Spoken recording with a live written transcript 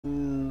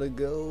the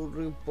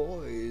golden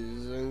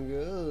boys and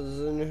girls,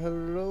 and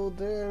hello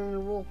there,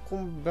 and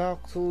welcome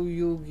back to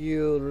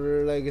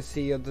Yu-Gi-Oh!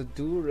 Legacy of the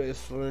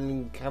Duelist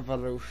Learning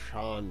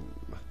Evolution.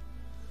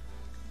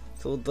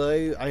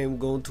 Today I am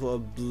going to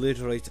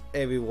obliterate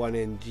everyone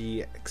in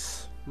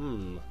GX.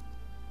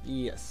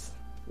 Yes,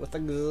 with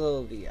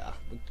Exodia,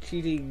 the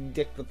cheating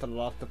deck with a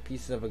lot of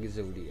pieces of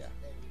Exodia.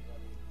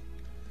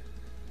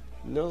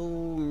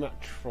 No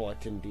match for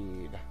it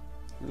indeed.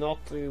 Not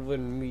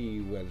even me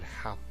will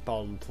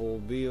happen to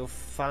be a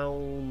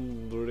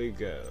found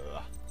rigger.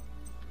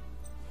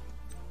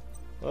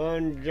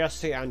 And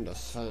Jesse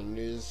Anderson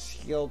is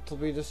here to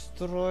be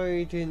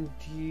destroyed.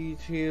 Indeed,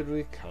 here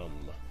we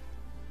come.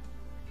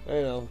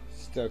 I know,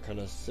 still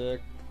kinda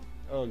sick.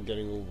 Oh,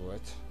 getting over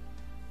it.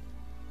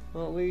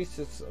 Well, at least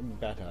it's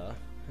better.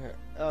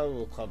 I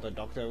will call the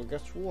doctor. It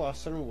gets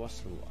worse and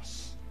worse and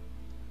worse.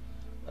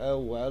 Oh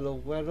well,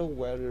 oh well, oh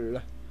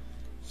well.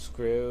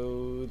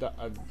 Screw the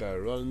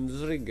other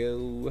ones, we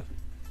go.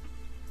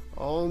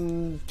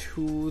 On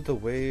to the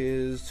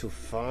ways to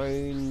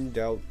find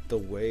out the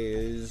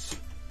ways.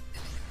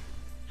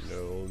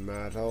 No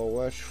matter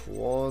which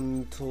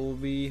one, to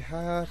be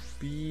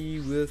happy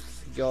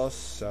with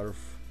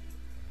yourself.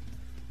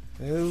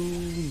 Oh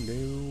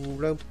no,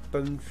 lump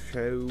and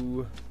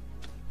show.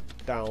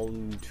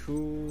 Down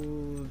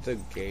to the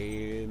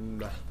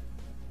game.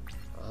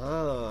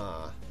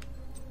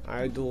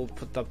 I do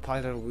put the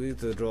pattern with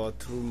to draw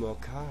 2 more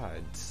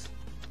cards.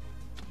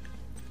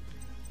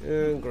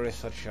 And Grace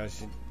such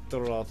as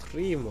draw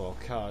 3 more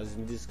cards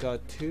and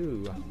discard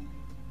 2.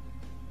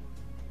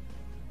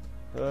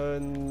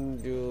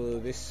 And do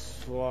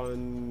this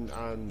one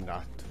and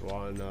that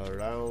one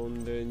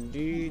around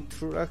indeed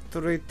to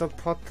activate the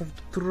pot of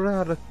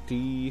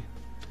duality.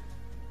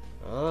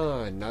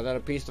 Another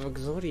piece of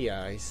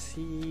Exodia. I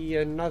see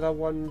another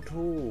one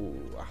too.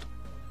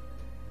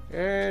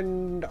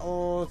 And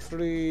all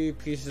 3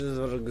 pieces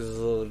of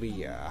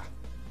Exodia.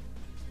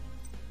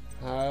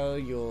 I'll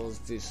use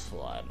this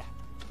one.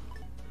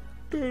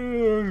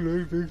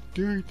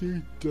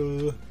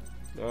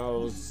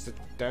 I'll sit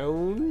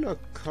down a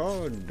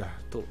card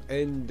to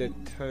end the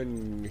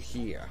turn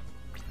here.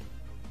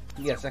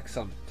 Yes,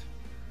 excellent.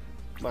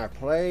 My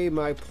play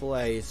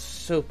is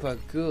super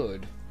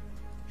good.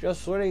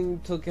 Just waiting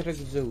to get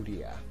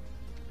Exodia.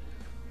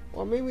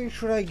 Or maybe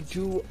should I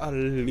do a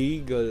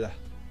legal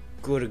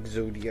good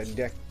Exodia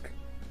deck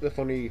with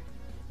only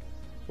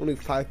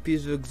 5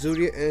 pieces of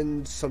Exodia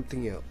and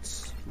something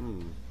else.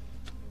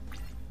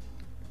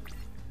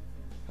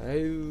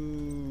 Oh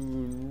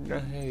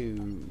no.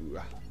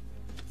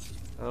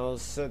 I'll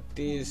set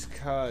these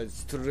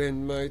cards to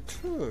end my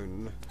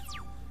turn.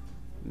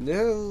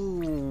 Now,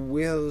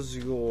 where's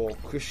your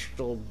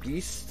crystal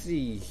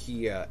beastie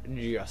here,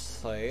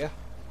 Jesse?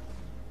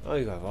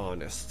 I got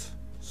honest.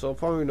 So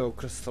probably no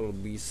crystal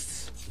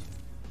beasts.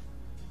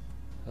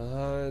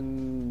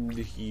 And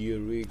here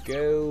we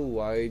go.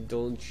 Why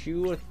don't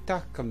you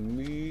attack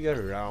me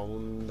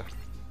around?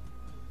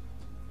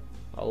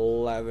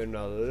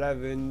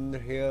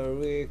 11-11. Here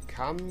we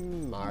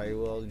come. I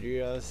will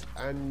just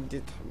end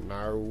it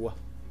now.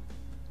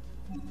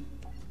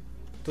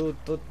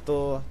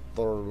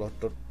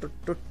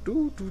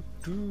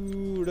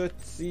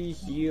 Let's see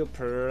here.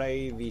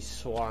 Play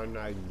this one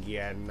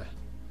again.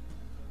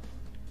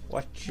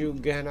 What you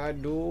gonna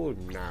do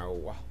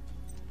now?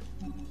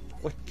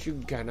 What you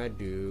gonna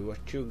do?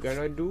 What you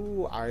gonna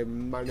do?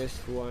 I'm minus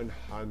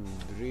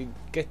 100.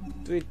 Get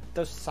with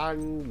the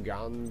sun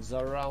guns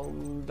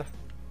around.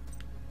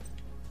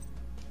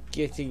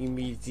 Getting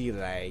me the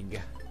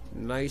leg.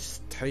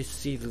 Nice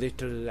tasty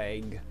little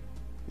leg.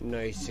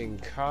 Nice in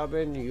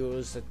carbon.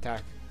 Use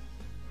attack.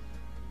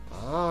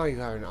 You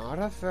got an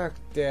artifact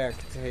deck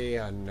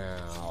here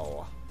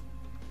now.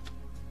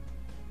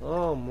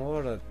 Oh,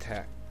 more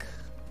attack.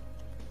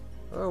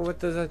 Oh, what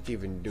does that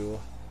even do?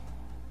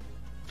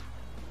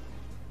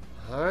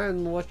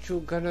 And what you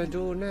gonna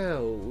do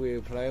now? We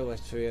play what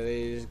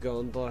really is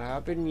going to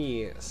happen,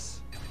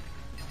 yes.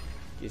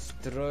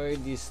 Destroy,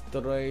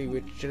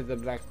 which is the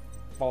Black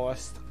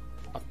Forest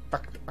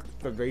effect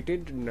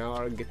activated. Now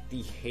I'll get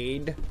the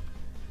head.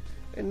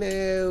 And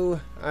now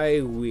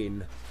I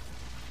win.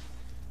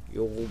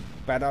 You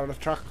better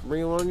attack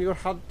me when you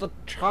had the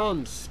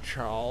chance,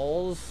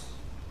 Charles.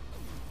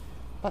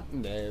 But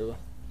no.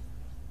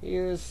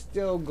 You're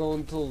still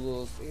going to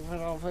lose, even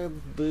if I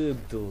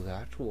did do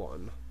that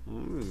one.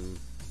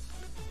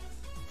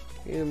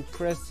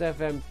 Impressive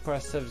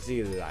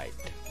delight.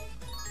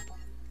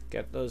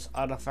 Get those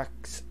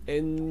artifacts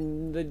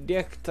in the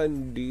deck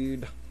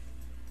indeed.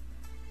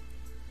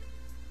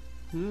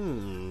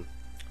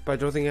 But I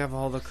don't think I have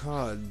all the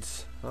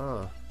cards.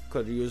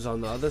 Could use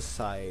on the other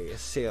side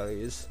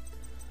series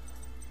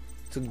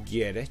to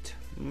get it.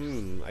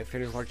 I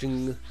finished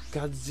watching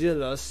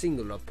Godzilla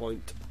Singular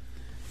Point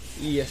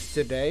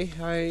yesterday.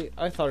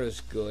 I thought it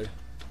was good.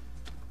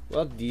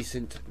 Well,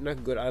 decent,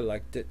 not good. I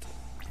liked it.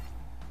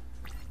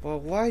 But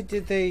why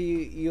did they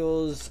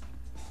use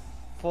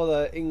for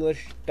the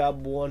English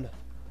dub one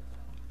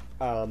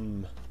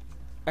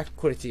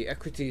Equity.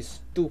 Equity is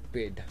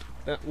stupid.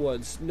 That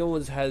was no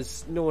one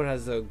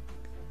has a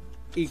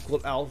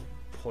equal out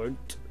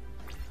point.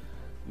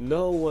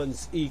 No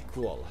one's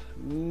equal.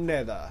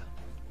 Neither.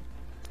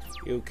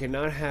 You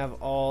cannot have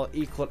all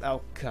equal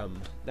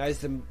outcome. That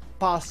is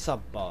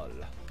impossible.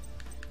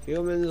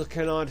 Humans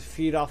cannot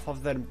feed off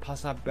of the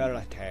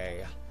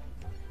impossibility.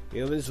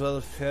 Humans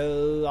will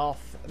fill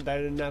off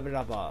the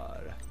inevitable.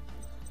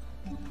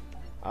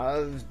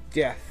 Of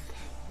death.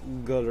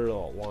 Good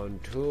roll. 1,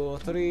 2,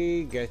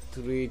 3. Get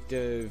rid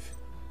of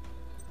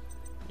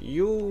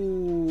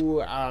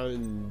you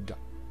and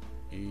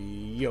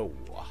you.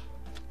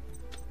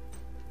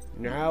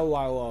 Now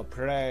I will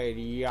play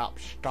the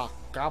abstract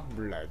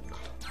goblin.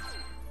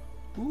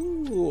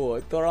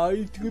 Ooh,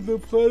 try to the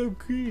final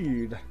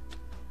queen.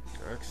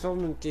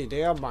 Excellent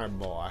idea, my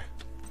boy.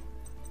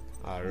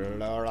 A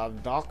lot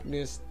of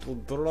darkness to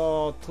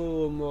draw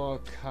 2 more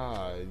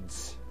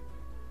cards.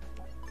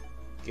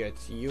 Get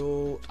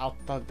you out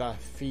of the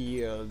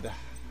field.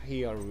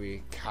 Here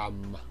we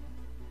come.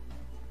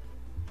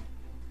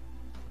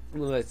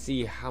 Let's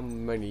see how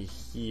many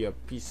here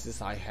pieces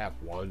I have.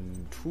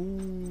 1,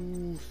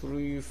 2,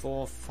 3,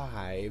 4,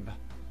 5.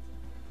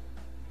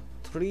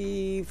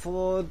 3,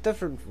 4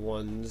 different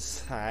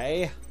ones.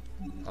 Hey,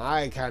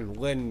 I can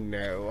win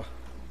now.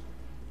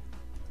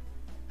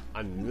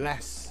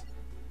 Unless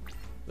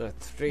the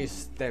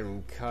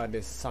 3-stone card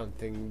is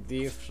something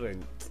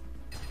different.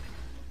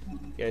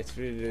 Get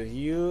rid of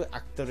you,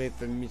 activate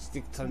the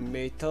Mystic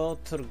Tomato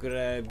to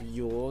grab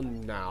you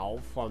now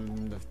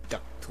from the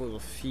duck to the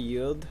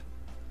field.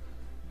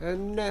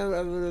 And now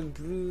I will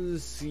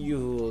bruise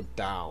you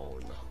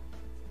down.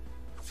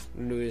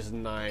 Lose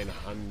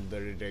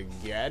 900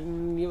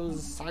 again.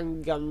 Use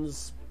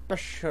Sangan's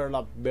special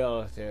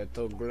ability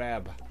to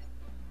grab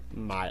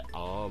my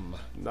arm.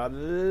 Not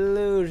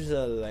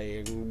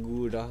usually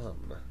good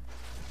arm.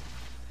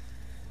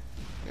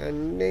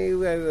 And now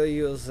I will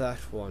use that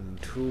one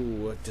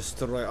to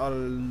destroy all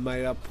my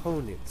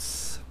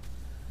opponents.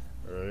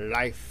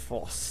 Life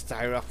force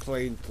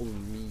directly into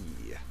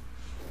me.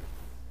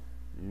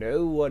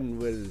 No one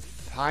will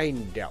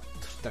find out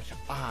that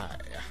I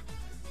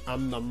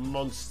am the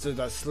monster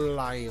that's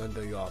lying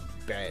under your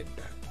bed.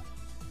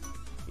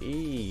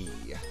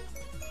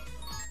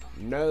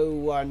 No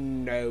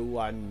one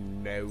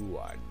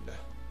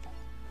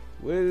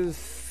will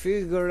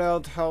figure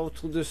out how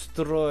to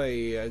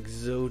destroy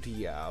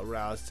Exodia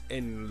whilst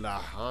in the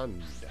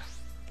hand.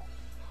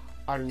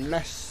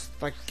 Unless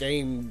the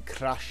game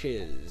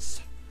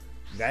crashes,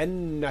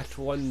 then that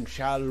one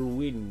shall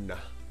win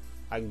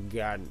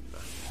again.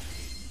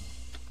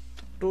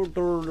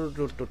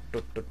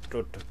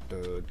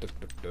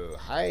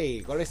 Hey,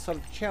 got a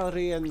some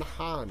cherry in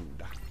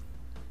hand.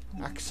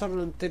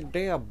 Excellent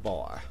idea,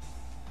 boy.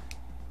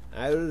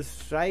 I'll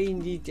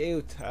find it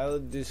out. I'll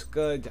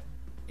discard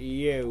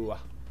you.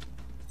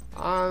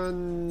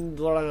 And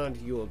well,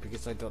 not you,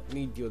 because I don't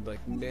need you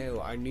like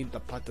now. I need the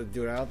pot of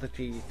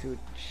duality to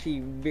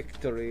achieve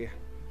victory.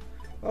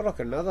 Oh look,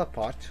 another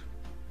pot.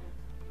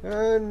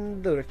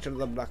 And the Ritual of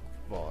the Black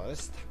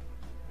Forest.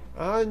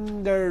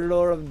 And the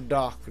Lord of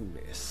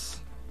Darkness.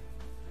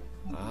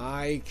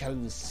 I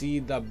can see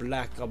the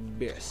Black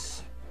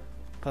Abyss.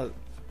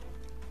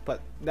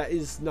 But that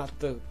is not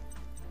the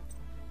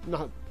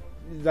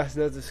that's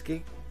not the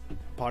scary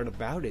part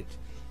about it.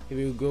 If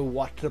you go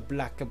watch the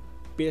Black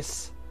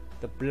Abyss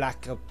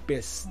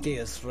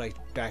stares right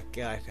back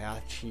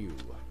at you.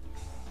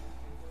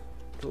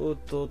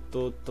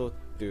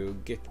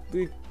 Get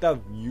rid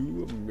of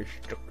you,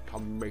 Mr.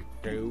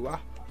 Tomato.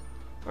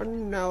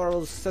 And now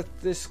I'll set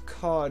this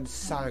card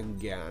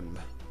Sangan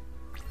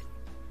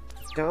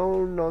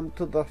down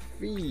onto the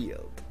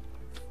field.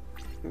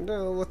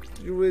 Now what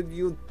will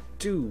you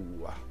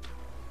do?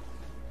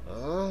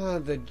 Ah,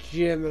 the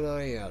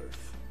Gemini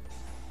Elf.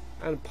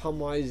 And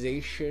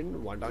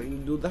Palmization, why don't you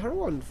do that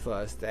one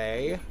first,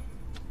 eh?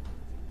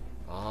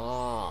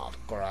 Ah,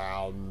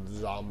 Ground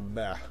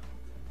Zombie.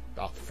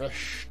 The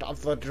Fish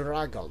of the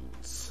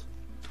Dragons.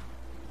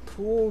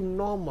 2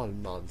 normal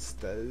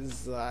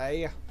monsters,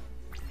 eh?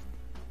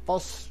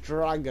 First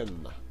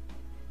dragon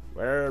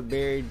will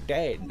be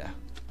dead.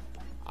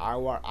 I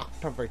will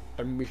activate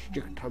the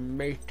Mystic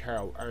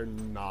Tomato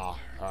in the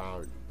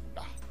hand.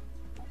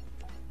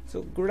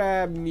 So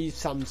grab me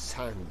some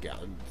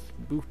Sangan's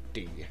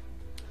booty.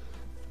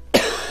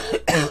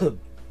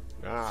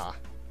 Ah,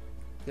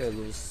 there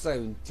lose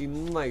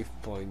 17 life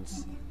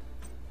points.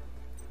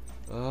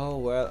 Oh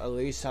well, at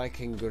least I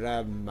can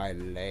grab my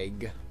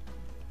leg.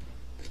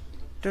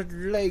 The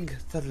leg.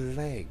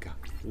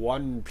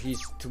 1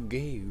 piece to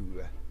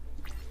go.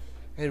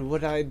 And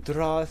what I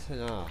draw?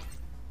 Ah,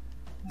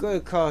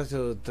 good card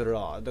to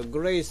draw. The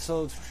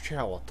Graceful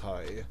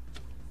Shelter.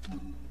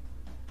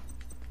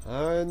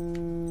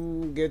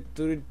 And get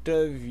rid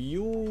of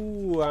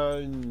you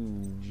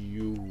and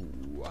you.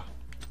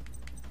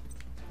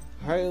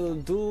 I'll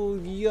do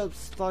the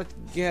upstart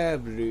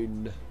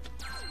Goblin.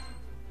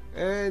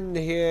 And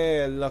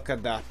here, look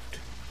at that.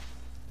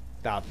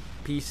 The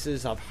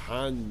pieces of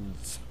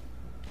hands.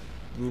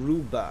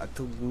 grouper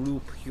to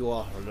group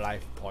your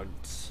life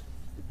points,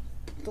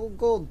 to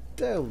go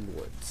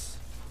downwards,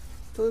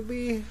 to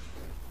be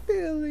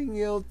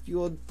filling out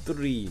your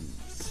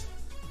dreams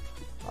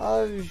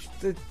of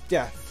the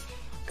death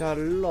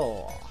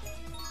galore.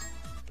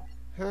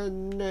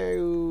 And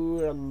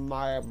now,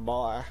 my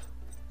boy,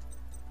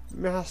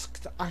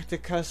 masked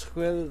Atticus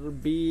will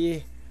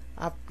be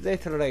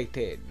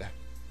obliterated.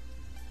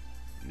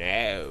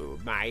 Now,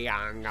 my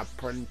young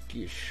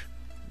apprentice,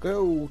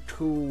 go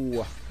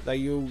to the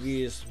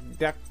Yugi's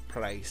death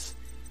place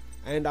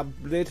and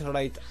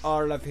obliterate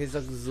all of his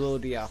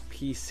Exodia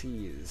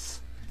PCs.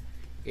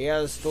 He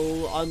is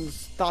too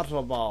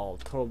unstoppable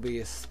to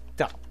be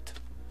stopped.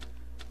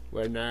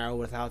 Where now,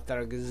 without the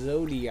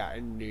Exodia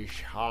in his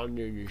hand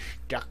and his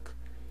stuck,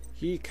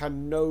 he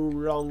can no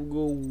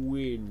longer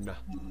win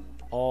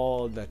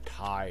all the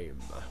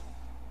time.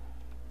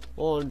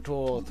 1,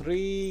 2,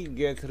 3,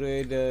 get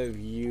rid of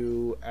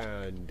you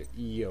and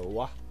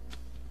you.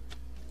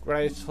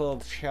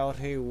 Graceful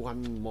Shelty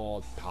one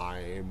more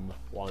time.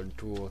 1,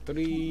 2,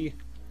 3,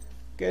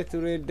 get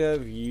rid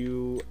of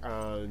you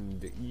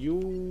and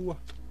you.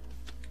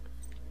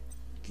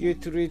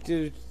 Get rid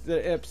of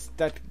the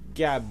Epstead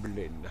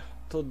Goblin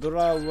to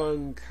draw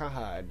one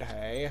card,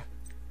 hey?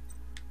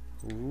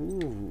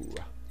 Ooh.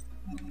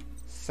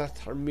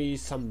 Set me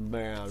some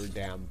mail,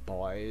 damn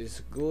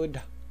boys.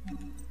 Good.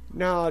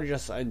 Now I'll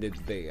just end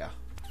it there.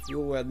 You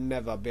will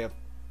never be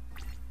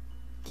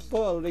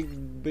fully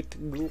bit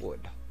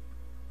good.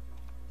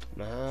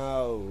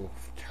 Now,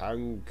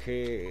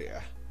 Tanky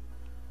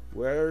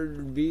will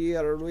be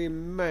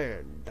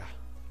remanded.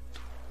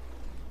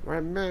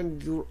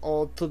 Remand you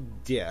all to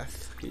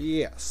death.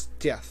 Yes,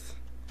 death.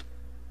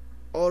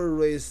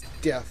 Always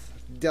death.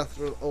 Death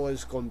will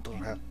always going to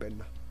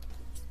happen.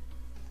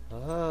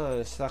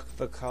 Suck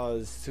the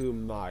cards to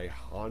my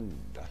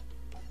hand.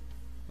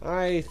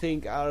 I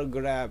think I'll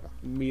grab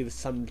me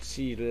some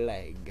sea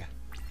leg.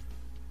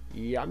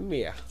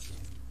 Yummy.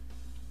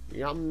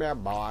 Yummy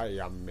boy,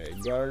 yummy.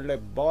 Girly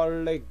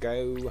boy,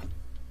 go.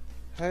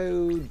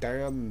 Oh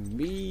damn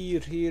me,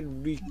 here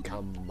we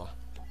come.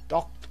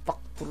 Doc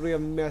Factory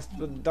Mass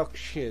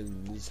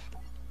Productions.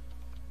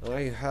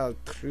 I have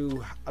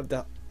two of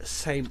the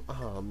same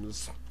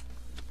arms.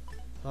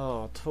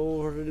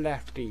 Two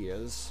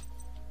lefties.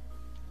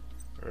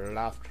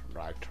 Left,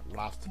 right,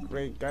 left,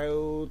 we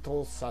go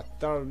to set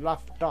the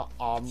left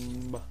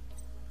arm.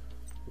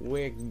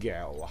 We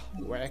go,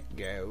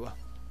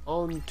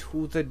 on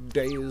to the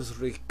days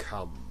we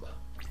come.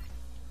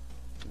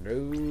 No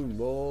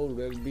more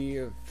will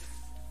be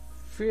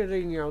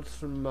filling out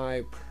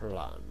my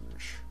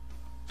plans.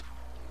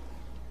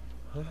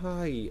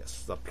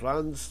 Yes, the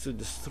plans to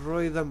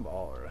destroy them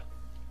all.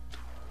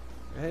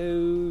 Oh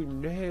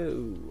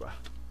no.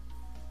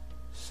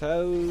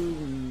 So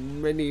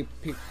many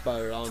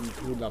people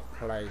onto the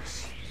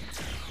place.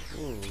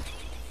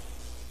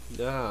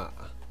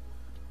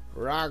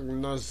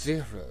 Ragnar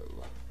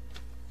Zero.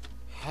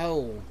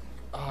 How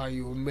are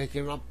you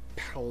making up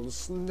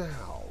pounds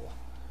now?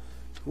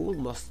 You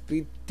must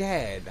be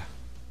dead.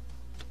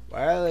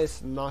 Well,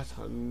 it's not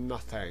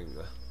nothing.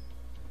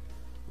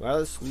 Well,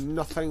 it's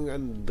nothing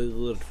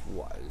until it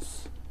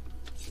was.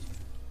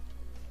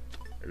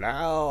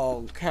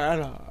 Now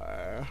can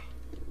I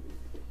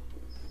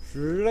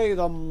slay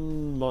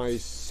them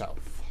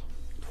myself?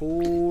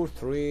 2,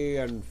 3,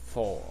 and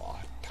 4.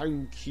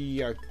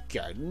 Tanky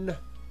again.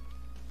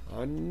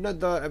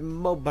 Another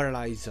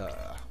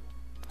immobilizer.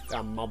 The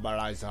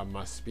immobilizer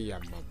must be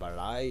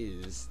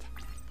immobilized.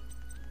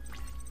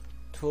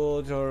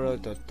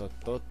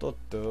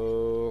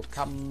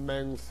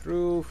 Coming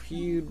through,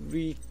 here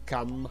we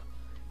come.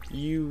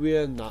 You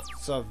will not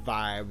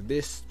survive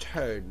this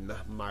turn,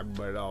 my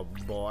little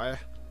boy.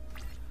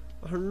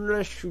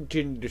 Unless you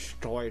didn't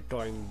destroy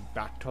during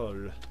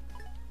battle.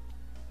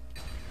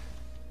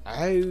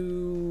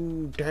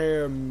 Oh,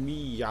 dear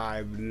me,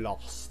 I've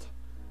lost.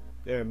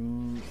 The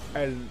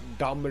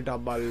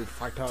indomitable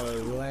fighter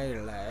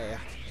Lele.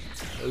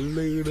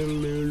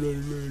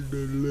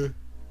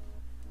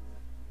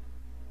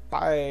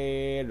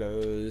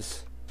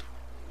 Fighters.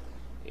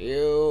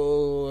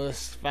 You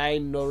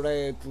find a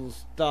way to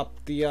stop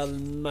the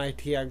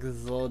almighty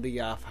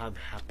Exodia from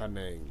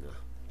happening.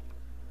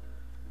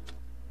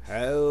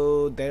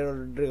 Oh,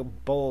 dear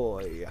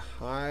boy,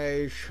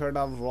 I should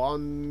have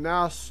won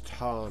last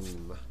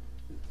time.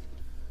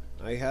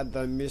 I had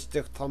the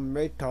Mystic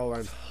Tomato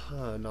and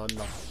Han on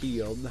the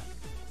field.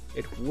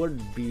 It would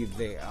be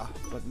there,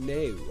 but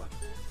no.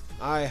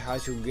 I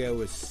had to go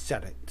and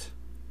set it.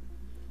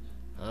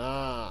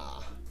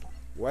 Well.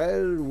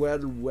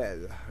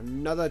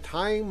 Another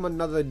time,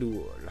 another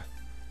duel.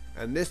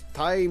 And this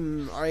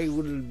time I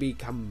will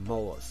become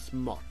more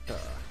smarter.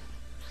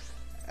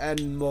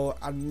 And more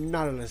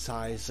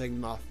analyzing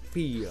my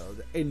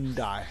field in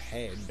the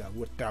head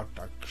without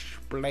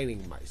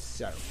explaining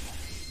myself.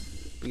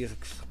 Because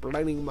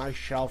explaining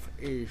myself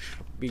is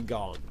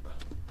begun.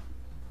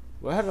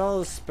 What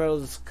all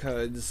spells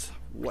cards?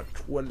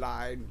 What will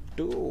I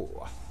do?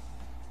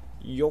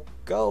 Your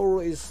goal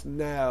is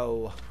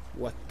now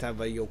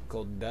whatever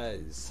Yoko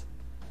does.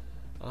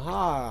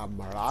 Aha,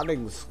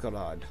 marauding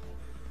squad.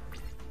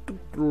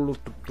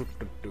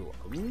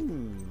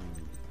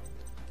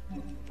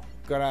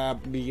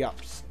 Grab the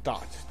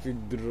upstart to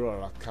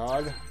draw a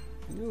card.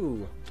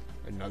 Ooh,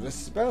 another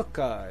spell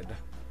card.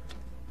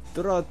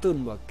 Draw 2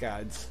 more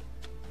cards.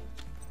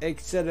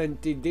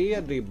 Excellent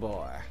idea,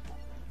 boy.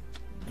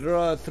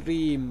 Draw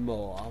 3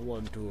 more.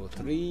 1, 2,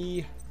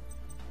 3.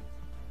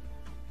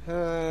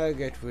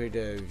 Get rid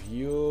of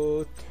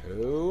you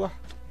 2.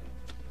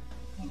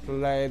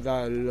 Play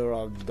the Lure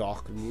of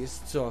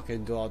Darkness so I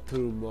can draw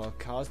 2 more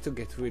cards to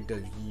get rid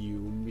of you,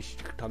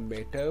 Mystic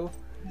Tomato.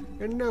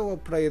 And now I'll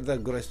play the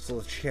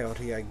Crystal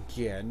Cherry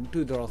again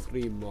to draw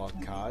 3 more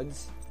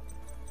cards.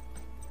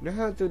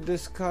 Now to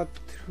discard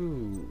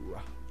 2.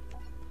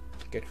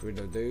 Get rid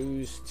of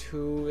those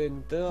 2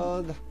 and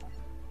third.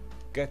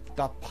 Get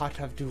the Pot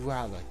of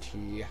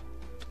Duality.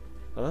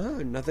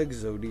 Another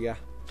Exodia.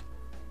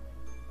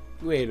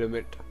 Wait a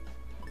minute.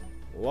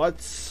 What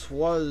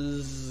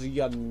was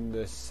on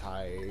the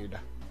side?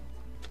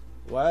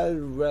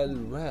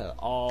 Well,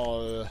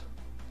 all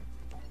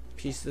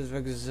pieces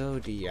of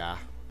Exodia.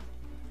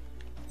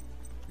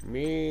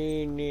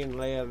 Menial.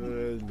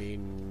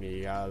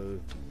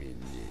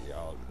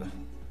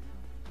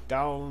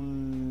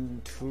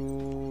 Down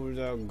to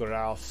the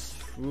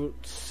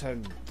grassroots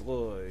and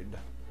blood.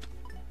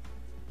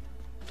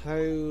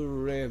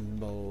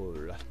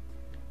 Terrible.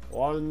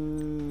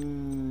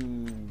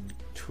 1,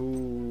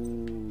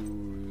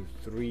 2,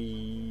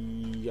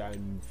 3,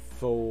 and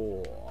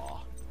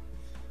 4.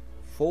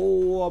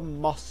 4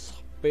 must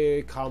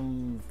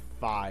become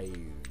 5.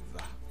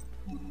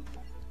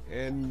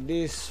 And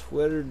this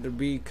will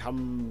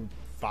become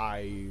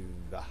 5.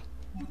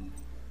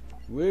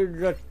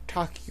 We'll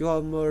attack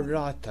your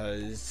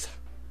Marathas.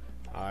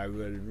 I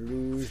will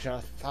lose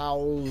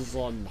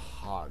 1,000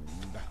 hand.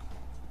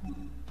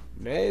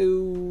 No.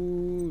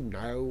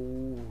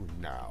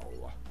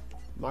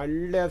 My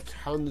left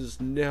hand's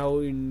now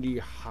in the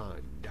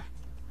hand.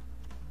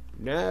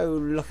 Now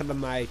look at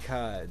my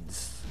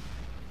cards.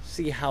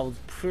 See how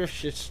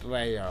precious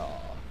they are.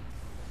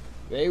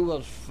 They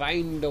will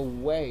find a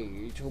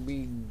way to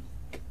be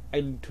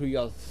into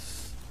your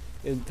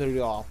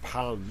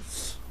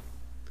pants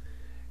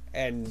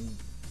and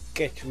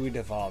get rid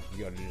of all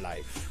your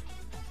life.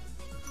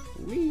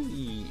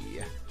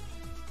 Whee!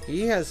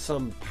 He has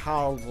some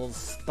powerful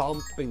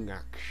stomping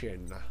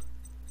action.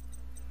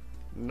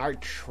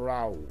 Night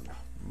Shroud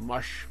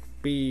must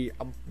be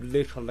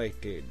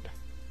obliterated.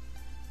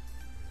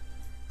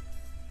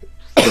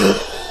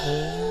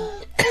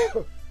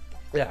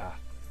 Yeah.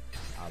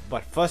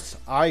 But first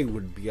I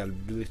would be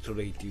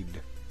obliterated.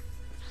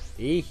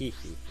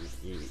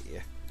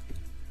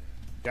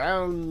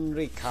 Down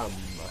they come.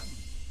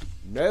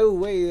 No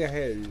way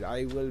hell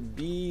I will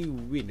be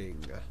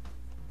winning.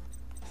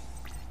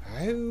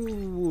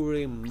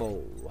 Holy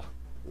mo.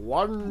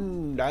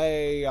 1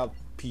 day of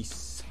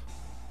peace.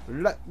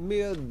 Let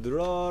me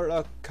draw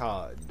a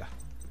card.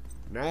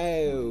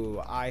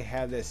 Now I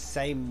have the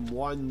same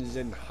ones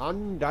in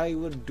hand. I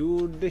will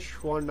do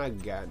this one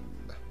again.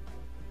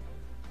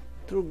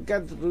 To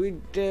get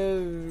rid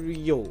of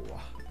you.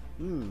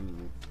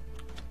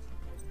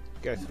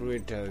 Get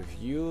rid of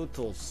you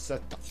to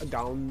set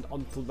down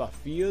onto the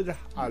field.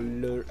 A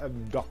Lure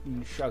of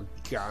Darkness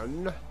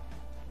again.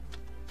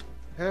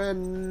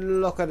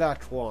 And look at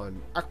that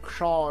one. A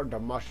card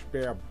must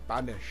be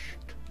banished.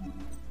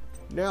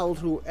 Now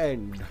to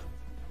end.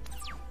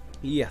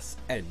 Yes,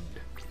 end.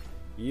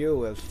 You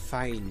will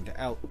find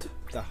out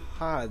the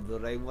hard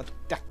way what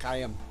deck I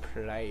am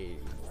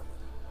playing.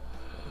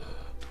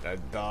 The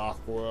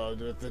Dark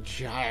World with the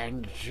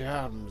giant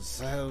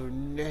gems. Oh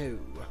no.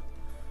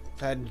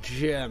 The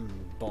gem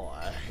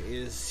boy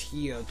is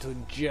here to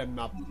gem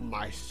up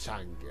my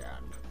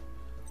Sangan.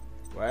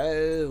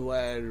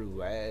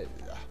 Well.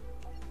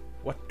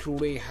 What do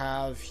we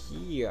have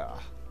here?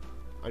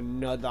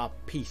 Another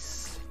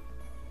piece.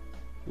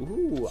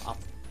 Ooh, a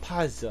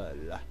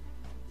puzzle. A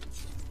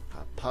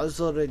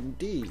puzzle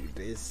indeed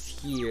is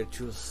here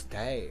to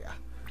stay.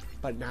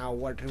 But now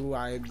what do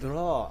I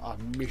draw? A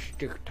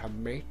Mystic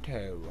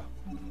Tomato.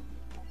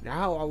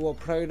 Now I will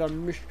play the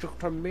Mystic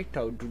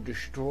Tomato to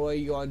destroy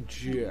your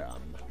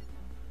gem.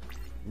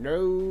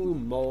 No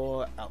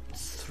more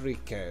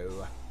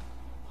Elstrico.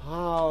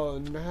 Oh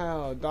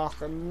no, Dark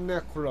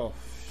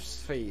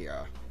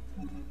Necrosphere.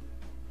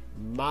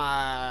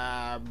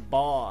 My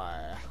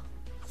boy.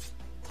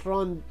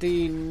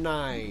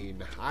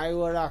 29. I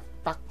will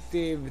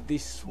effective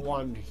this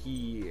one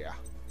here.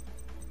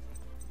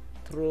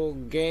 To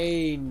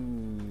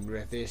gain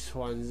with this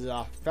one's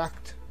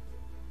effect.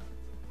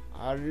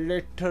 A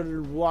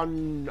little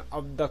one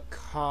of the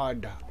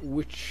card,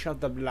 Witch of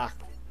the Black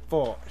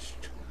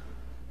Forest.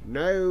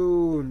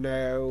 No.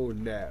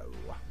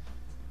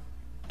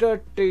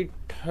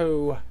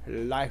 32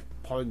 life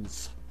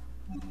points.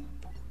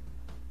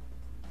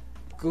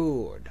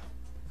 Good.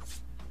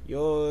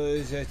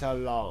 Use it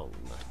along.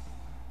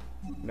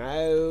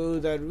 Now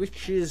the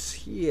witch is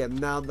here.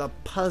 Now the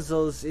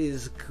puzzles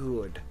is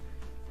good.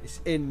 is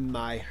in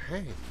my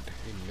hand.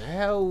 And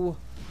now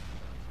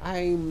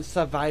I'm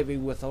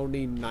surviving with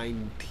only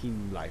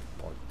 19 life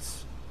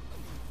points.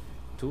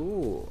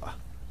 Two.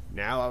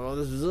 Now I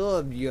will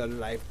absorb your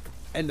life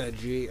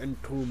energy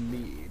into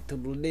me to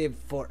live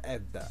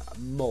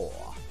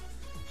forevermore.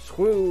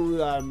 Screw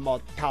the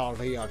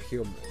mortality of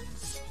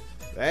humans.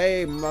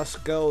 They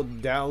must go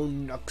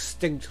down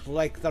extinct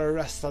like the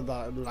rest of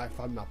the life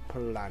on the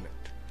planet.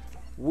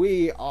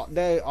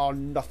 They are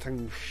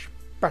nothing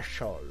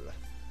special.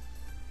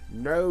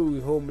 No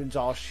humans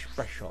are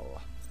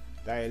special.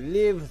 They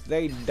live,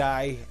 they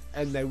die,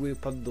 and they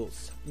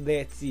reproduce.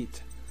 That's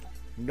it.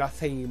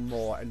 Nothing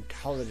more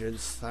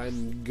intelligence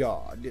than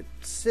God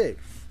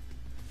itself.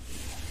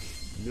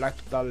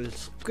 Like the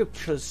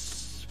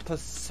scriptures per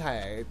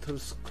se to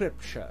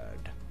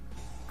scriptured.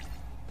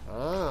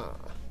 Ah.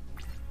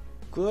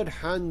 Good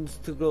hands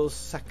to go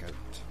second.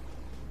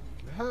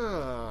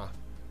 Ah.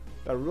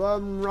 The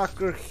rum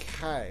rocker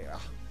here.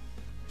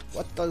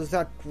 What does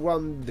that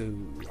rum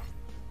do?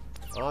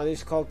 Ah,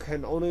 this card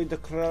can only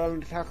declare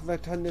an attack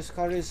that turn this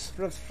card is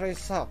flipped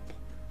face up.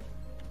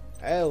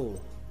 Oh.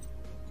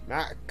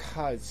 That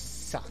card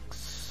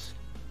sucks.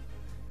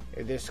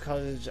 If this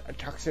card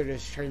attacks it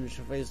is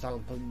changed based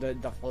on the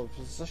default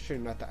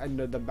position at the end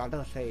of the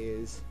battle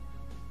phase.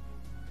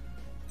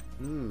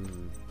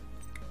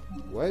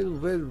 Well.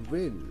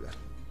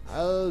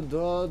 I'll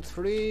draw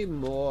 3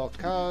 more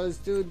cards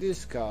to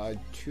discard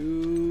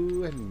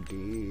 2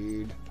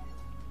 indeed.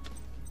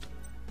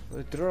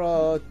 I'll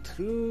draw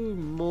 2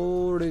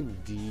 more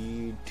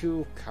indeed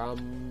to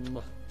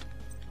come.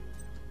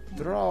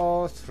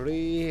 Draw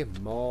 3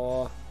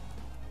 more.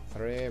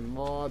 3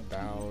 more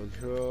down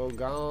to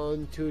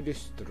gone to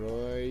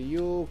destroy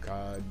you.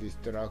 Card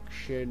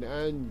destruction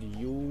and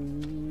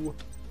you.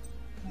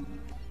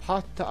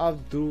 Pot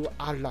of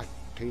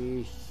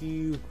duality,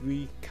 here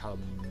we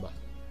come.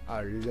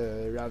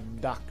 Allure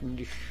of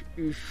darkness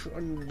is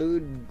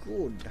indeed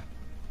good.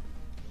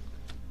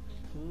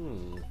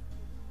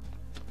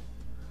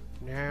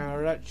 Now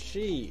let's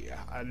see.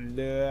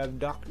 Allure of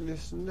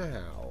darkness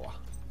now.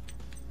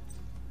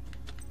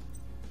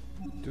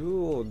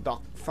 Do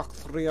Dark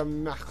Factory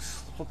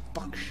Max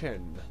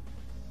Production.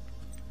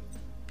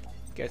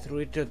 Get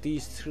rid of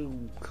these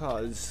 2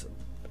 cards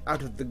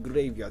out of the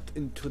graveyard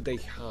into the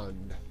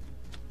hand.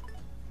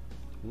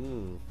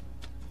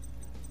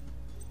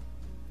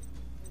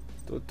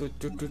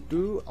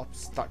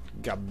 Upstart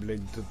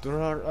Goblin to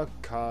draw a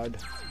card.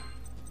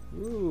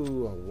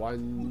 Ooh,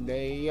 1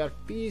 day a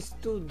piece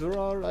to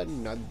draw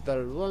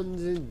another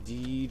one's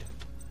indeed.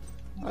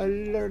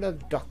 Allure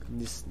of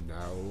darkness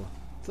now.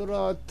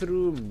 Draw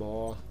through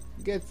more.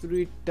 Get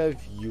rid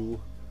of you.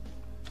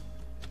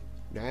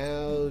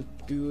 Now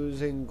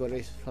using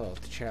graceful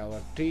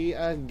charity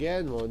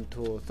again. 1,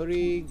 2,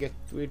 3. Get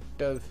rid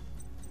of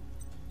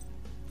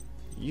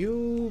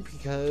you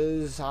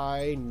because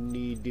I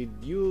needed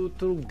you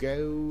to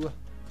go.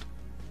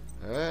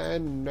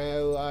 And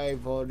now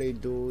I've already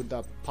do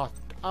the pot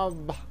of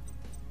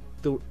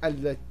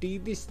duality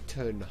this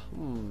turn.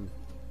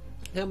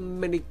 How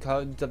many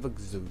cards of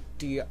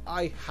exodia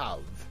I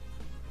have?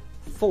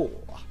 4.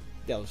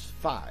 There's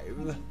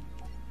 5.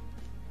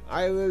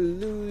 I will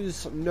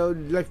lose no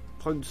life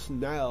points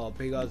now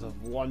because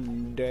of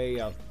 1 day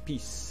of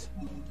peace.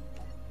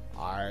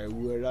 I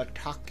will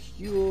attack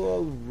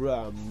your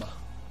rum.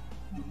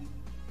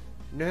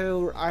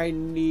 Now I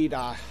need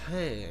a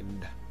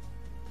hand.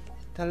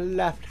 The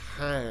left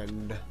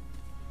hand.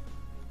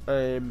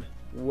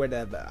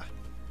 Whatever.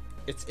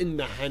 It's in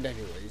the hand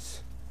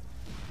anyways.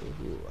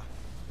 Ooh.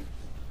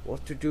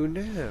 What to do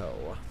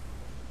now?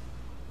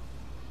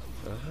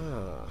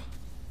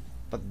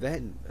 But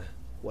then,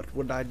 what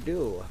would I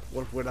do?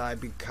 What would I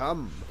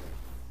become?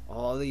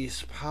 All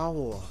this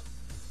power,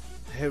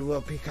 it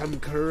will become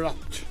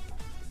corrupt.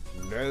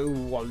 No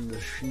one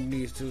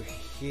needs to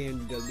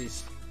handle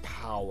this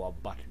power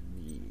but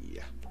me.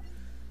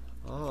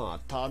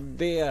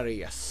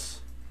 Tiberius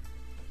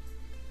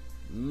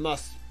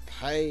must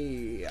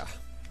pay.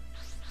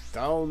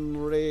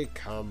 Down they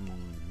come,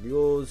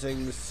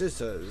 using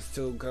scissors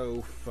to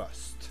go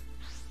first.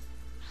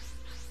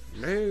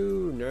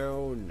 No.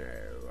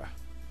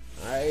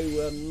 I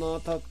will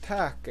not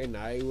attack and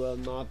I will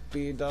not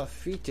be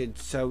defeated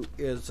so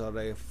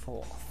easily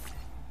forth.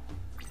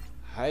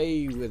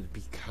 I will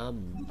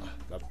become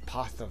the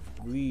path of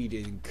greed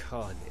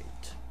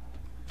incarnate.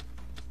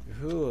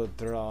 Who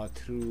draw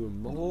through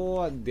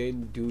more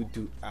than do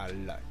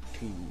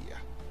duality.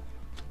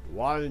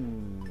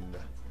 1,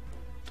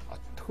 a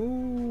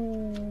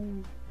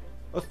 2,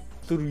 a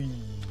 3.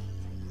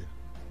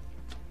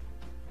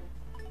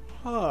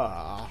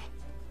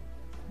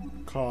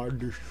 Card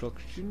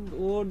destruction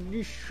or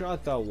these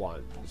other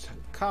ones.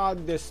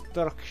 Card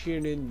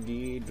destruction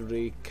indeed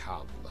they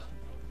come.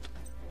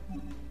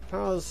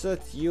 I'll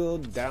set you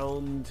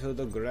down to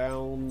the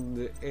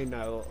ground and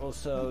I'll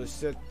also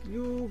set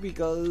you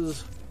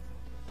because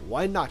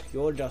why not?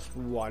 You're just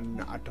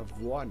 1 out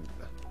of 1.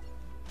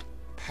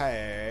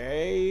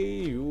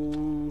 Pay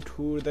you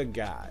to the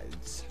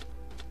gods.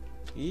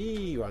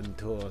 1,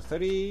 2,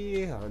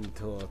 3, 1,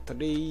 2,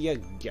 3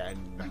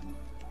 again.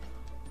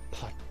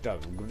 Pot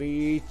of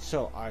greed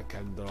so I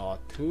can draw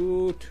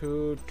 2,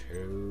 2,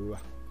 2.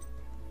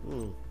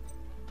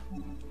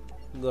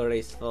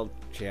 Graceful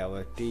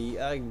charity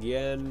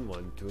again.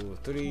 1, 2,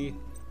 3.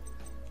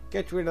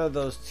 Get rid of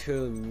those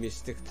 2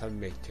 mystic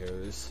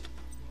tomatoes.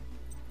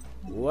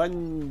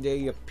 1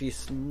 day a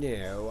piece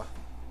now.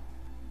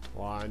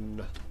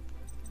 1.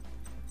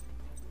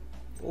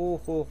 Ooh.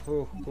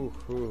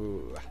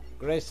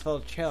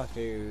 Graceful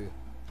charity.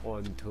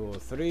 1, 2,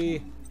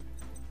 3.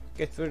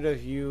 Get rid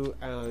of you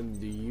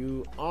and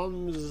you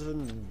arms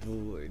and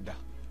blood.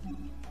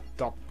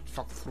 Stop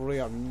factory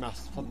and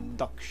mass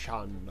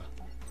production.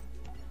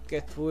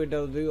 Get rid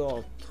of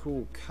your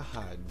 2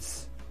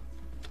 cards.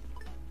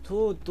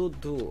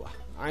 2.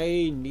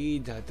 I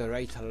need the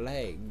right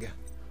leg.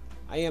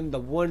 I am the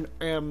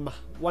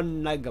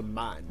one-leg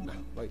man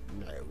right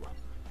now.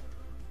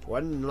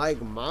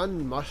 One-leg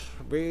man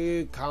must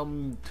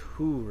become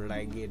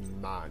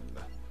 2-legged man.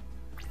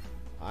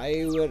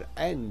 I will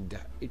end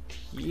it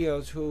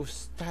here to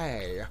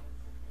stay.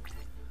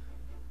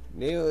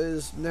 There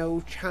is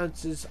no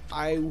chances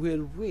I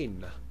will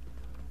win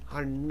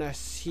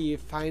unless he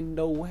find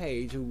a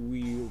way to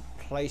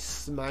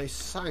replace my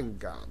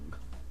Sangang.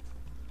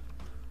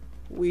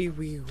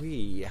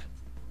 Wee.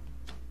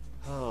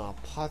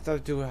 Path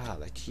of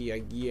duality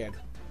again.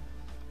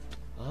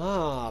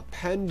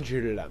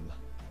 Pendulum.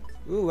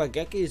 Ooh,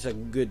 Ageki is a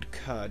good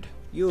card.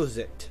 Use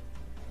it.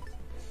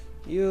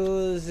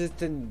 Use it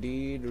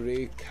indeed,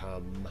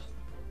 Recam.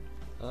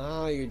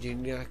 You did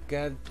not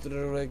get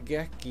through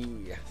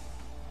Ageki.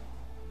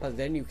 But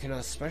then you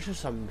cannot special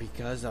summon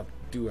because of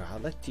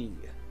duality.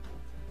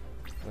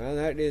 Well,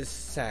 that is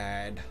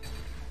sad.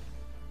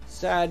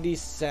 Sad.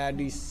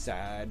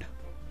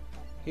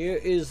 Here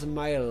is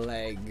my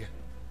leg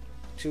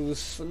to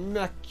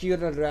smack you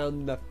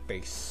around the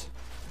face.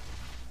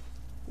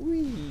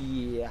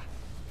 Wee!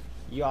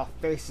 Your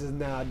face is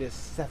now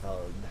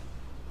disheveled.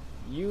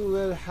 You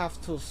will have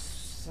to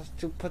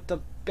put a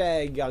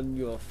bag on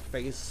your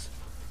face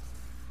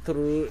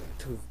to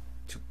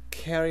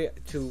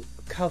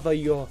cover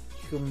your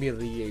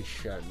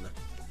humiliation.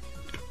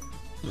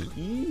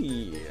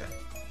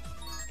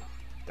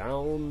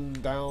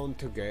 Down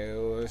to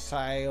go.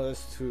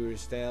 Silas to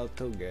still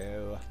to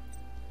go.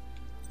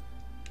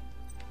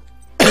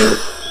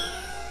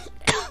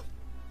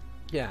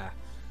 Yeah.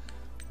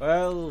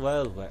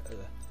 Well.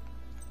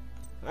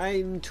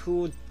 I'm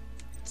too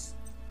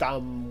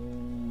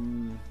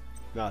dumb.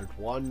 Not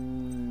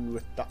one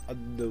with the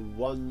other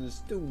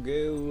ones to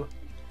go.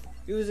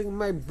 Using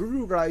my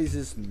brew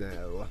rises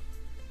now.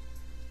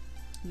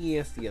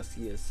 Yes.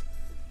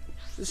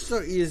 The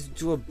story is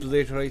to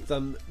obliterate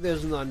them.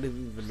 There's not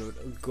even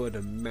a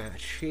good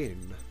match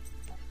in.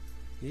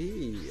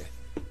 Hey.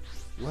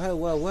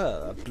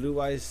 Well.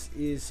 Blue Eyes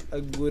is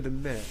a good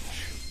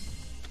match.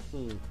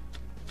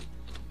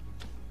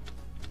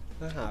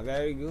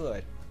 Very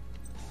good.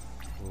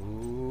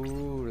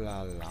 Ooh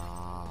la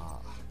la.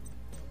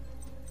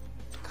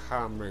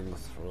 Coming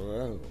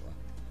through.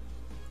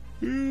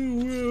 You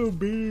will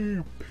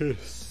be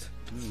pissed.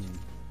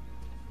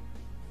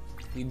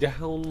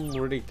 Down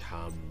really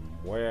come.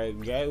 Where I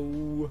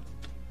go?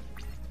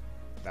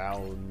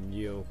 Down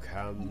you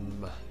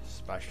come.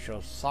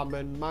 Special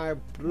summon my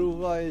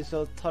blue eyes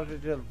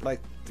alternative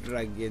like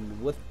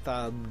dragon with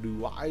the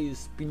blue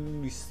eyes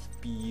being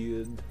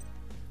speed.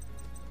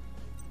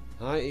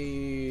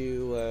 I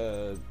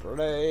will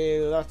play.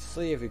 Let's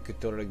see if you could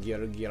do a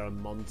gear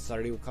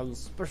monster. You can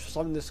special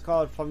summon this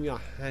card from your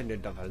hand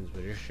in defense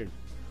position.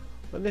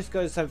 When this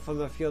card is sent from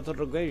the field to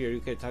the graveyard,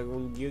 you can tag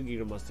on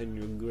Gear Monster in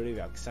your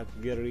graveyard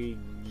except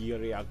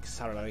Gear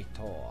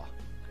Accelerator.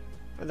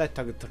 And that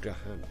target to your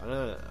hand.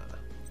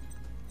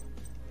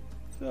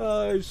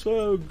 It's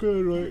so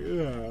good right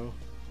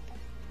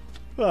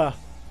now.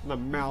 The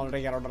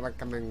melody of the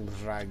reckoning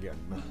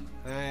dragon.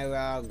 I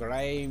will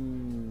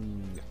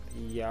grind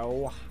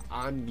you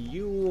and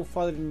you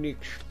for the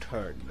next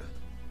turn.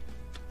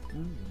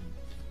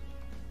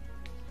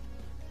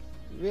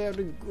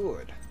 Very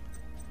good.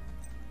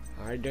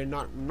 I did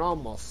not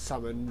normal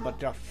summon but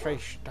the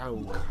face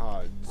down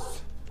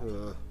cards.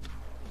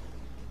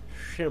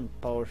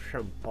 Simple.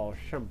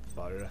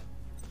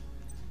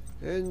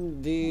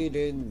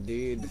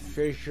 Indeed,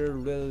 Fisher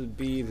will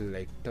be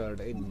later.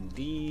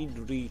 Indeed,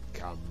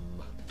 Recam.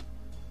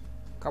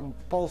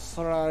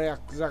 Compulsory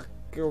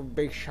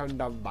excavation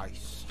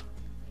device.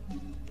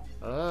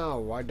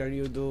 Why don't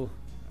you do?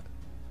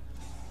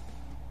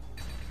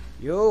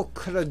 You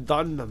could have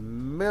done the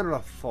Mirror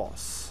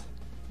Force,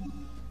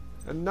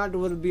 and that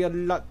would be a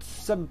lot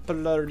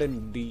simpler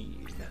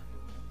indeed.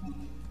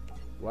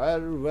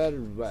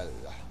 Well.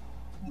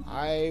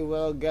 I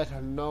will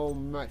get no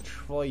match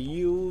for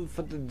you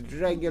for the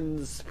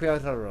Dragon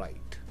Spirit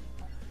Light.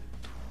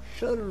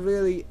 Should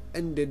really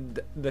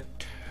ended the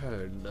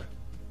turn.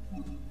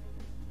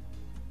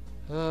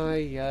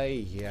 Ay.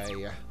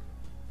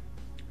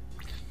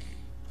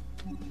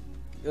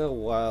 Oh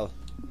well.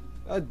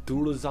 A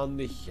duel is on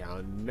the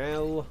hand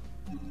now.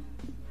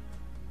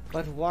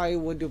 But why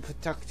would you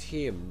protect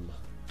him?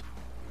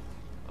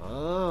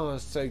 Ah,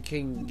 so you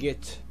can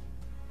get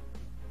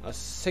a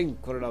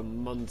synchro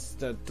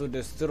monster to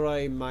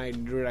destroy my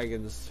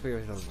dragon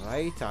spirit,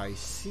 right? I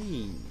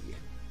see.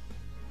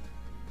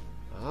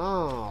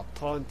 Ah,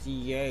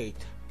 28.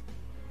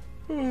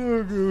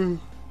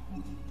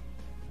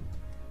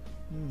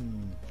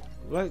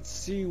 Let's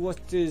see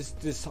what this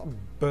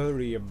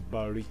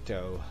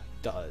burrito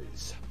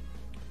does.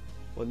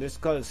 When this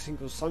card is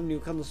synchro summon, you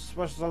can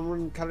special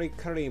summon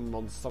carry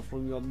monster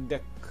from your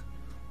deck.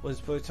 Once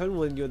per turn,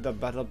 when you're in the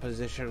battle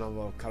position of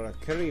a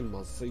carry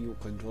monster you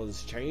control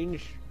is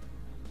changed,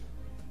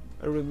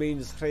 it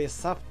remains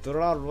face up,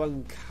 draw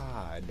one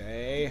card,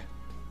 eh?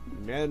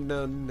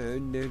 No.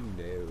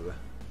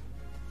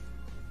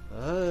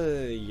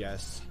 Ah,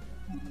 yes.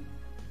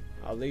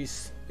 At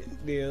least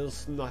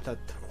there's not a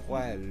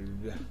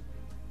 12.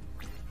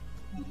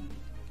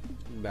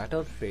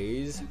 Battle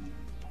phase.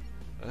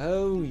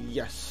 Oh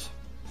yes.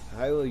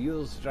 I will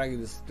use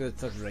Dragon's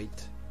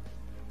rate.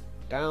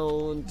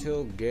 Down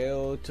to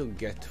go to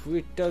get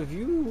rid of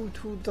you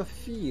to the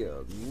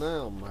field.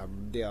 Now, my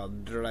dear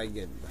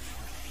dragon.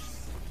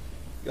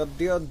 Your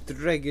dear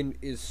dragon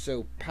is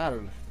so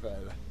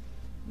powerful.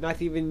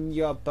 Not even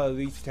your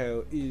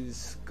burrito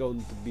is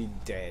going to be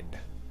dead.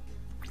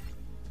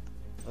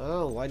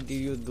 Oh, what do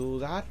you do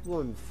that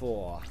one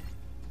for?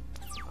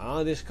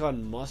 Ah, this card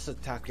must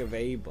attack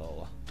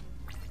available.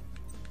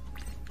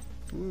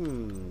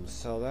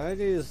 So that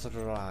is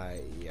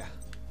right.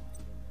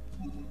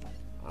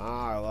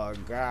 I will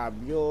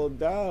grab your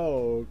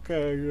dog.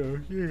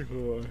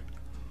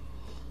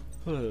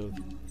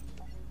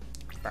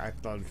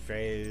 Battle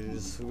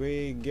phase.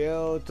 We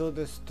go to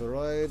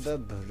destroy the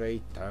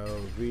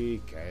burrito.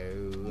 We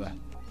go.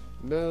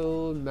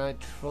 No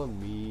match for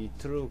me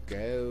to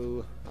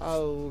go.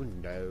 Oh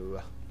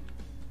no.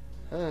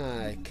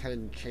 I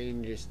can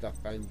change his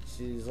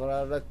defenses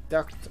or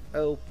attack.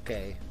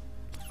 Okay.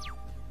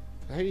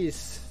 That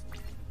is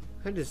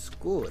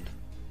good.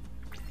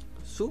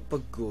 Super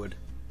good.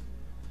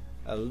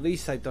 At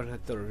least I don't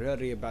have to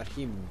worry about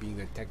him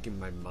being attacking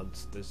my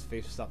monsters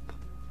face up.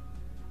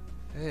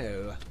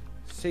 Oh,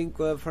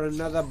 synchro for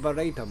another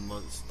burrito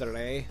monster,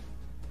 eh?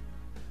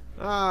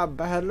 Ah,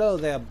 but hello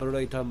there,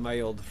 burrito, my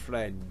old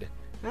friend.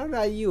 How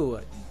are you?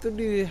 Do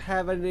you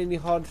have any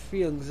hard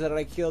feelings that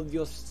I killed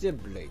your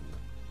sibling?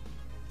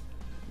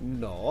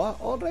 No?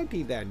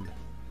 Alrighty then.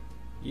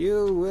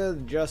 You will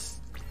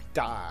just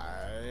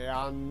die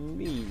on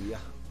me.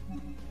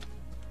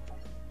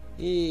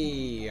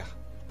 Here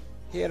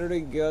we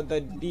go, the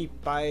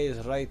deep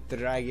eyes right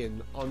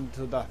dragon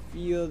onto the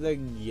field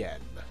again.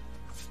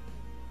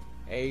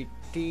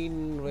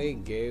 18 we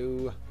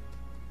go.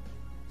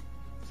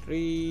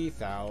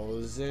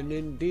 3,000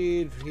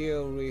 indeed,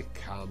 here we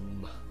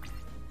come.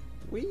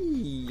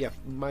 Wee,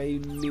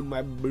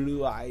 my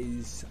blue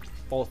eyes.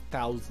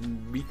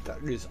 4,000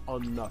 meters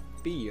on the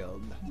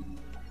field.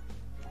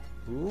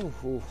 Ooh.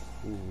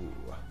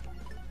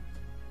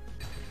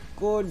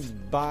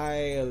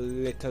 Goodbye,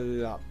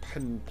 little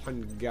pun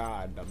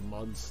god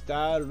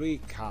monster. We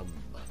come.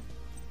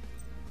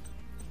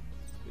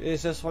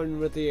 Is this one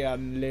with the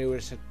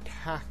lowest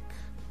attack?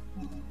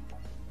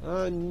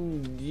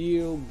 And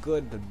you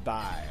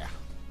goodbye.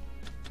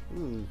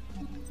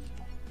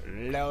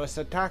 Lowest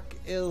attack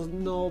is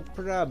no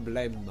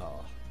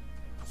problemo.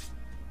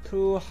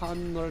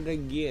 200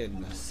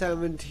 again,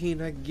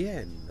 17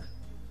 again.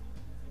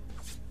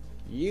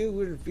 You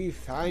will be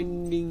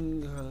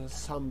finding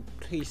some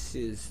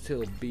places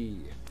to be.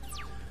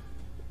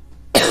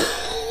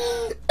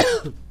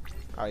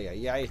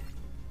 Ay.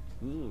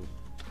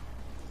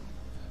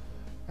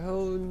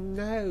 Oh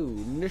no,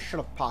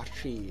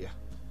 Nishlapachi.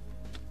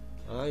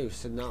 You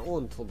send that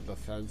one to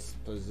defense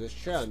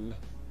position.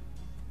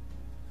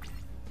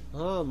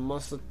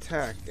 Must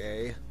attack,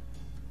 eh?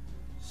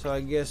 So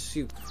I guess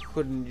you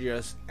couldn't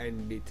just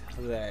end it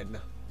then.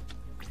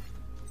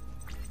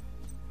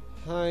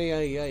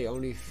 Ay,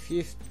 only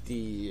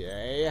 50,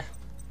 eh?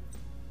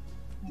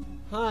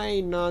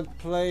 I not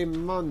play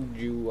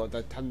Manju of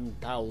the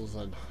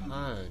 10,000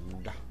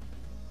 hand.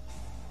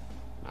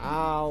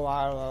 Now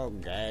I will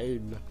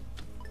gain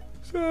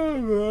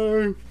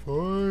 7, 5,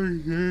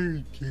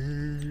 18.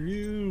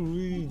 Here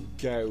we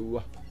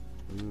go.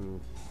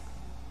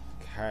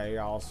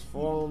 Chaos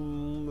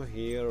form.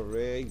 Here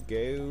we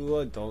go.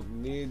 I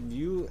don't need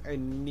you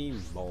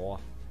anymore.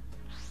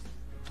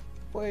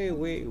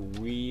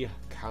 We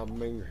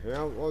coming here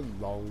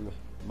along.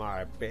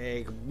 My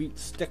big meat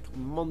stick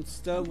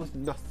monster with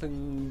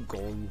nothing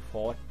going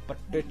for it but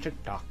its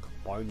attack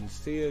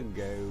points. Here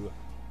go.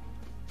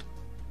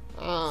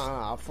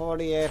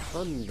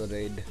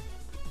 4,800.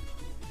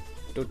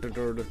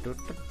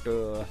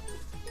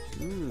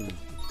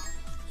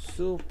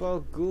 Super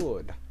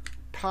good.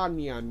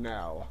 Tanya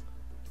now.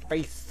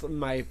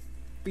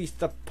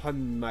 Feast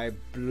upon my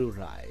blue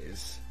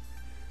eyes.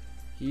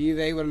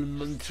 They will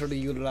muncher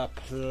you up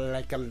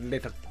like a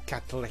little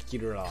cat like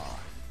you are.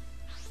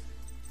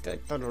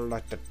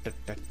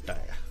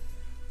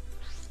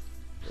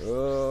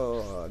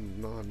 Oh,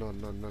 no, no,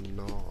 no, no,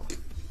 no.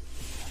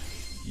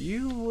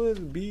 You will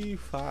be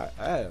fine.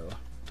 Oh.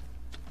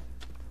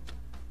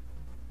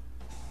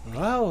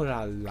 Oh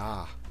la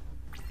la.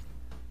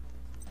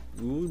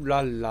 Ooh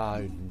la la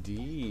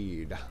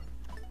indeed.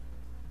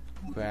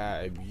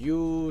 Grab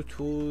you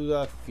to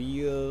the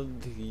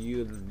field,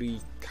 here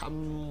we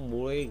come,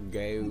 we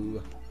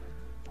go.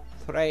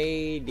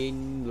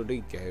 Trading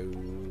we go.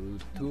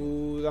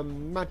 To the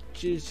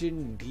matches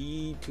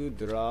indeed, to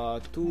draw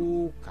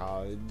 2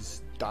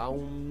 cards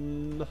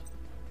down.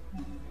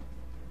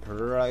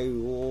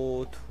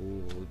 Prior to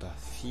the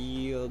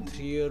field,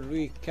 here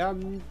we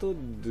come to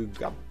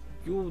dig up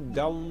you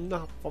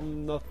down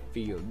from the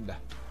field.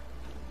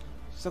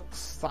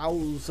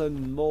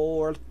 6,000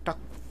 more tuck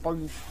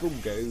points to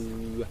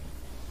go.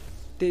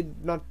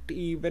 Did not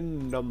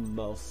even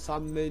number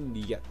summon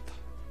yet.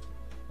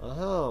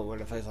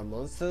 When I face a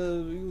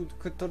monster, you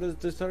could tell us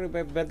the story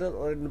by battle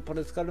or an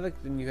opponent's card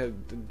effect, then you have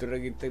the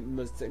dragon type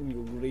monster in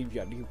your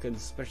graveyard. You can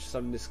special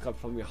summon this card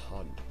from your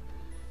hand.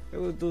 It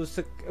will do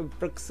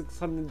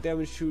 600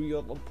 damage to your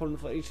opponent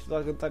for each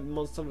dragon type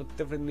monster with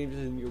different names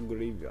in your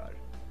graveyard.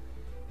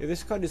 If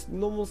this card is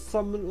normal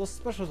summon or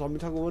special summon,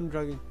 target 1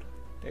 dragon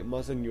type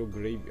monster in your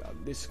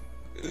graveyard. This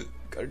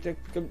card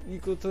check becomes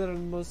equal to the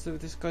monster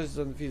if this card is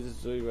undefeated,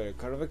 so you have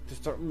card effect to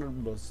start another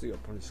monster your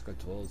opponent's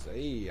controls.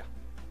 Hey.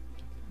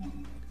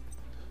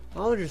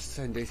 I'll just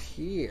send it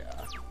here.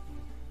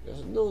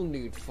 There's no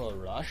need for a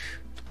rush.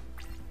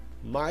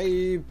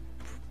 My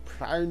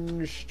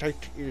plan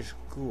state is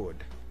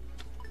good.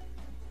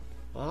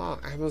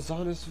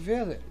 Amazon's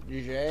village,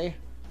 eh?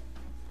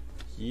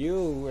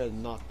 You will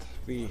not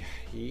be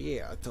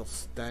here to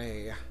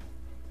stay.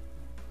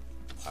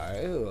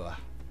 Oh.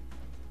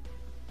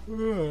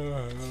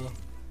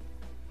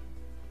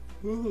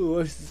 Ooh,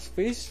 what's this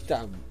face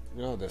down?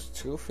 No, there's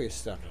 2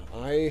 face down.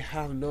 I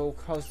have no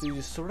cause to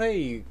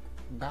destroy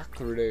back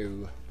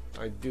row.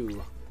 I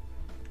do.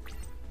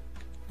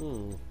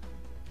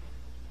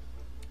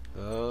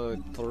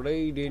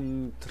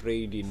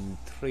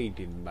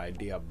 Trading, my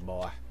dear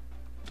boy.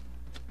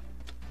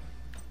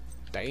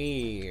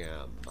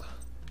 Damn,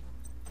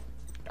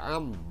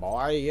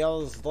 boy,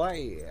 else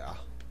there.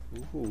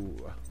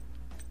 Ooh.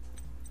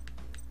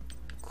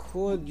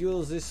 Could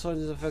use this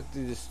one's effect to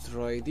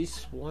destroy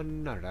this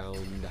one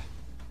around.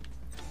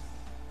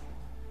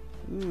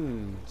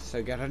 So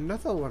I got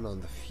another one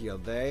on the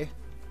field, eh?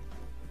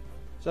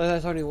 So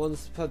that's only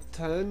once per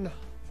turn.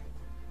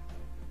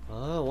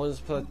 Once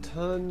per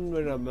turn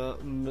when a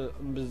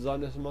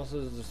Amazoness monster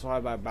is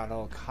destroyed by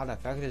battle card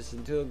effect, it's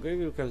into a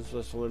graveyard comes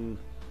when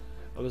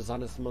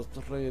Amazoness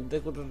monster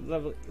deck with a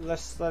level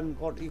less than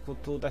or equal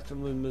to that of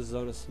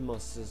Amazoness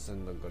monsters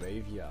in the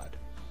graveyard.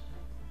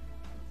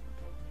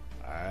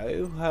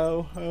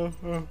 Oh,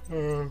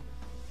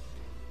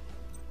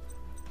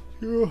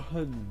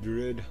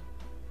 200.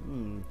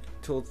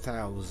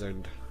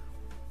 2,000.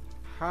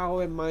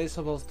 How am I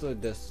supposed to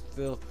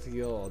distill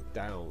you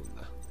down?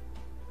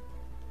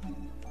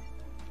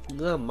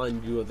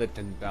 Mind you, the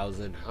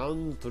 10,000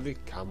 hounds to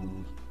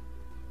come.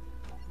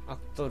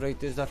 Activate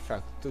this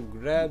effect to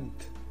grab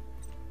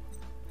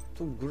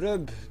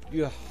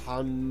your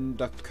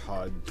hand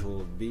card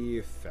to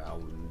be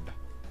found.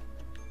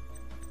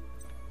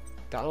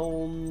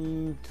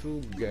 Down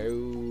to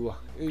go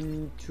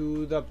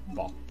into the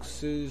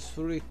boxes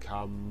we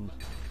come.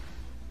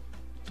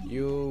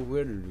 You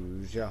will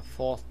lose your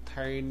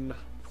 14.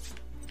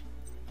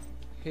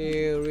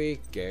 Here we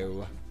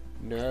go.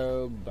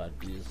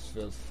 Nobody's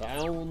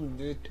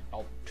found it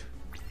out.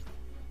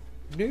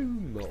 No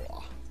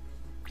more.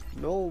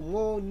 No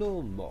more,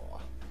 no more.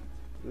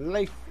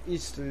 Life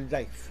is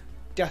life.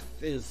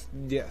 Death is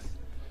death.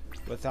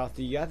 Without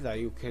the other,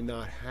 you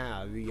cannot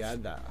have the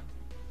other.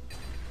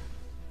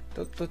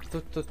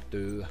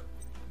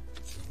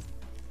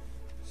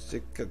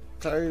 Sick and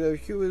tired of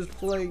humans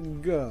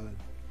playing God.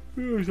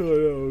 Here's I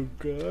know,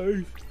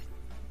 guys.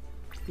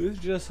 This is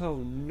just how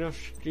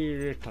nasty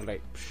little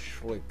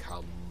apes we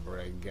come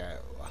and go.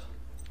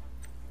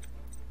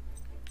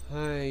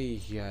 Hey,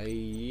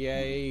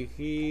 here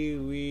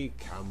we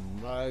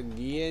come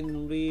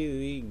again,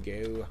 we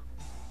go.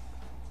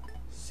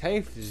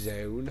 Safe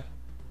zone.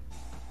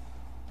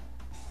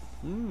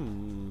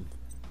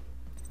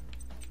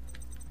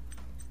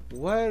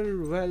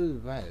 Well.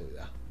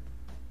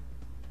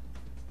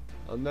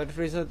 On that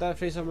freezer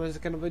is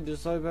gonna be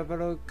destroyed by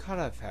battle card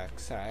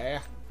effects, eh?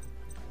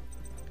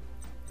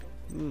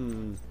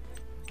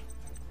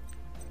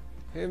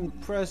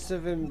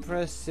 Impressive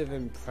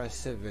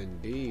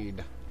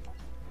indeed.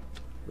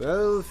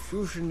 Well,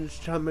 fusion's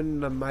coming,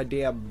 my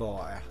dear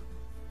boy.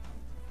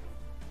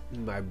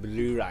 My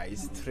blue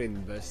eyes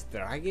Trinbus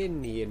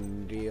dragon,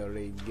 and here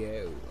we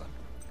go.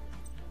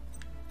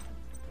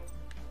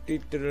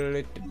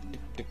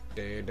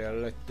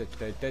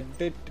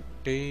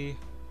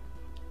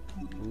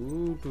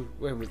 Ooh,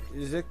 wait a minute,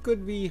 is it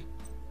could be?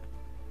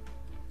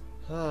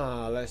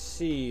 Let's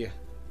see.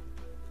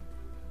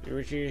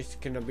 Which is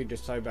cannot be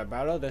decided by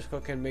battle. This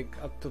card can make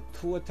up to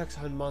 2 attacks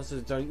on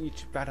monsters during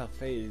each battle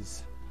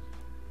phase.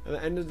 At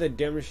the end of the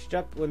damage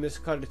step, when this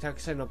card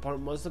attacks an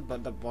opponent monster,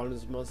 but the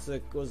opponent's monster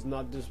was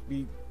not just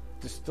be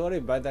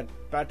destroyed by that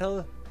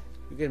battle,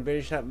 you can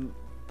banish that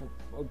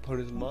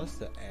opponent's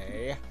monster.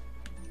 Eh?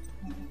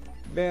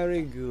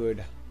 Very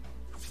good.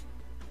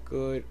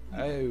 Good.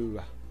 Oh.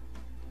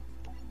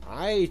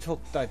 I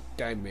took that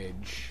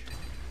damage.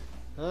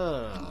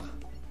 Ah.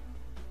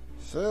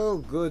 So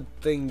good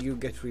thing you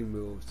get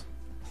removed.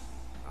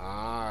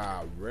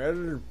 Ah,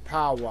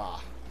 willpower.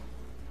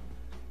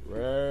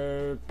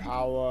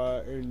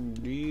 Willpower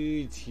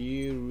indeed.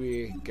 Here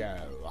we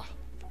go.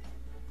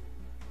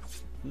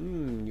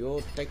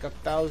 You'll take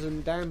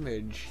 1,000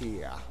 damage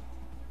here.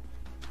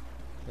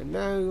 And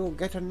now you'll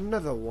get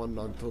another one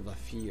onto the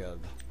field.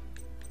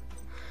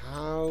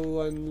 How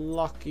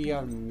unlucky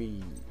of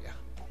me.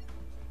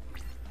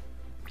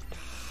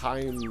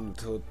 Time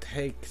to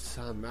take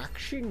some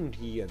action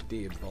here,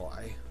 dear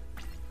boy.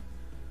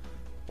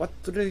 What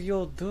do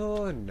you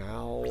do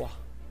now?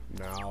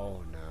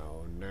 No.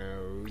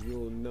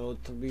 You'll know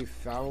to be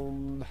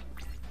found.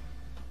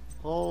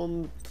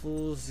 On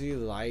to the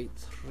light.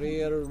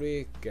 Here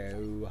we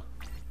go.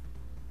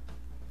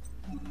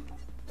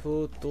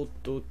 To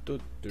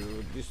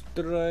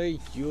destroy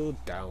you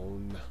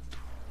down.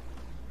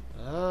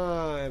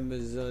 Ah,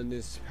 Amazon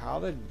is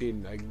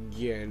paladin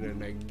again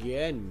and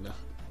again.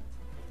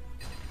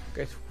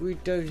 Get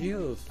rid of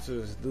you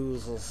to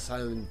lose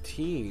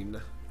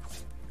 17.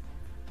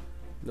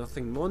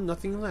 Nothing more,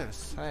 nothing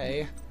less.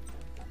 Hey,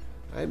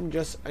 I'm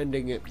just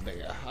ending it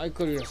there. I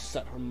could have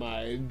set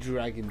my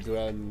dragon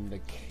duel in the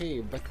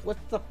cave, but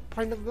what's the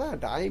point of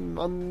that? I'm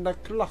on the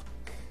clock.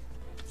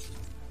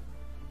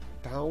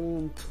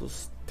 Down to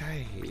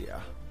stay.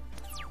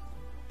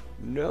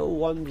 No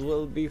one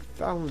will be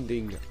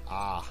founding.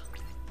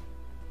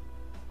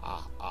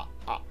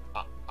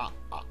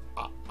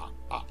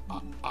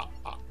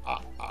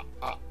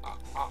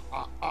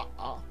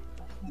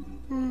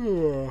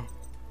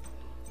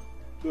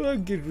 I'll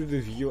get rid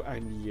of you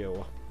and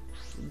you.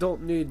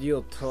 Don't need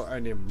you two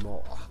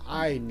anymore.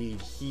 I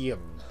need him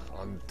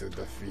onto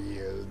the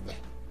field.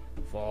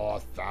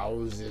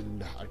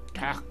 4,000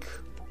 attack.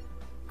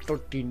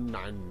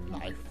 39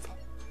 life.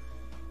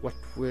 What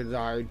will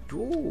I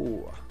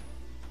do?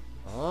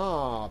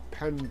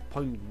 Pen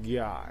point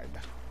guard.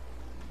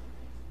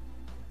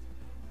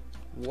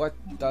 What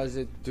does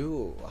it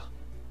do?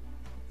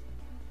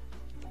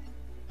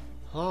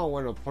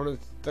 When opponent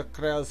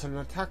declares an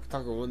attack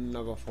target will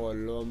never fall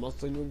low,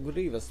 must you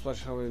grieve,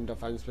 especially when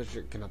defense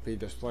special cannot be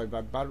destroyed by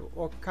battle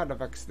or card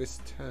effects this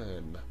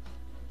turn.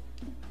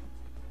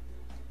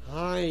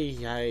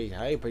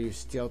 Hi, but you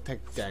still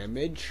take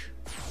damage?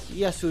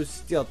 Yes, you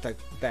still take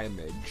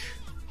damage.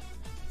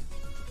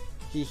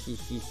 He.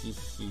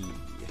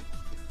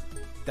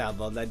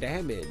 Double the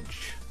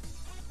damage.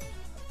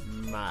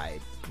 My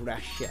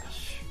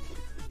precious.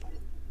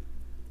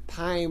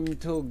 Time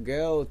to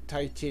go,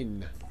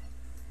 Titan.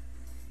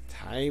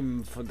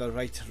 Time for the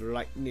right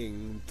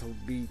lightning to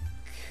beat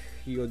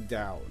you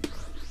down.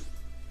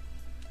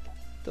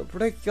 To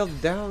break you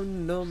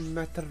down no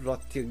matter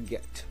what you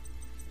get.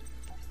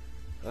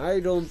 I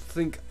don't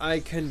think I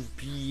can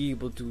be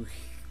able to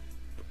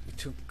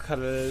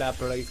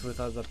collaborate with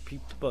other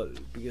people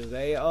because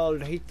they all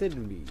hated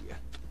me.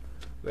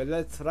 Well,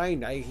 that's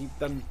fine, I hate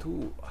them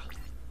too.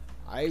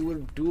 I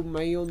will do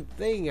my own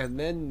thing and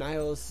then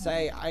I'll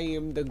say I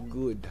am the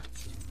good.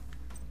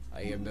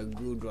 I am the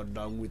good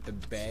along with the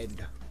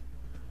bad.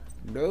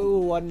 No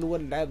one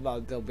will ever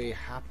be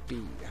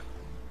happy.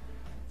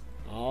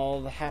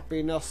 All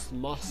happiness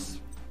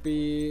must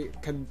be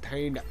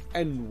contained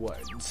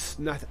inwards,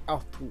 not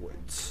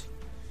outwards.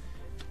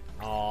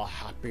 All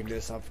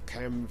happiness of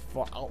come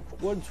for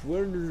outwards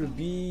will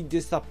be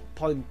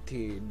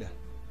disappointed.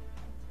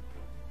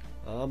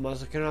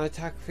 Monster cannot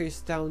attack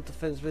face down to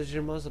fence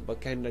vision monster,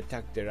 but can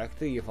attack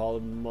directly if all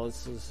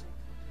monsters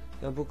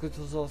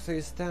Nabukuto's all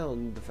face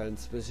down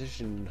defense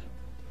position.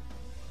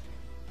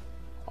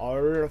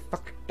 All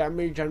effect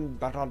damage and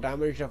battle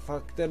damage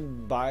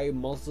affected by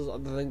monsters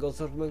other than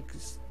ghost of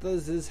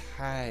monsters is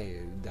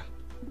hide.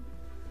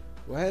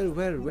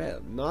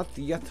 Well, not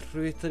yet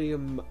really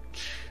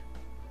much.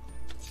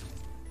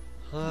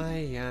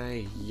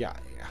 Hi.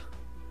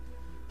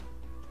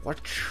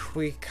 What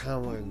we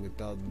coming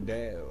to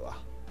do?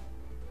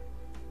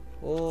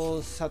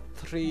 Oh, set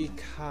 3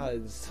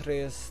 cards,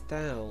 3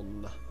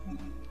 down.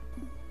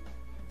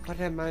 What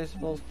am I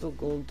supposed to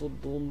go to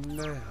do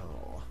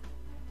now?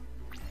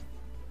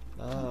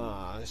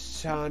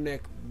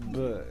 Sonic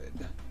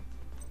Bird.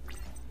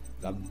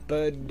 The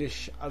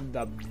birdish of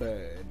the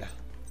bird.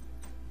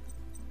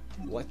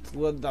 What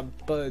will the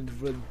bird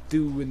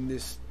do in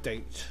this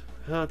state?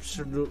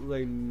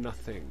 Absolutely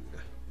nothing.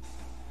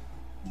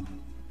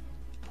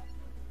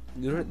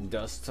 You're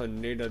just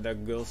needed a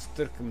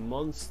Ghostic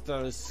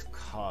Monsters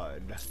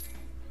card.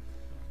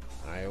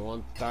 I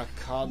want that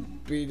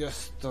card be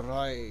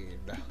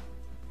destroyed.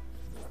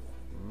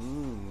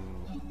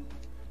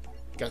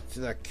 Get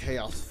the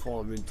chaos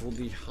form into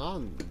the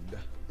hand.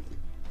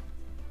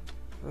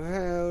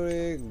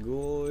 Very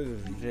good,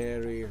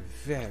 very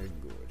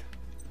good.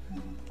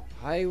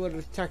 I will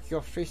attack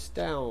your face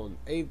down.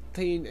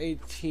 18,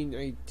 18,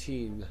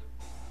 18.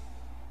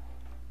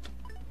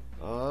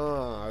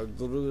 Ah, I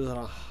lose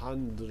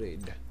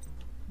 100.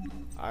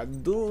 I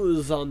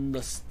lose on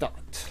the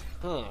start.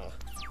 Huh.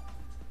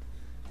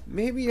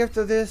 Maybe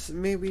after this,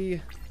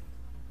 maybe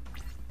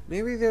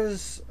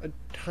there's a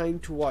time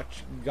to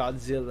watch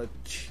Godzilla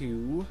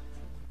 2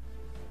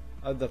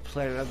 of the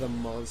Planet of the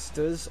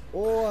Monsters,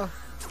 or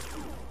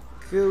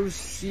go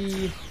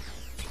see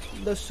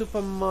the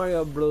Super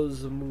Mario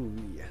Bros.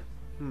 Movie.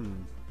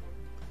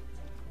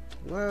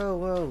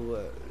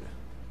 Well.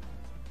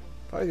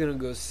 Probably gonna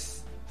go,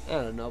 I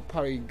don't know,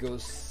 probably go,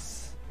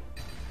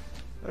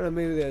 I don't know,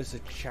 maybe there's a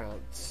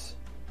chance.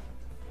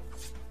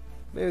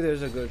 Maybe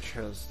there's a good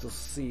chance to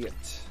see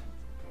it.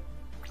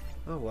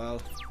 Oh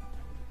well.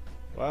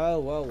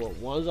 Well,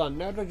 one's on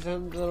Netflix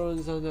and the other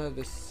one's on the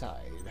other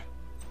side.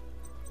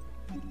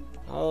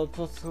 I'll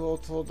put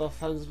to the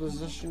fans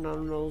position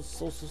and I'll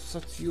also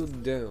set you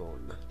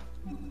down.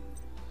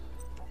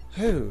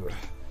 Oh,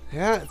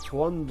 that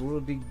one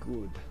will be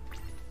good.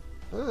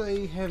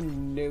 I have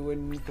no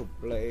one to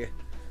play.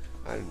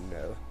 I don't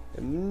know.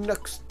 And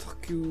next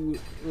you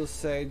will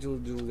say you'll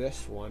do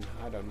this one.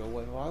 I don't know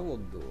what I will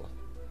do.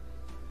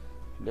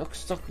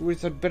 Next talk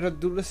with a better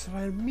do this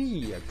than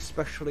me,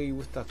 especially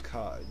with the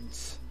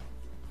cards.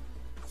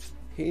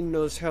 He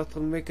knows how to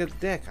make a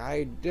deck,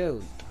 I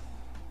don't.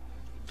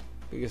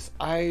 Because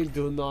I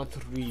do not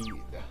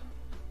read.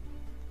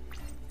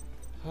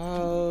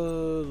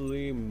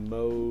 Holy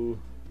mo.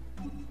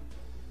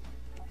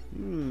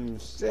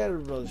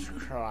 Cerebral's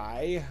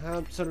cry?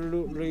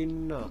 Absolutely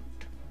not.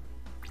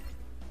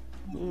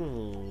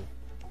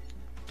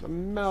 The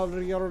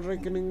Mario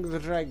Reckoning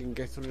Dragon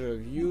gets rid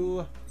of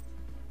you.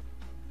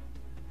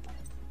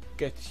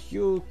 Get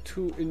you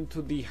two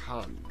into the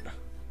hand.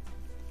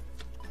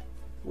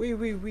 Wee.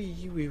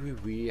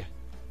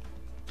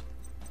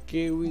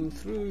 Going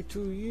through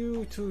to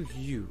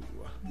you.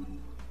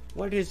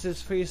 What is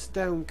this face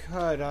down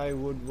card, I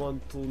would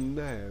want to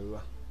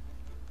know.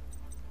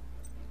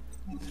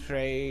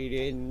 Trade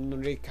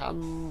in, we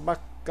come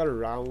back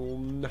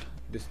around.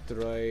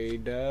 Destroy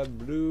the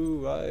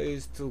blue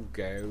eyes to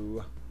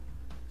go.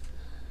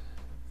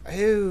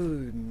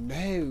 Oh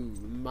no,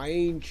 my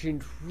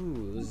ancient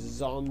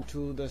rules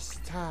onto the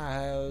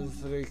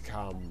styles they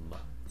come.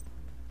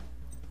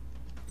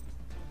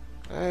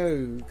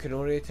 Oh, can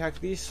only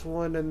attack this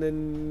one and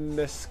then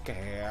the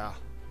scare.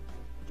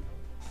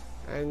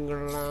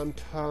 Anger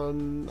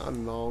Lantern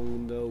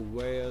along the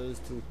ways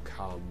to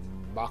come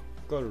back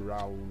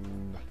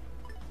around.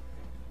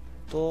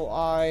 So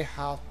I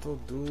have to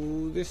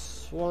do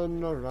this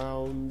one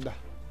around.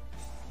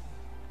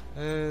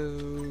 Oh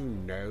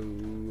no,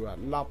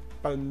 lap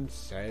and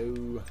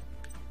so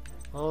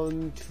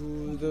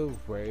onto the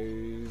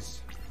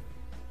ways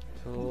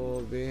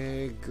to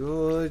be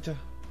good.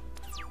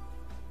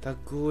 The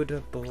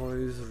good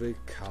boys will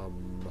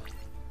come.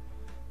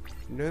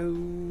 No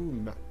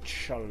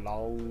match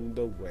along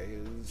the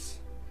ways.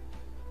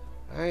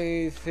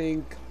 I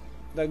think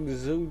the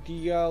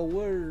Exodia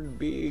would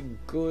be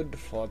good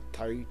for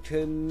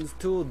Titans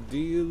to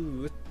deal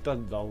with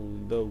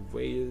along the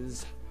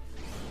ways.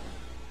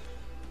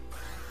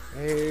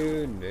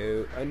 Oh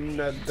no,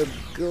 another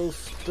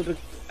ghost to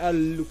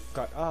look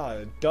at.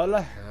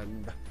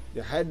 Dullahan,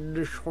 the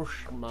head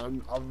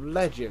horseman of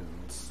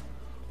legends,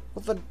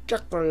 with a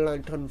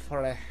jack-o'-lantern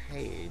for a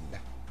head.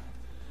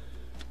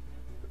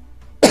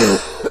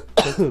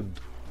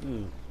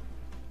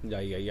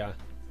 Yeah.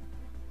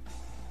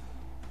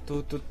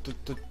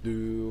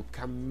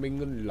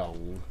 Coming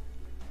along.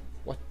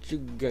 What you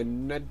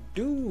gonna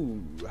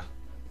do?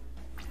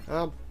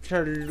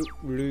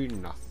 Absolutely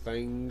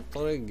nothing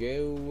to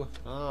go.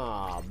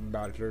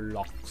 Battle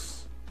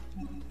locks.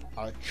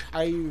 A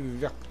chai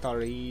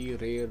victory,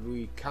 here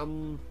we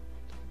come.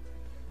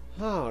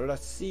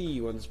 Let's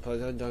see. Once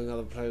present during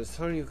other players'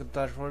 turn, you can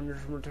touch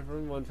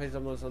one face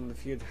almost on the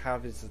field,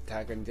 half its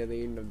attack until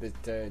the end of the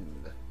turn.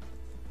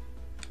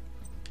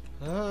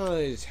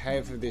 It's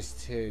half of this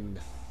turn.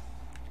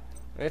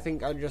 I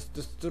think I'll just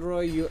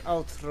destroy you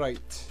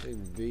outright,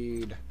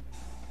 indeed.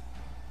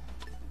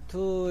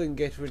 To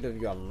get rid of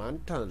your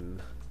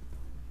lantern.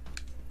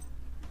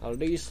 At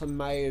least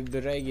my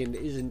dragon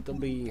isn't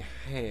being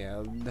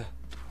held.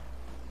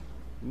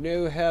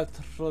 No help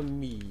from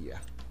me.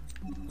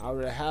 I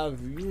will have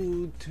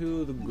you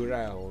to the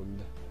ground.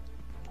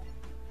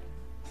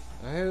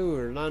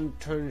 Oh,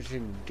 lanterns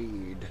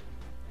indeed.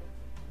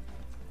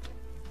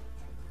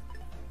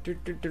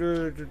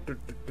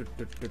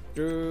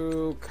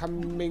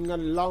 Coming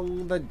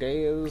along the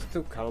days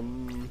to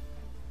come.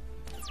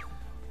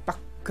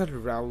 Back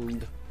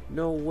around.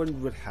 No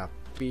one will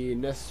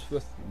happiness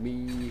with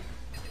me.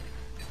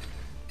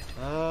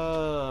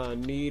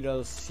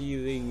 Needle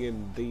seething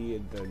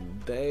indeed,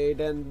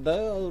 and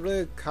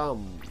they'll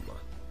come.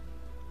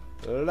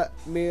 Let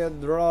me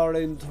draw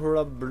into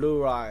the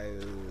blue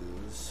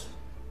eyes.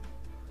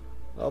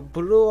 A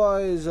blue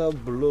eyes, a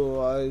blue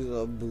eyes,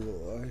 a blue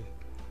eye.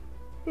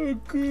 A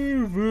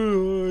good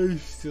blue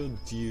eyes to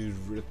deal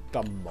with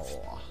them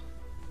more.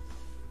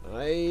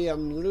 I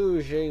am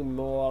losing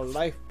more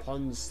life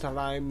points than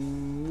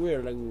I'm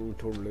willing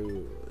to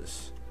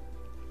lose.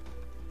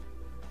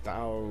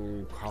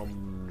 Down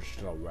comes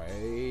the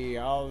way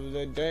of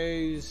the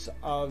days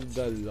of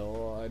the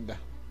Lord.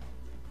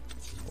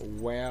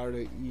 Where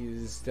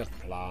is the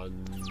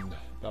plan?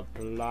 The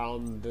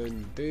plan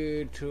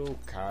indeed to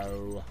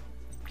go.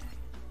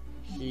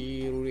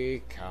 Here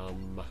we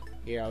come.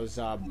 Here's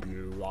a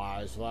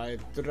blue-eyes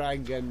white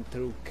dragon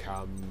to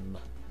come.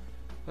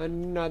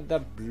 Another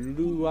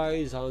blue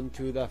eyes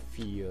onto the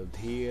field.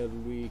 Here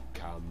we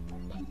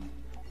come.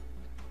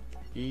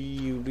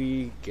 Here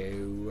we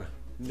go.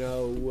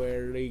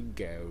 Nowhere we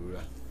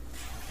go.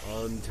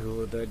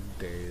 Onto the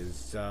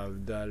days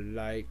of the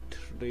light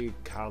we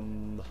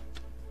come.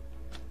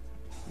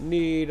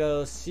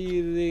 Needle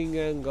seething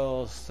and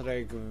ghost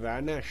strike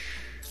vanish.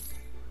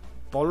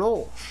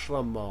 Bolos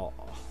more.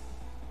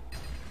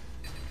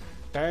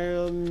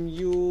 Damn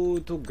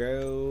you to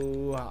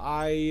go,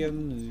 I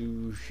am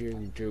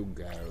losing to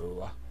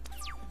go.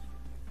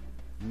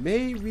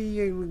 Maybe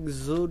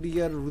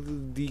Exodia will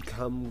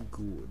become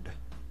good.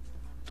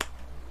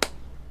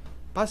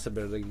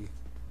 Possibly.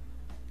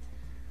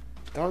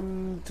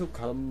 Time to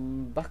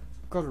come back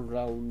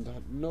around.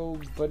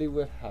 Nobody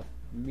will have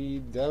me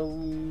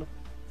down.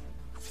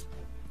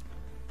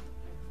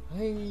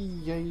 Hey,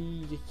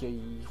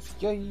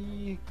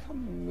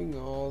 coming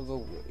all the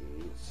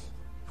ways.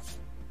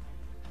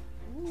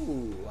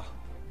 Ooh.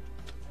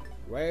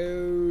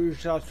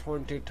 Where's the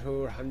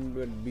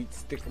 2200 beat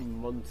stick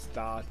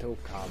monster to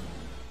come?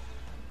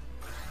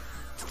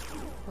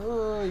 You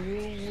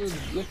will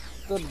get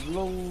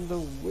along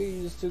the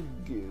ways to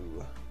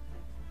go.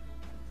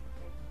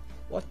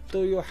 What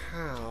do you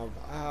have?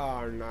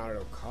 Not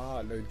a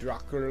card.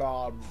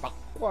 Dracula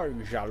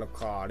backwards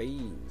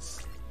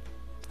Alucardis.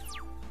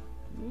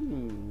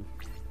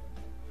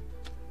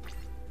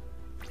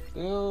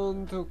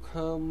 Down to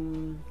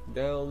come,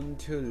 down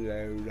to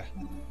low,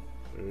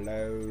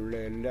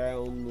 lowly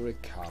down we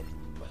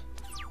come.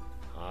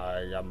 I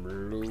am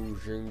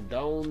losing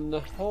down the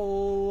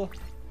whole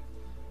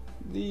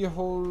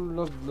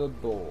of the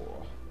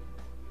ball.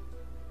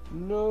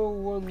 No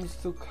one's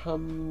to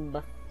come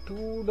back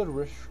to the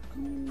rescue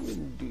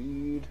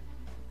indeed.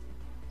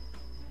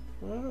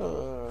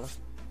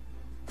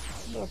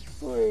 The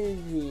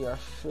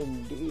previous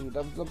indeed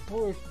of the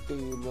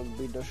birthday will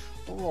be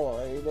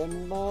destroyed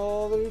in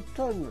all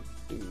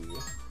eternity.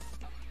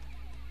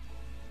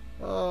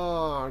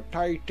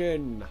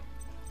 Titan,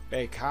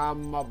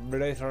 become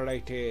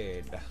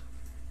obliterated.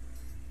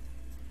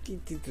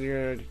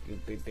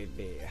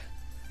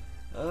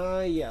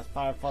 Yes,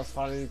 5 plus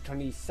 5,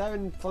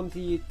 27,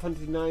 28,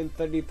 29,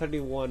 30,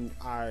 31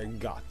 I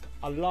got,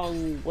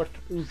 along with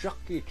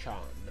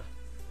Jackie-chan.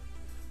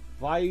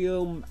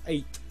 Volume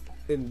 8.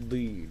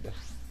 Indeed.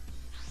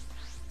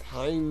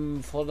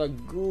 Time for the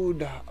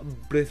good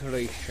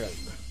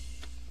obliteration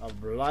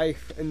of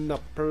life in the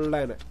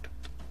planet.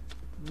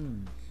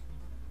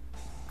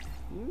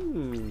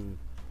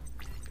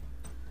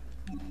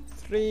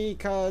 3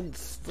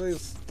 cards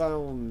face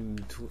down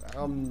to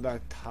end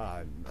the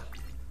turn.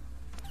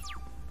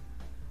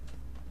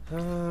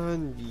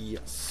 And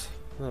yes,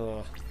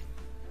 no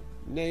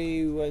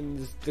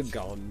one's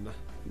gone.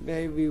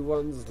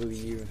 Everyone's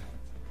leave.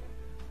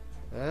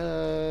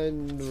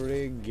 And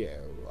we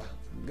go.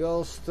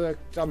 Ghost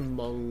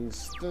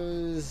amongst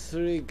us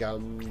we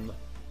come.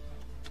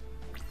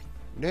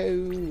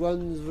 No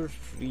one's will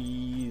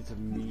freeze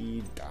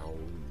me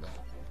down.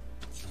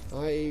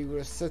 I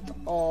will set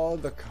all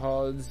the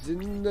cards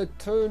in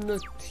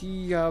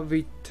eternity of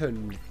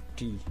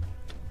eternity.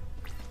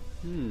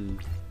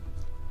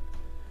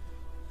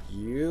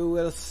 You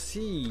will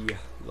see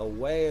the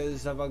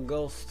ways of a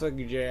ghost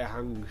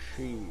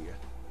Jiangxi.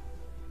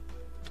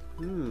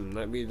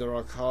 Let me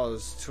draw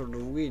cards to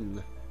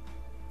win.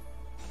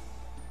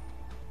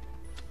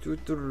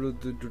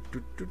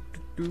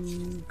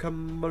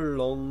 Come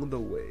along the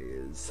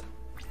ways.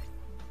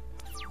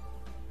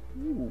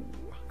 Ooh.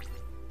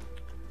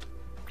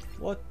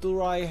 What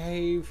do I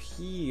have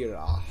here?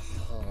 A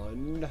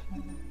hand.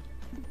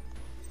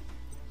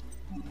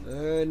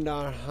 And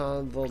a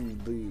hand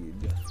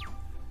indeed.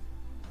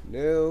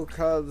 No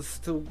cards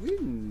to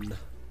win.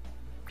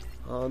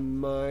 On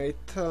my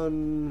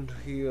turn,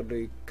 here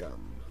they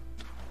come.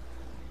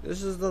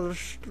 This is the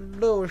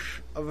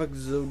slowest of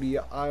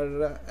Exodia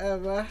I'll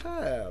ever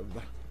have.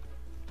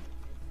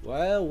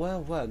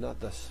 Well, not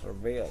the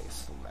really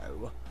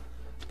slow,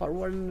 but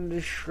one of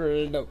the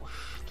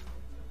slowest.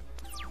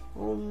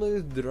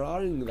 Only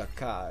drawing the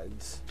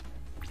cards.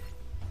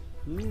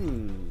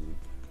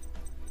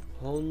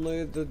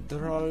 Only the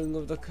drawing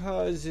of the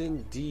cards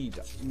indeed.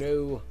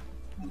 No.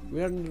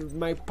 We're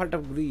my part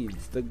of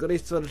greeds. The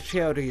graceful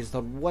cherries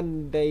of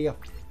one day of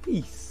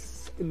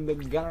peace in the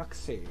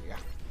galaxy.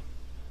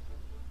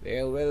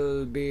 There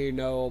will be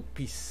no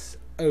peace,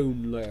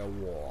 only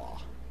war.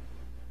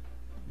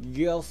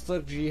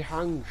 Gilster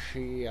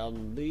Jiangxi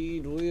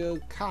indeed will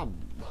come.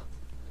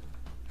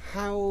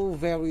 How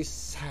very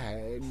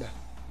sad.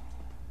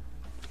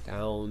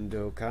 Down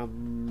to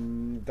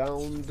come,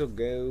 down to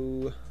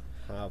go.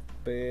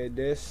 Happy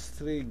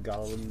destiny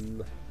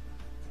gone.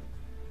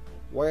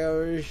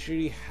 Where should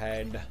he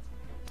head?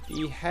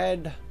 He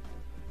head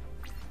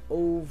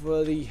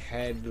over the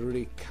head,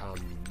 we come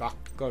back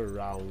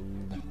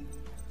around.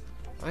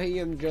 I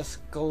am just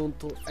going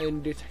to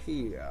end it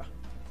here.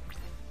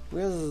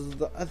 Where's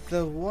the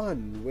other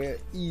one? Where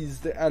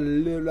is the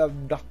allure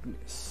of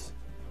darkness?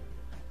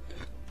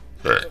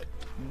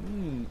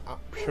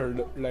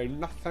 Absolutely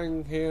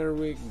nothing. Here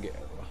we go.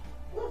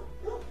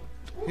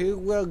 Who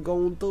will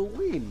going to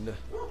win?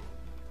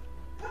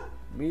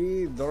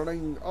 Me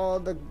drawing all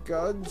the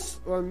cards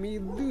or me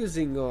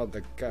losing all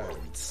the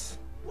cards?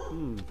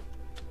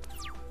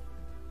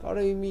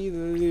 Probably me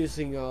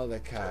losing all the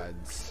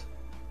cards.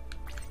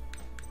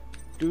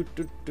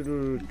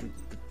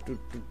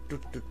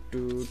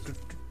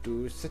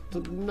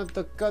 Settle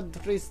another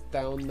card race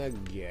down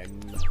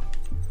again.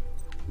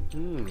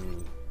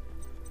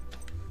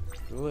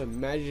 Oh,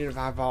 imagine if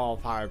I have all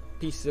 5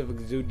 pieces of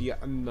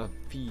Exodia on the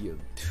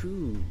field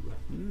too.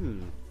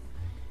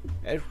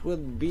 It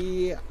would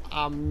be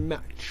a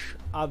match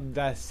of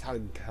the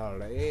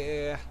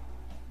century.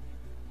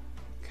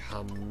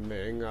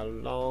 Coming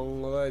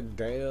along the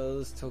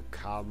days to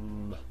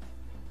come.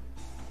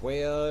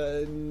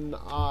 When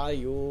are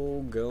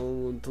you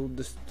going to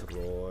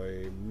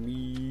destroy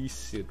me,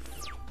 Sid?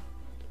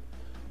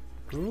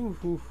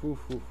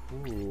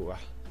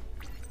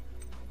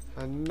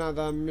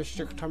 Another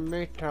Mystic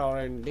Tomato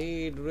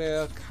indeed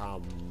will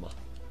come.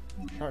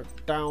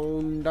 Shut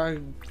down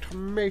the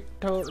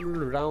tomato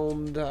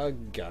round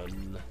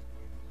again.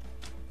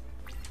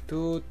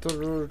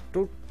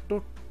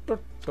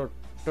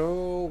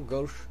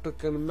 Ghost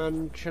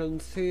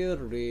Conventions, here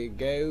we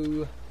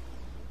go.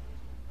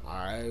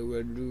 I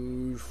will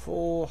lose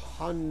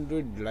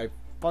 400 life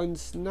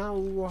points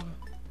now.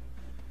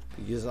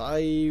 Because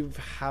I'm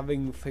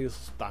having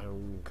face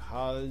down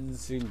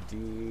cards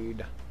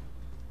indeed.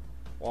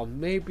 Or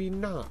maybe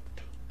not.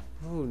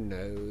 Who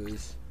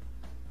knows?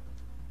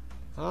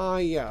 Ah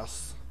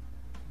yes.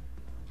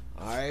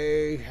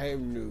 I have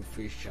new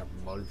fish and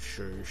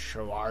monsters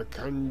so I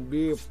can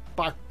be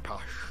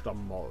bypass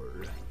them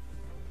all.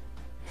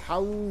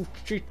 How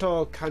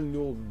cheater can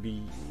you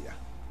be?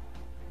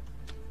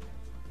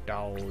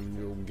 Down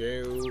you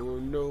go,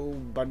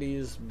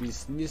 nobody's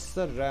business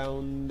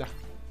around.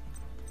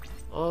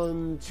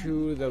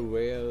 Onto the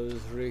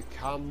rails we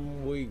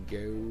come we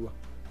go.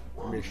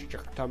 Mr.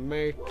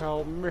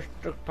 Tomato,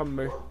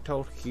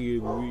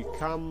 here we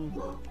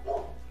come.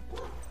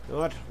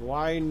 But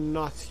why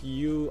not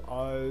you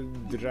all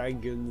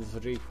dragons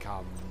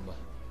recome?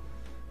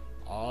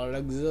 All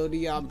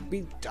Exodia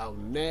beat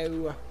down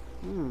now.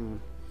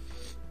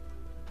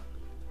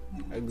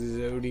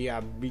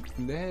 Exodia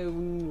beat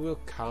down will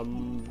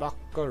come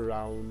back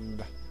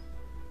around.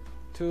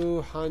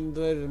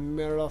 200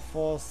 mirror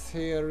force,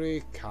 here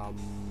we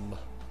come.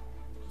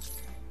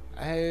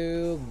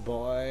 Oh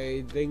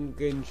boy,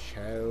 thinking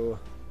show.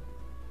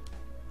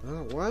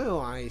 Oh,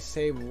 well, I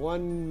saved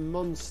 1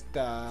 monster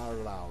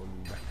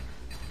around.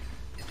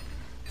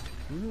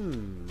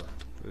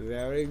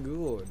 Very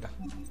good.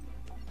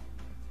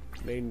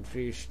 Main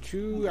fish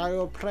 2, I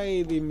will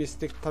play the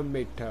Mystic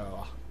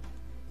Tomato.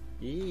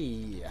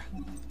 Yeah.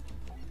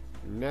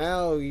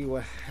 Now you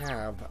will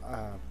have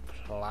a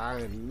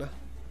plan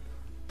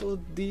to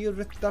deal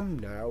with them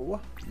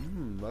now.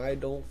 I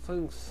don't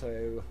think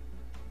so.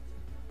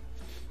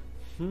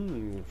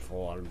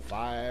 4 and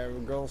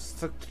 5 goes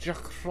to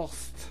Jack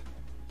Frost.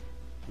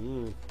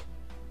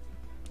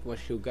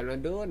 What you gonna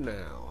do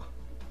now?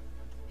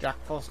 Jack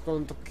Frost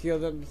going to kill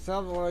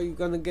himself, or are you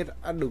gonna get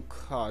a new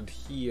card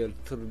here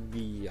to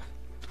be?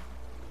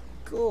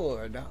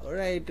 Good,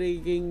 alright, we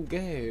can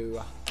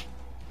go.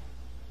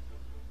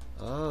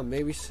 Ah,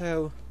 maybe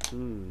so.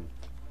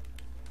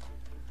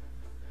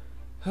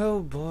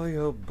 Oh boy,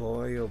 oh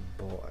boy, oh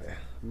boy.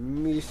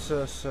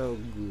 Misa so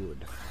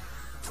good.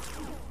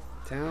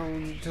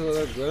 Down to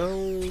the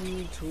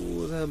ground,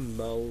 to the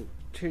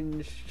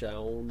mountain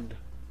sound.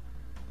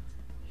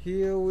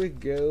 Here we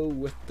go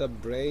with the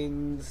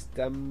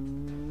brainstem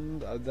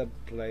of the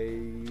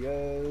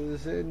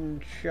players.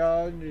 In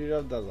charge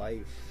of the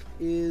life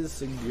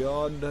is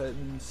God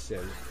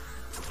himself.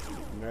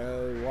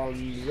 No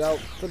one's out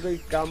to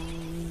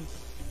become.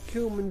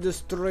 Human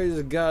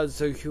destroys God,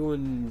 so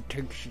human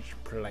takes its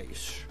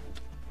place.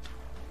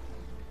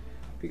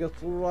 Because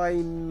why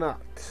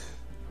not?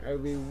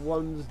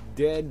 Everyone's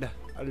dead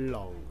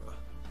along.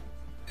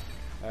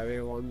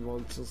 Everyone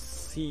wants to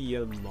see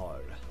them all.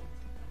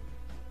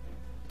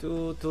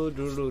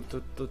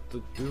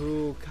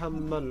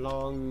 Come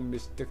along,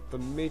 Mr.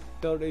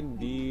 Tomato,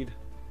 indeed.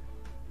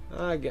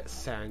 I get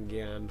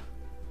Sangan.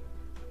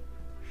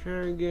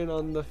 Sangan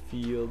on the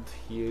field,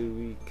 here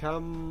we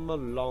come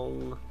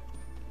along.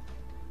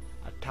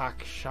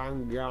 Attack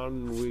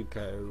Sangan we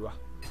go.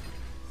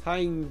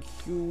 Thank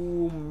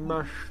you,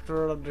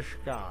 Master of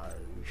Disguise.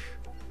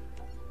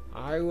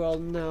 I will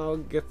now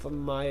get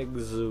my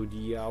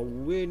Exodia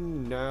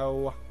win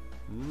now.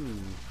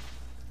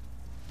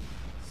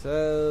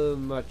 So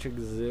much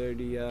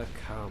Exodia,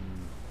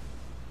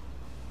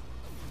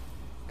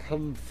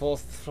 come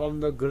forth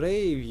from the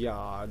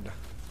graveyard.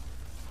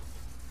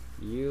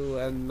 You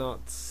will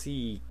not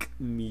seek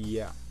me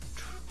out.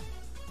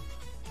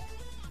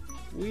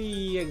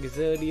 We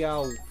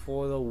Exodia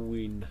for the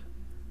win.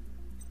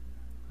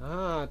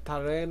 Ah,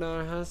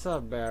 Tarena has a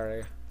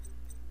berry.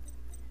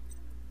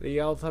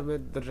 The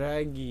ultimate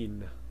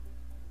dragon.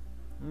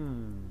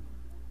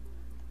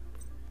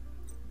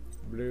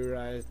 Blue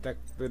Eyes deck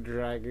the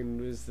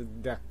dragon with the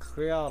deck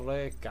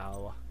clear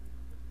cow.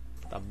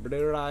 The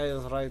Blue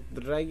Eyes right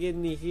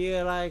dragon,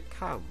 here I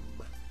come.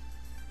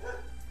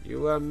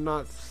 You will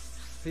not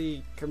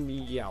seek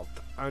me out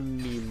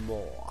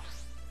anymore.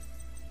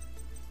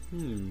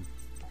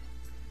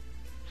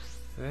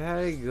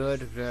 Very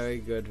good, very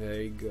good,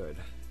 very good.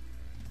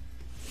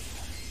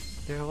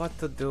 Now what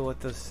to do, what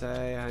to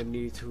say, I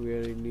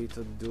really need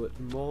to do it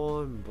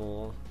more and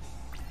more.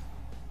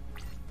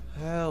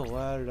 Oh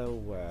well, oh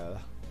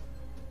well.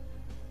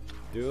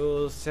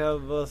 Dual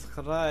silver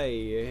sky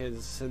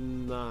is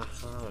in the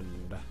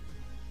hand.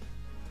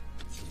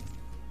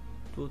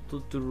 What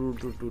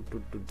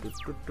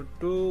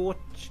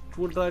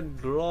would I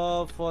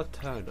draw for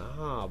turn?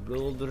 Ah,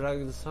 Blue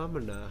Dragon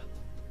Summoner.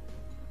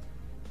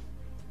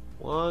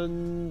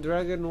 One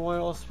Dragon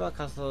Royal spell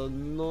casts a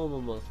normal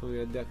monster from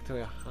your deck to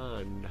your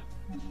hand.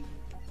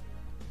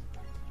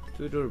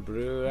 Tutor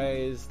Blue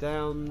Rays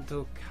down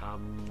to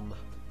come.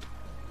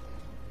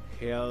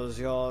 Here's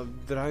your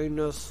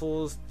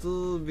dinosaurs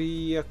to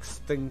be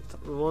extinct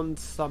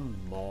once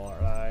more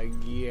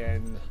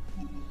again.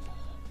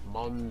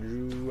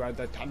 Manju at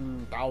the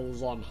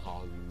 10,000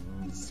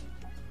 hands.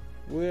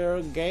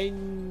 We'll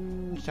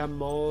gain some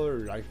more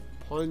life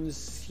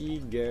points. He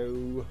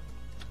go.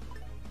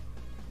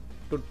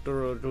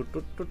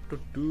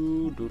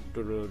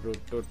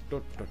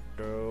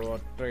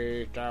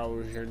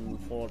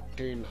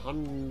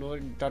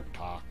 3,1400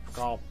 attack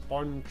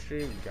upon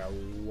she go.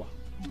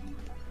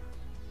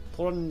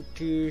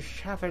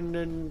 27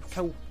 in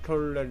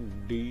total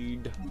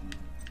indeed.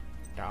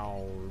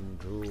 Down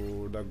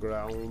to the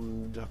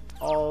ground,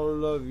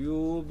 all of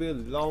you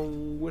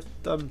belong with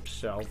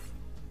themselves.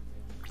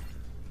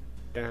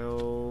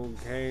 Down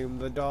came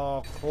the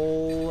dark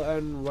hole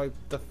and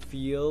wiped the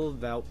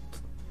field out.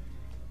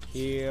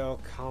 Here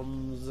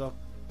comes a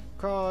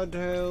card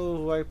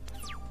who'll wipe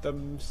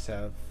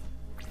themselves.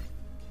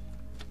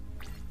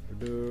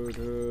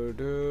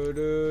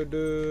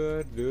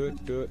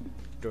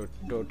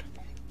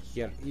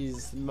 Here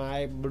is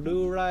my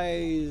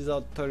Blu-rays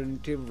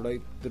alternative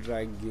light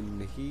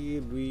dragon.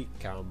 Here we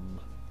come.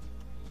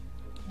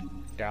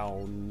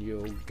 Down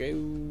you go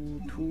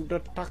to the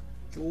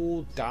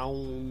taco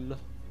down.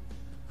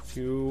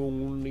 You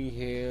only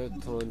have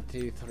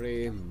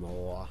 23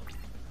 more.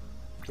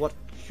 What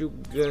you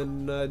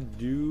gonna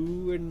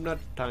do in the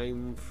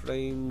time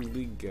frame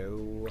we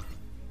go?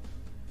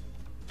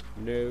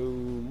 No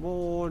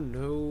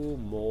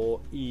more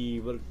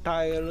evil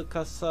tile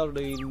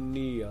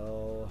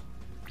Casarinio.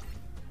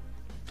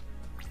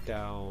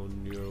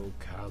 Down you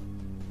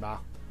come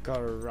back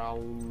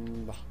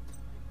around.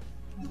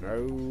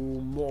 No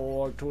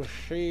more to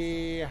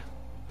see.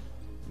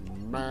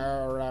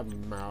 Mara,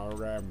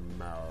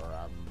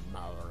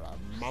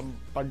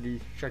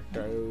 Mumpady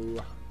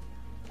Shadow.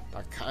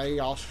 The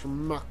Chaos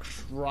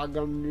Max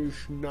Dragon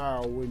is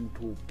now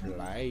into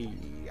play.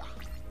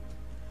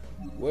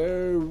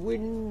 We'll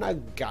win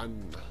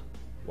again.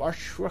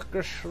 Was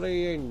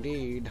recklessly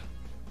indeed.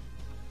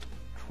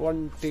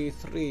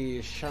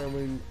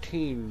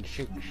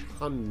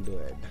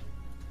 23,17,600.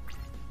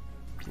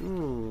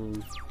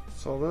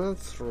 So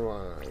that's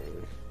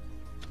right.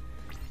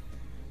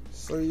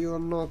 So you're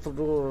not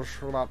rules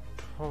that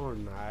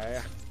turn,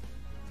 eh?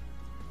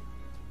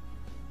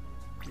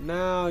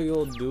 Now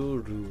you'll do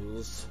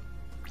rules.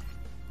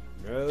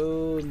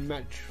 No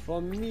match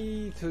from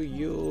me to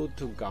you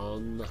to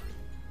gone.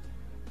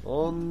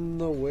 On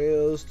the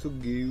wheels to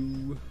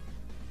go.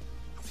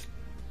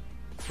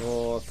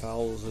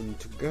 4,000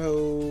 to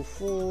go,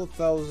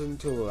 4,000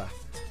 to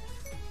left.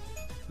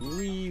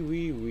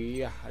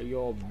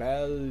 Your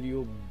bell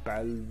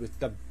with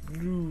the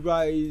blue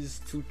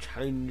eyes to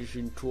change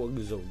into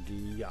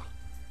Exodia.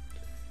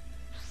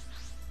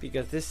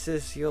 Because this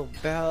is your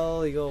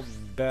bell.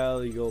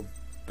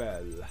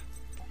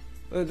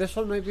 Oh, this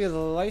one might be the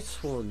Light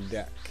Swan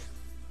deck.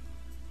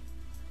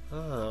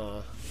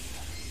 Ah.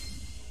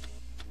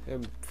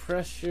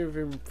 Impressive,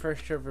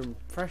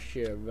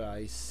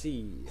 I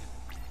see.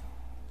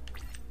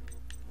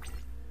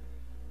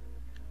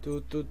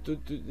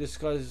 This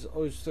guy's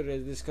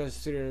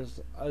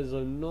serious as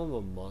a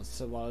normal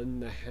monster while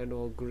in the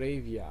Hano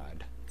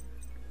graveyard.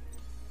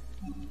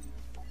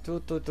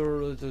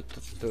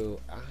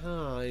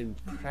 Ah,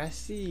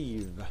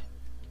 impressive.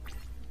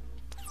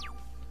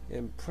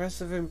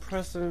 Impressive.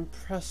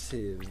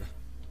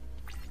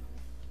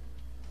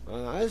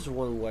 That's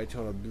one way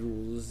to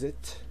abuse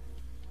it.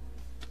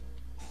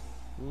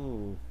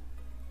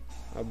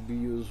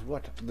 Abuse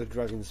what? The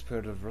Dragon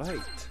Spirit of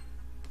Light.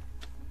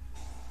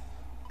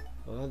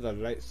 The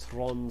light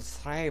thrown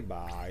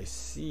cyber. I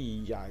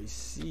see, I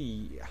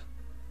see.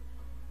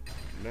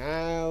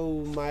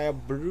 Now my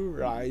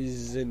blue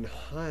eyes in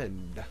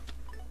hand.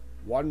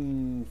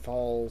 One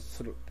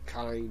false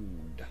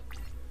kind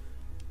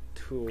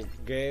to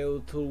go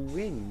to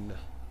win.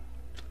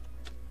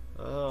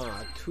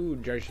 Two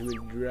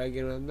Judgment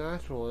Dragon on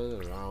that one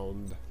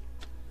round.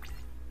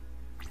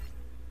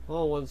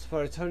 Oh, once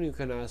per turn you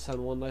can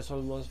assign one life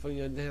one monster from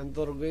your hand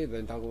to the graveyard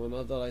and toggle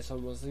another life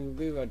one monster from your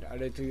graveyard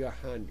added to your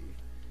hand.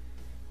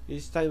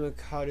 Each time a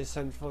card is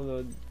sent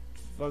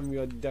from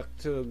your deck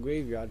to the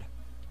graveyard,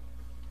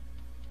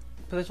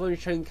 place one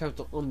shine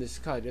counter on this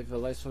card. If a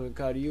life from a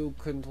card you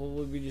control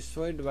will be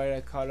destroyed by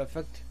that card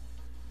effect,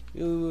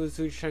 you lose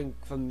two shine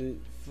from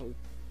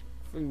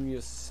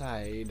your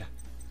side.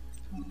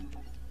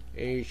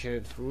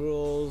 Ancient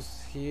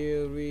rules,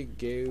 here we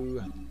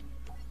go.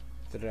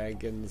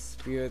 Dragon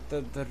Spirit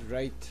at the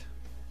right.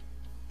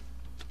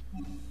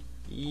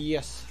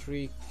 Yes,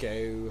 we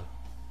go.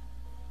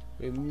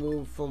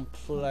 Remove from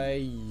play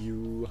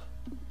you.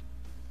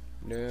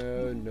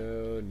 No,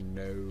 no,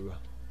 no.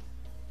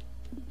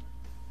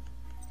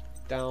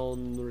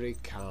 Down we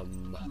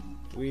come.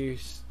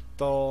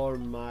 Restore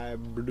my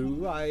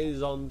blue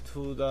eyes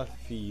onto the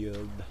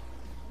field.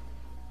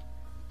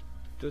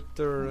 Coming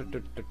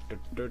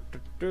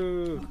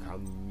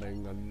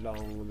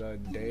along the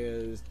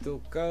days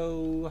to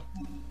go.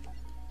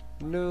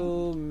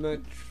 No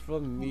match for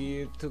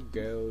me to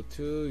go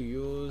to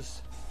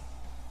use.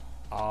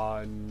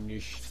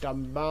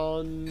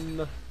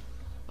 Anishtaman.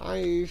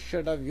 I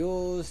should have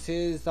used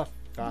his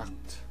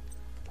effect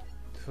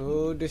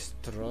to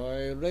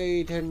destroy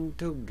Raiden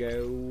to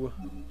go.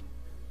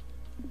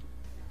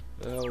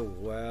 Oh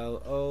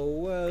well, oh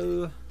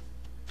well.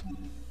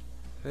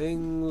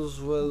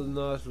 Things will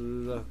not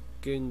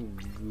looking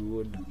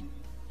good.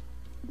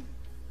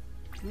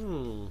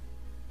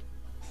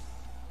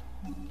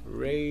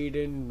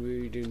 Raiden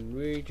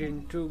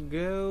to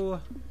go.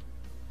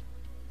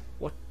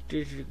 What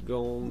is he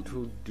going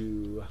to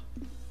do?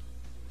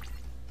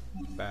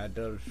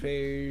 Battle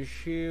phase,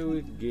 here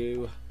we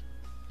go.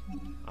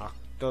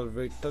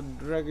 Activate the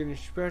Dragon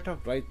Spirit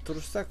of Light to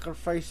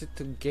sacrifice it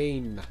to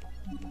gain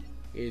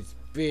his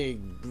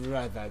big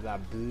brother, the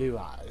Blue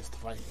Eyes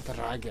White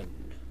Dragon,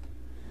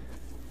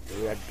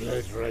 who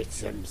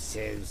obliterates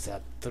themselves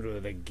up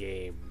through the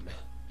game.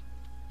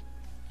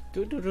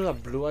 Do a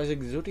Blue Eyes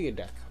Exodia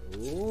deck.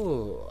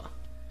 Ooh,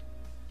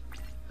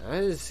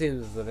 that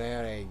seems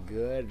very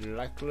good,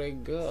 luckily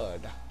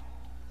good.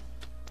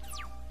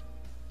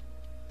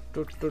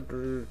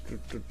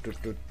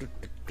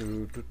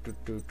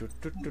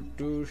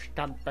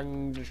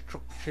 Stamping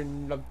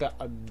destruction of the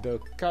other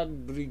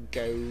card we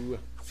go.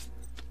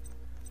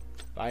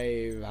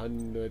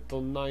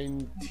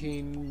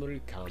 519 will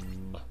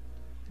come.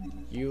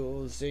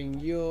 Using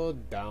you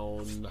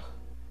down.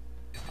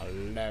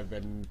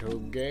 11 to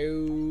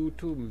go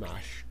to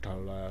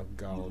Master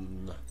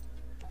Gun.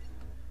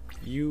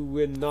 You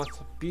will not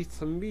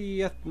beat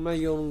me at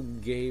my own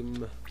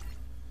game.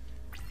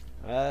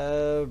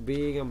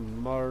 Being a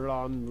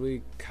moron,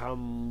 we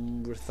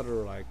come with a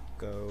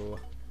Ryko.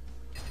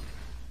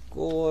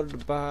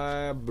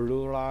 Goodbye,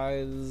 Blue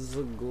Eyes.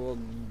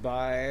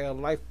 Goodbye,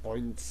 life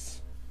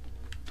points.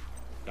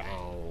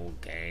 Down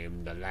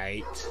came the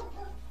light.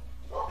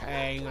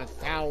 Paying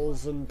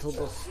 1,000 to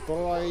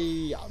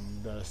destroy.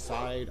 Other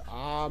side,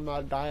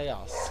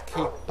 Amadeus,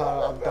 keeper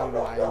of the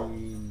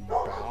line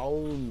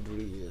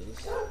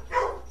boundaries.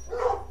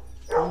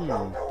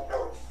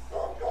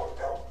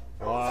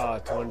 Wow,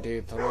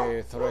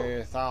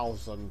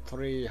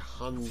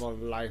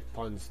 3,300 life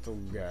points to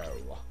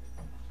go.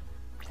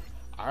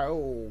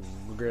 Oh,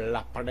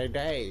 lappity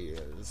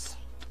days.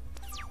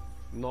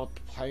 Not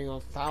paying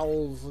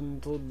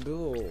 1,000 to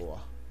do.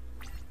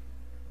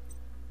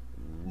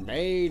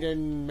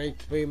 Maiden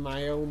makes me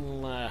my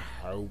only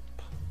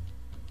hope.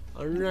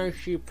 Unless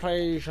she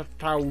plays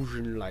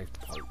 1,000 life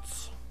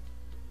points.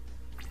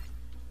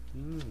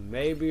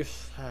 Maybe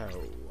so.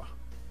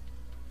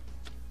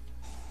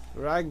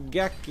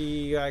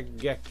 Rageki,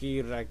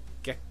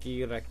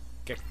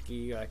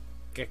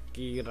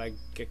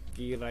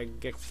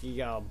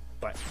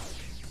 but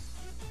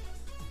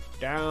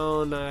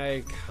down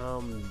I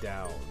come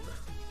down.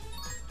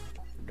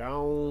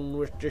 Down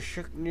with the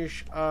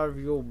sickness of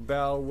your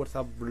bell with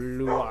a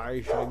blue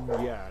eyes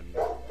again.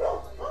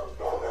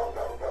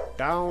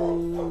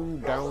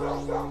 Down,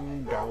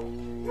 down, down,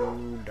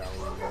 down,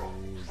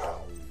 down.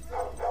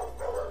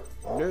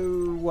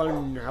 No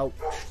one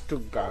helps to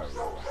go.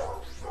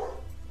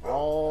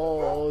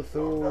 All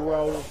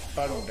throughout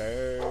the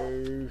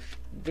days,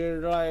 the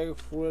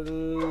life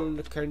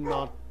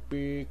cannot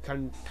be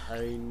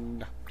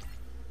contained.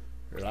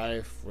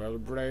 Life will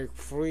break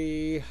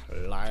free,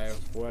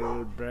 life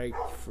will break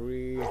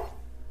free.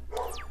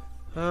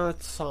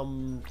 At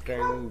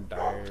something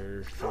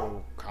days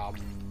to come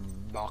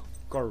back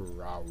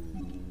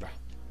around.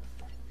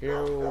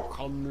 Here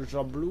comes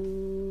a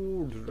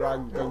blue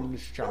dragon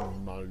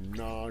shaman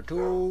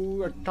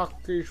to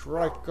attack his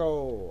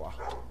Ryko.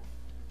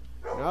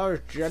 Now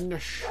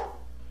Janish,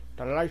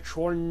 the light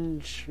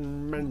one's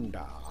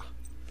mender,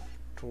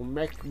 to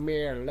make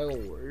me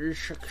lower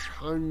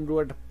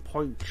 600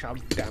 points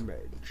of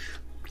damage.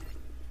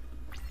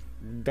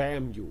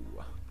 Damn you.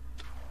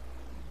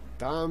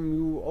 Damn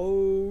you,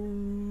 oh,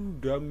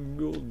 damn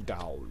you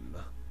down.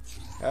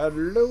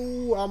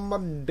 Hello,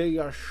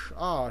 Amadeus.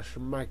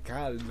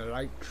 Michael, the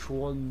light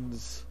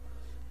ones,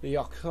 the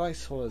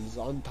ice ones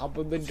on top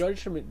of the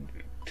Judgment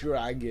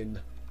Dragon.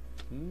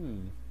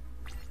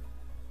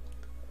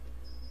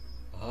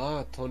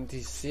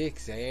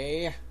 26,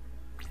 eh?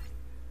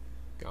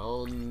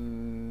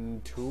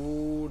 Gone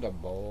to the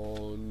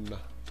bone.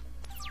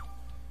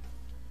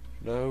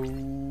 No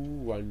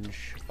one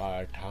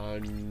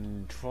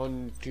Spartan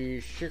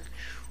 26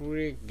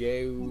 we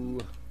go.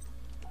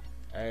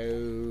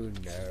 Oh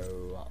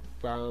no,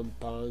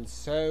 bump on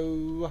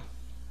so.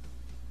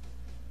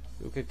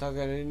 You can take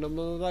any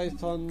number of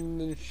dice on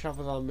and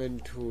shuffle them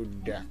into a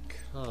deck,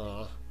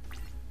 huh?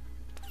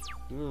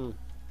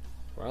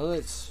 Well,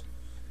 it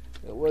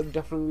will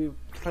definitely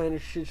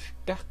replenish its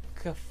deck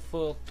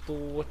for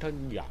thought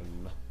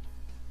again.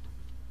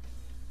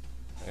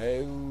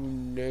 Oh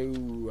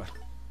no.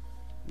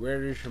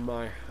 Where is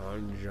my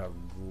hands of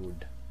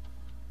good?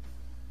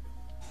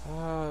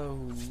 Oh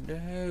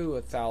no,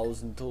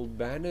 1,000 to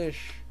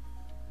banish.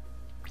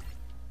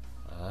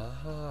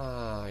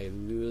 I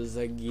lose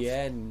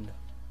again.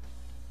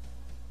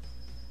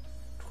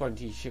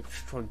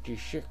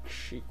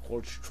 26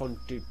 equals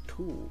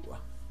 22.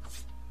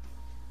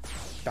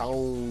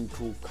 Down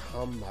to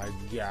come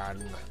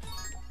again.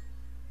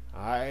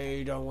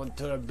 I don't want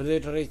to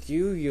obliterate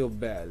you, you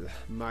bell.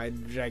 My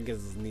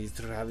dragons needs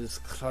to have this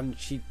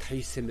crunchy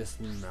taste in his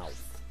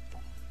mouth.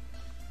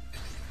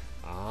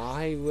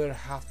 I will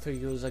have to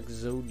use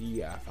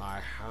Exodia if I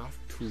have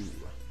to.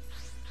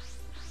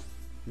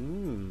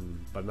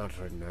 But not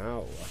right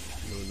now.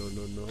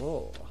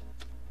 No.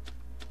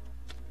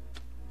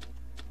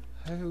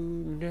 Oh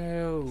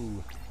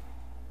no.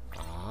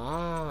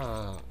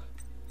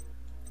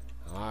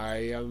 I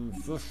am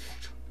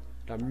first.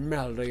 The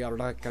melody of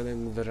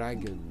reckoning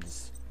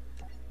dragons.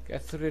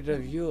 Get rid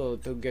of you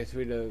to get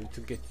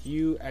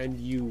you and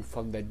you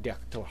from the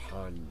deck to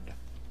hand.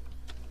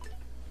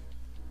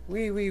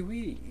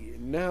 Wee.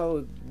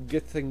 Now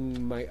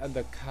getting my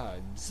other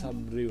cards,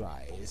 some blue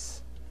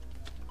eyes.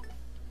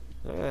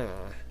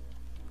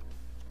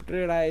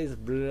 Blue eyes.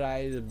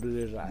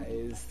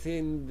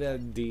 In the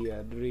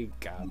dear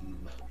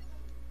recam.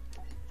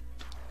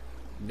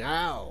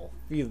 Now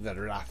feel the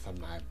wrath of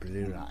my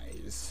blue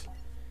eyes.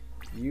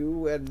 You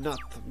will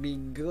not be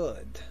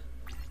good.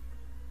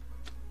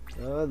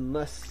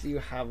 Unless you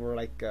have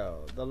like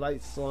the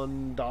lights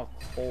on dark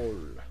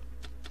hole.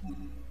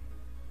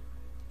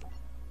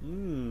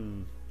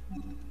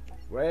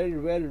 Well.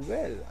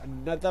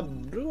 Another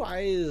blue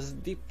eyes,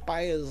 deep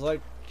eyes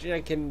are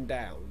checking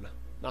down.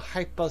 The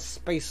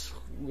hyperspace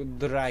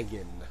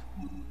dragon.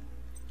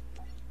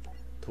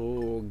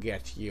 To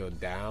get you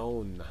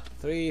down.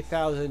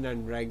 3,000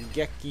 and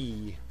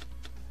Rageki.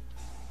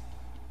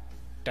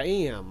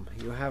 Damn,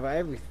 you have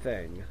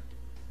everything.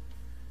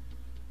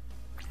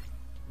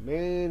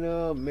 Man,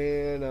 oh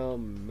man.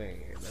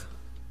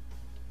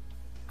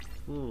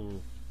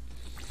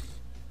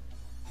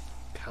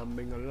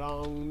 Coming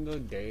along the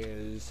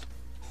days.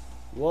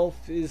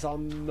 Wolf is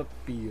on the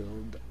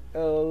field.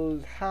 Oh,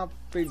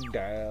 happy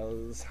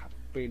days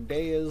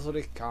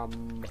will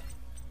come.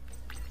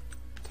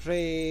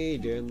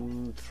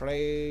 Trading,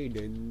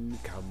 trading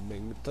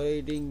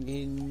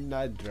in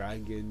a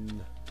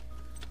dragon.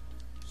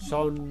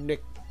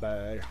 Sonic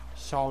bird,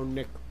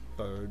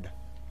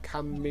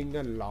 coming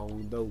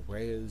along the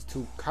ways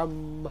to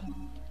come.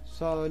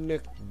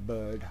 Sonic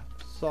bird,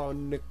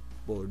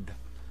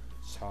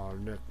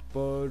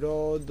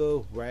 all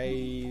the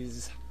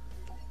ways.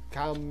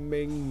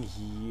 Coming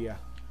here,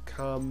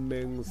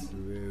 coming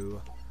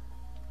through.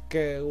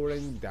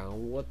 Going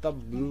down with the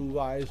blue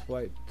eyes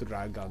white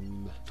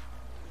dragon.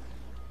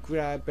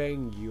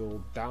 Grabbing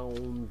you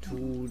down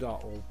to the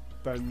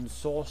open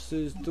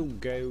sources to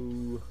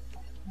go.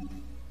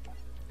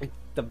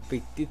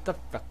 Activated the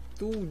fact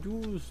to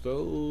use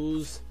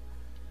those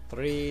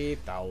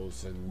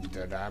 3,000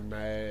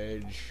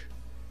 damage.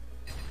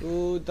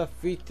 Who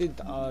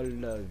defeated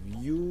all of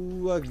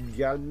you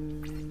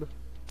again?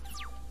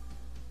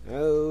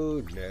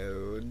 Oh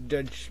no,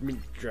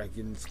 Judgment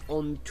Dragons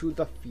onto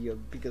the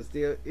field because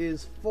there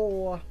is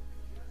 4.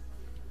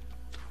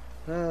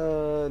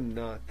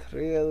 Not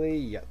really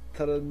yet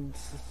to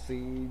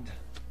succeed.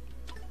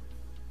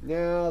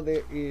 Now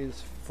there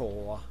is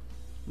 4.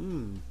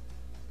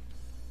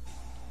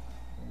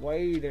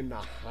 Wait in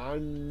the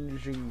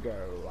hands and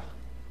go.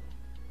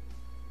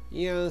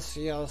 Yes.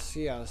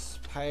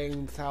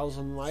 Paying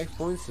 1,000 life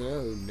points?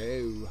 Oh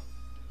no.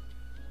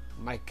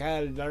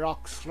 Michael the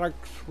Rock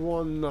strikes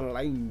one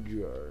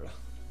Ranger.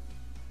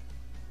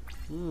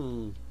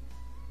 16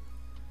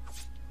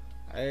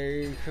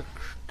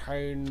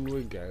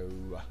 we go.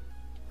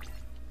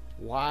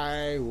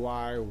 Why?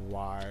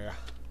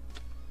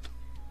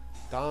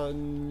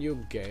 Down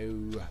you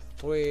go.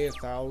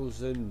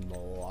 3,000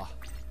 more.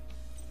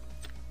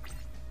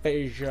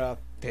 Fissure,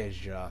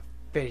 fissure,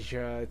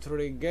 fissure.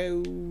 3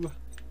 go.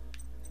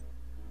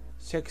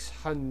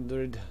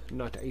 600,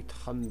 not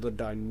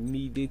 800. I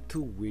needed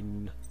to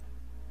win.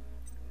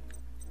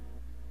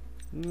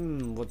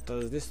 What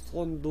does this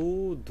one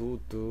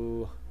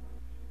do?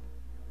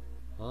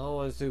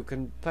 Once you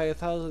can pay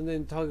 1,000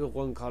 and target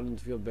one card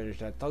into your bench.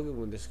 That target,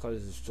 when this card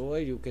is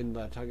destroyed, you can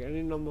target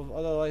any number of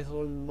other life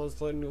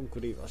monsters and you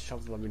could either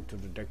shuffle them into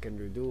the deck and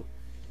redo.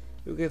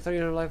 You get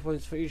 300 life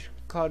points for each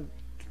card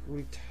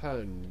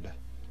returned.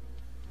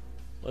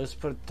 Let's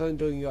pretend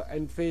during your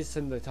end phase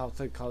and the top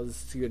 3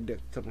 cards to your deck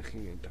to the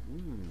king.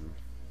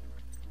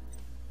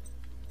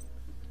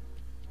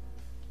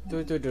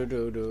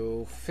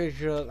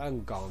 Fissure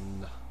and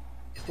gone.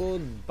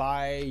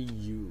 Goodbye,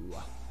 you.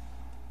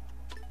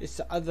 It's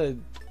the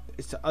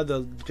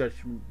other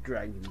Judgment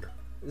Dragon.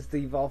 It's the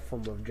evolved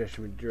form of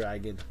Judgment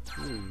Dragon.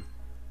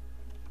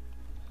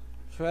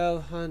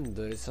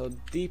 1,200. So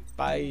deep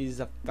eyes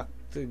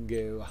effect to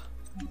go.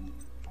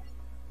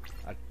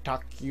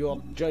 Attack your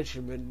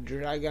Judgment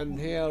Dragon.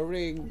 Here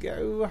we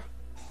go.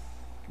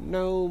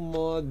 No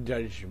more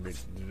Judgment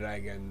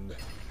Dragon.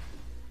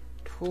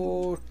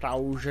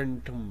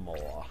 2,000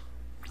 more.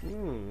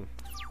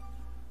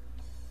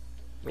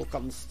 Look,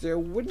 I'm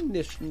still winning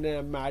this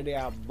now, my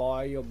dear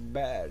boy, you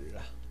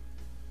better.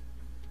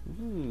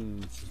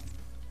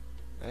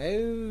 Oh,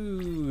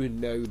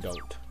 no,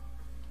 don't.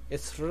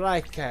 It's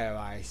Riker,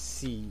 I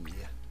see.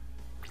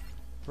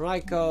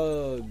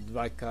 Riker.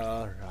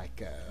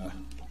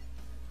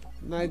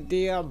 My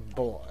dear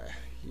boy,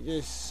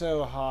 you're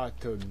so hard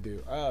to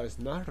do. Oh, it's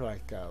not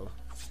Riker.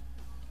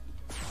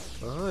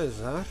 Oh, is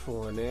that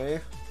one, eh?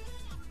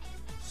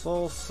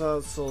 So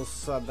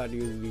sad that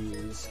you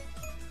lose.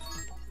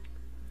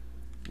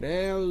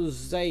 Now,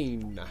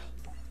 Zane,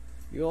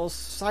 your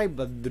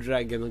Cyber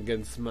Dragon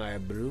against my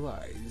blue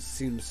eyes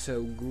seems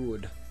so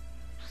good.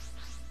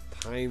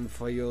 Time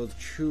for your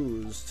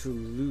choose to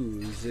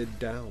lose it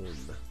down.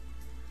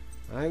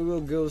 I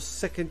will go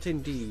second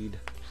indeed.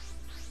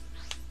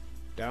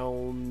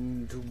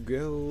 Down to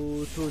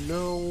go to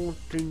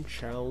not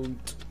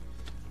enchant.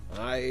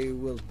 I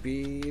will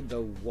be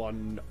the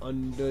one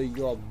under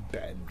your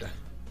bed.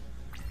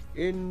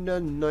 In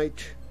the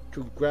night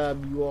to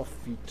grab your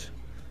feet.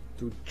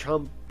 To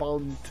jump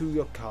onto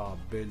your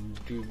cabin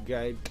to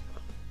get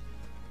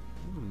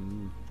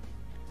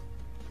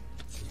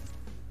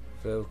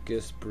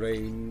focus,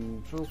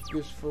 brain,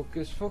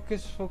 focus.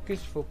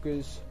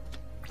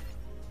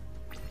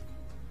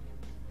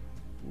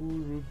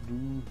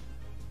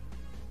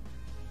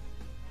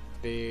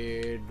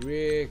 Did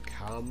we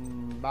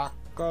come back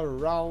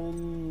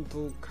around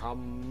to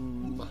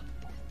come?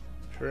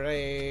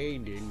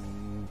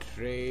 Trading,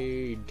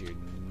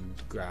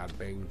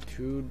 grabbing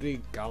to the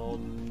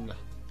gun,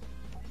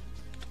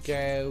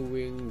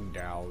 going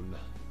down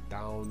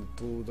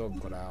to the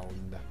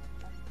ground.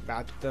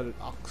 Battle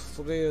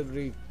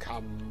auxiliary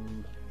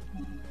come,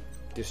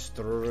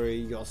 destroy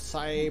your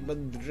Cyber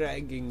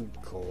Dragon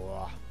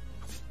core.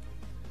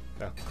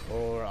 The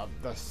core of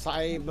the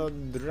Cyber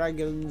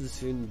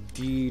Dragons,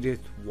 indeed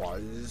it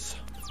was.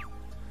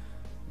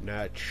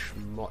 Not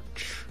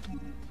much.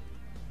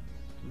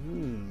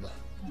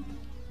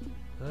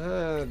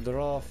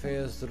 Draw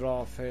phase,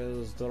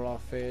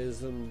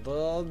 and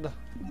blood.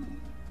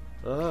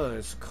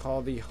 It's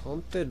called the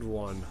Haunted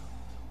One.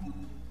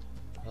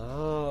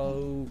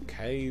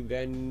 Okay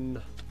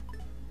then.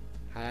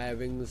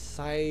 Having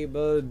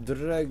Cyber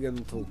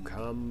Dragon to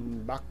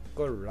come back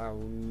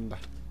around.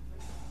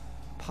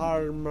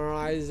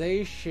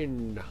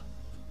 Parmerization.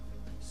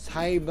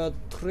 Cyber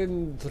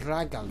Twin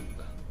Dragon.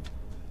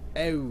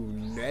 Oh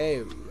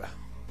no.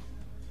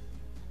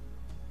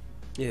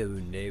 Oh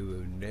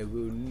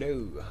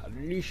no.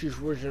 Unleashes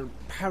version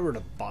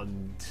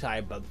Parabon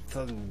Cyber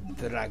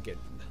Dragon.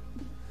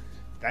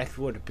 That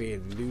would be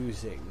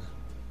losing.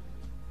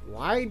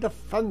 Why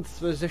defense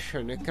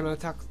position? It can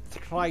attack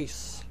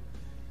thrice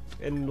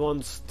in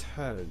one's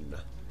turn.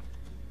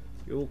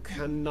 You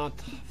cannot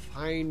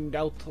find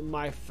out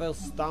my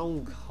first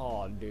down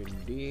card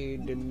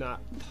indeed in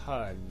that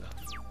turn.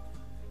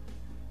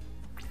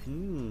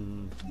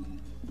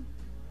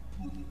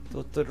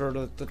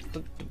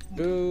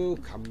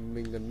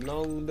 Coming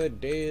along the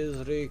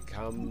days they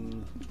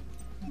come.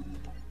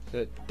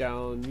 Sit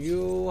down,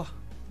 you.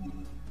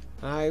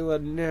 I will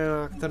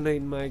now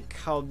activate my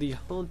call the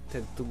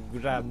Haunted to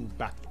grab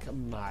back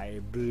my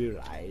blue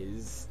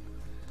eyes.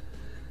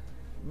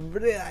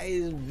 Blue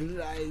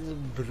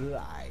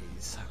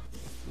eyes.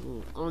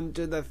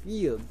 Onto the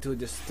field to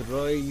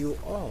destroy you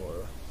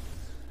all.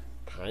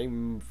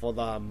 Time for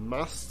the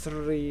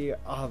mastery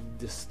of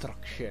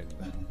destruction.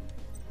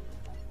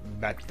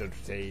 Battle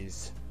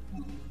phase.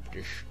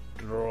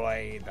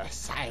 Destroy the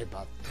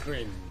Cyber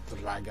Twin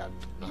Dragon.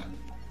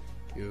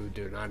 You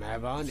do not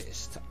have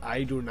honest.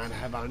 I do not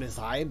have honest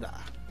either.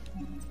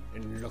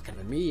 And look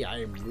at me,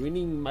 I am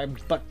winning my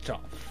butt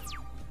off.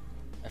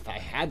 If I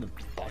had a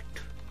butt.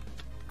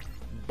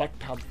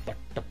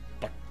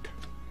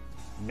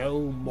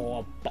 No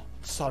more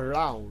bots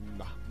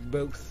around,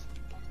 both.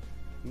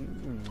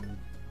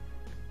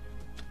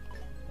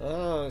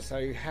 Oh, so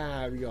you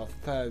have your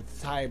third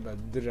cyber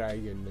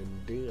dragon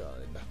indeed.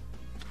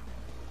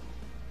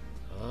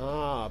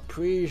 Ah,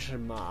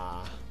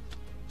 Prisma.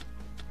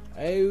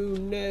 Oh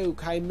no,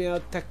 Chimera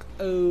Tech.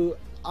 Oh,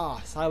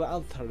 Cyber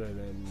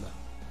Alternative.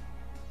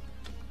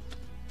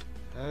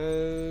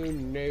 Oh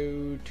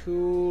no,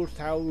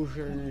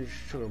 2,000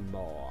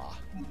 more.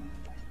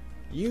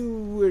 You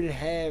will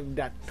have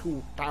that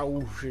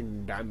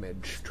 2,000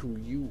 damage to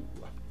you.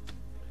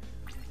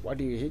 Why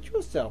do you hit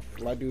yourself?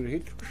 Why do you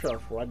hit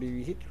yourself? Why do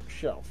you hit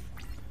yourself?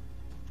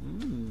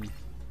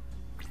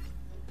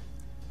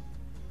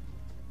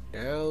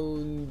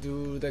 Down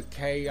to the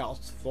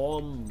chaos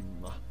form.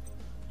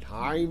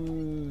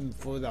 Time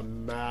for the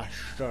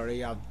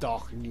mastery of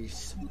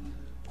darkness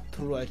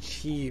to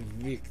achieve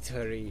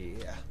victory.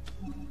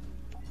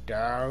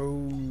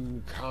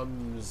 Down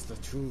comes the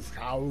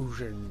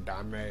 2,000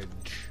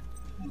 damage.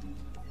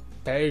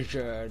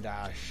 Measure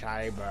the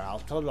cyber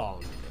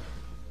Altalon.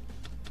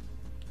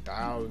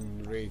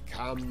 Down we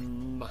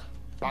come.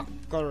 Back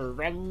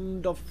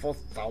around the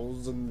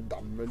 4,000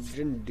 damage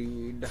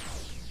indeed.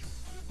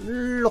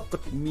 Look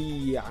at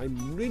me,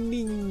 I'm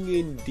winning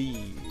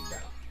indeed.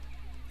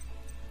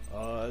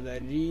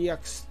 The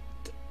next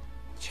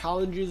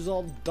challenges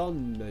are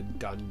done.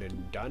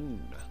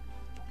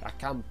 The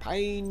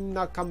campaign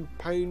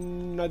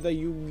of the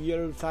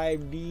UL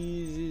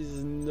 5Ds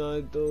is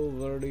not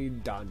overly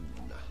done.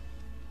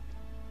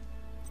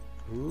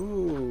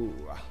 Ooh,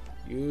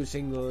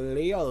 using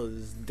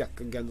Leo's deck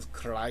against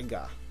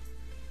Krieger.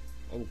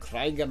 And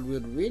Krieger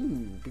will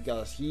win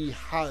because he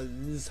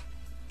has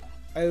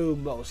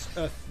almost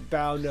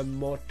Earthbound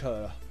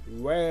Immortal.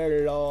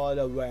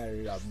 Well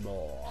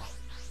more.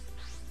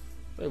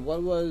 Wait,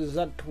 what was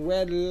that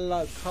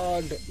well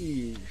card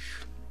is?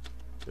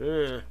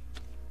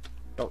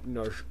 Don't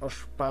know,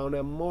 Earthbound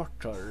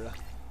Immortal.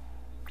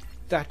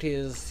 That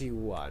is the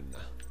one.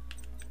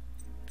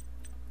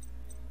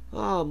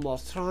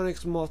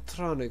 Motronics,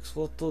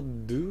 what to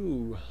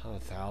do?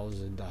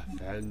 1,000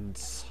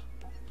 defense.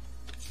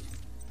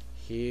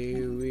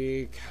 Here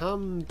we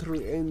come to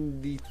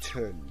end the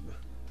turn.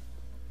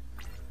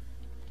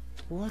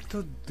 What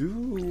to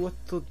do?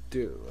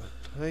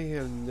 I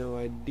have no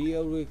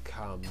idea we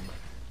come.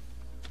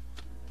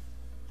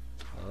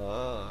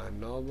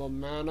 Another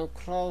man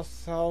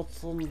across out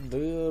from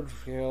there,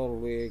 here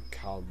we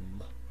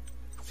come.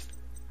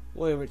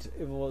 Wait a minute,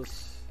 it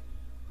was...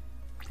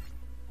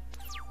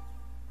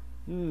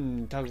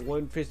 target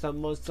one face-up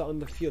monster on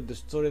the field,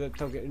 destroy the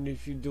target, and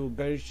if you do,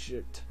 banish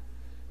it.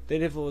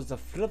 Then if it was a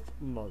flip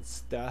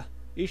monster,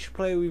 each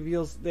player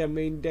reveals their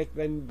main deck,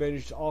 then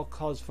banishes all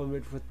cards from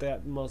it with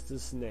that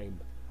monster's name.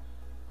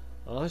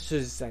 This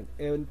is an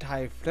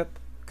anti-flip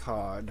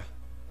card.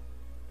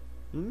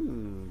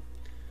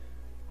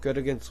 Good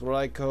against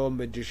Ryko,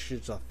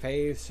 Magicians of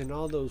Faith, and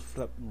all those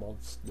flip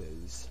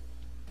monsters.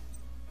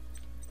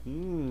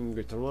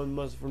 Get to one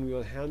monster from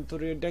your hand to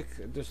your deck,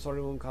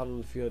 destroy one card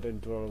on the field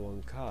and draw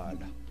one card.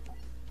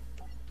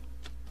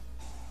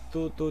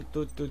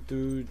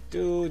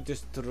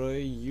 Destroy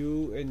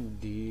you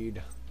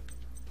indeed.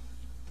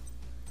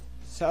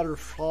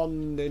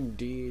 Self-fund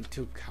indeed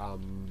to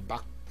come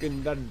back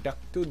in the deck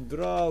to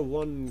draw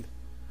one.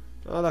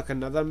 Oh, look,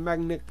 another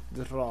magnet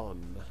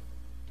drawn.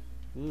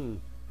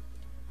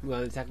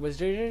 Well, attack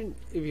position.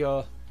 If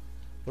you're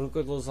one of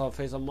those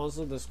face on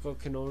monster, the squad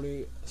can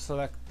only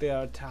select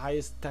their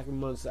highest attacking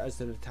monster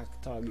as an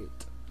attack target.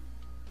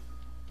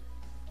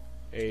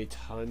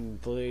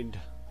 800.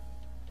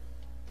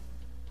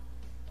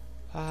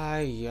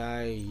 Here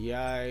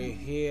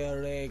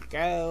we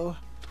go.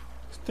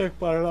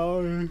 Step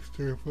along.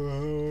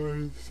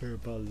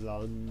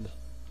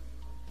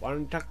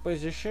 One attack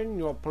position,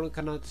 your opponent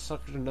cannot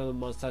select another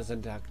monster as an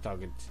attack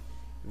target.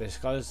 If the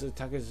scar's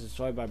attack is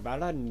destroyed by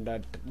battle, and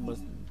that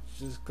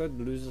monster's good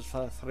loses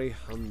for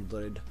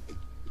 300.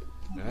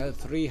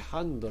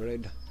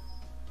 300.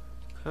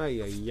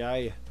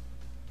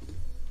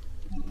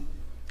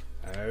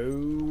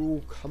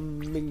 Oh,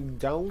 coming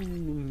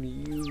down,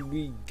 here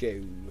we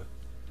go.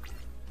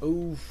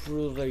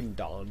 Over the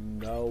dawn,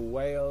 the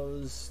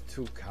whales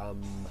to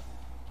come.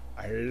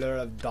 A lot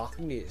of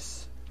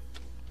darkness.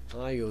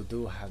 You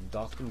do have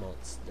dark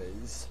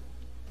monsters.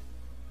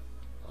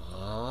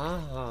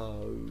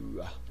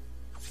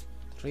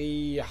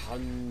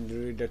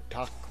 300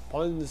 attack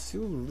points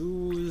you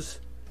lose.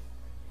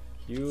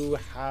 You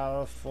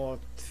have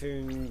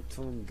 14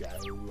 to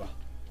go.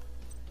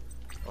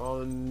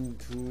 On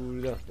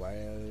to the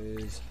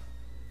whales.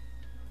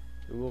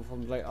 Remove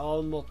from play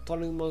all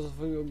Mortonic monsters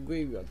from your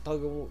graveyard.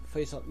 Target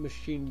face-up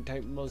machine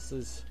type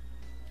monsters.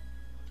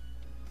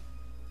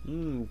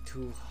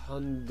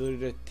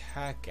 200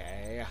 attack,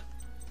 eh?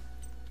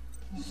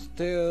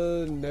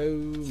 Still no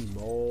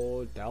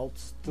more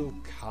doubts to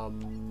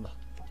come.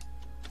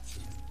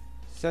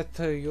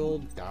 Settle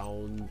you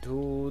down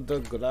to the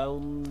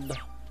ground.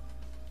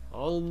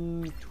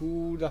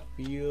 Onto the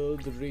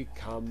field we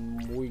come,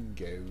 we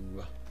go.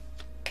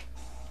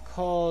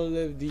 Call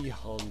of the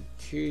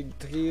haunted,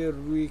 here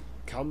we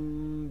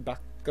come back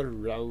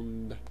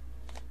around.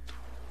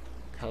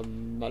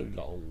 Come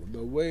along,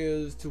 the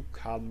ways to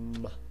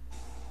come.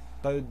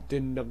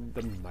 Burden of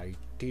the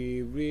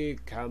mighty we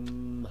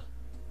come.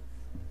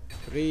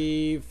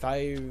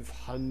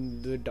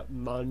 500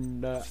 manda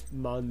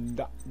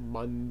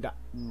mon.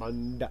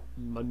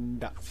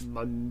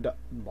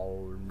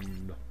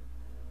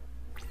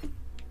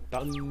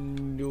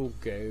 Down you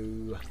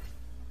go.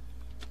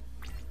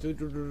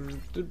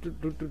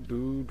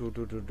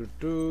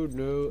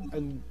 No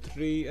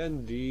entry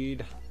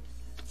indeed.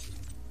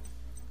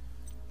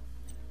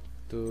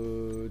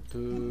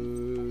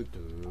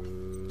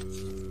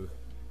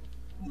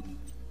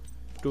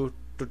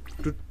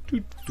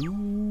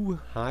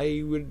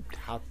 I will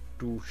have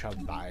to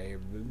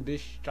survive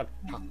this attack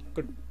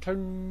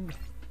turn.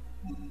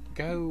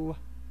 Go,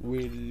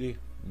 Willie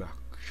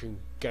Maxon,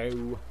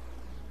 go.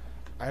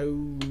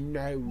 Oh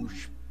no,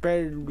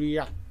 spell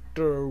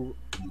reactor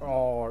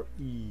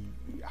RE.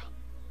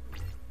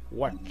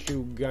 What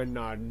you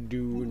gonna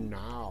do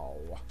now?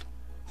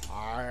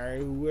 I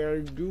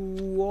will do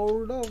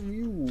all of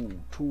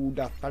you to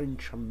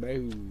defense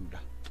mode.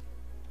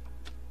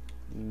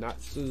 That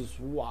is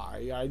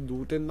why I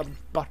do it in the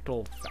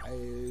battle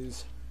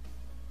phase.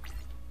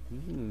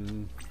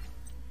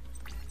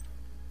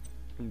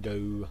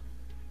 Do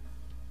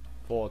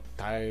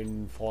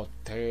 14,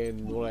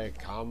 will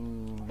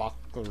come back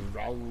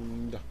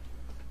around.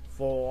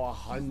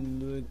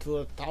 400 to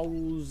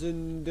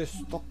 1,000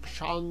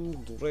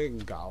 destruction we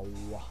go.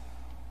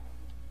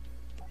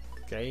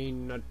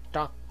 Gain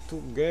attack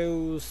to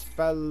go,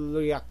 spell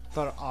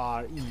reactor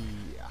RE.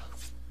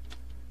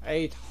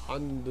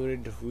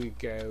 800 we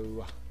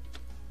go.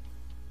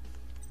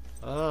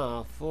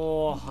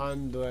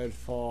 400.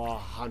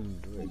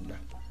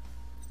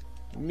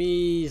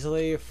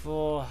 Measly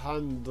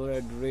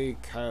 400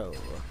 recall.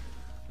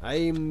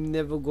 I'm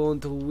never going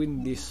to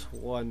win this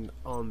one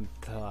on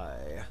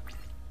tie.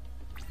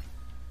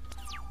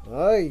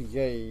 Ay.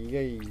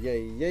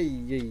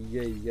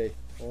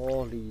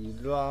 Holy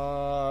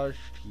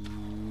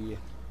lashy.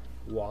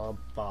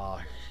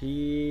 Wampa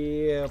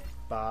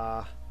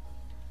hipa.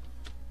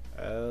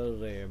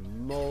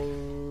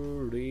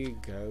 More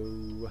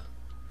go.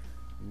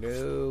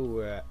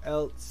 Nowhere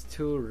else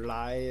to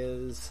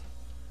lies.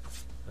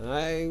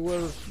 I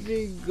will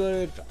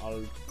figure it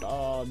out.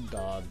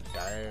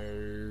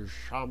 The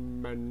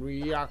shaman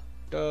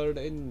reactor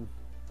in.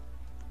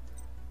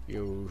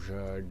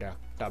 User deck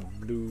the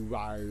blue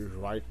eyes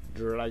white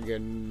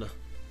dragon.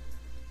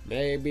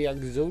 Maybe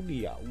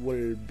Exodia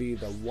will be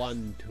the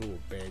one to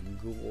be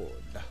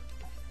good.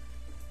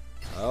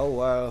 Oh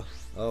well.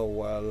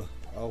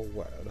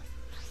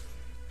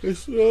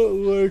 It's not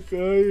like I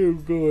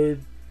am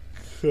going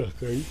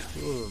second.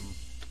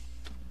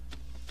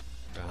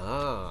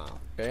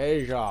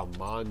 Beja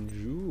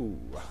Manju.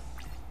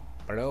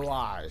 Blue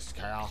Eyes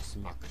Chaos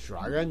Max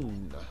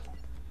Dragon.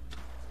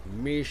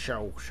 Me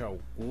so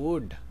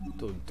good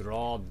to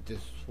draw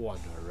this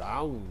one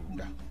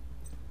around.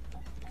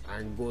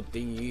 And good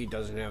thing he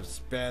doesn't have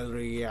spell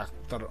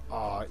reactor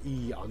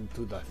RE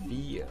onto the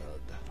field.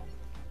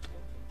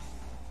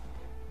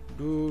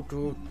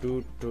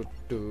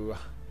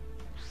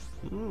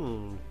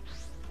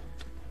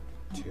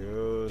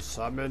 To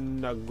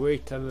summon a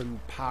great and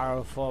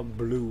powerful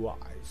Blue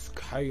Eyes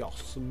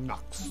Chaos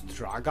Max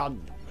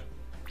Dragon,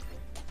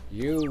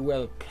 you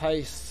will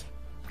place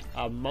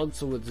a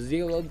monster with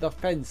 0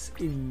 defense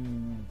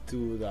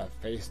into the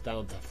face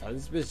down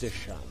defense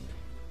position.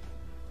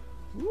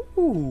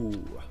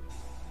 Ooh.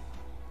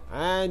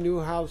 And you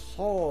have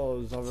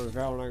Swords of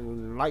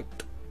Revealing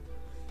Light.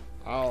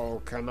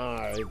 How can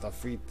I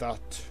defeat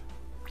that?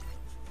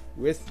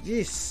 With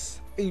this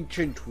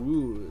ancient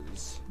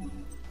rules,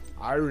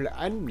 I'll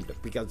end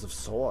because of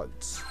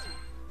swords.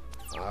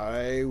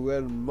 I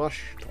will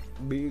must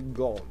be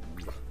gone.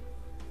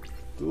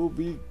 To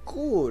be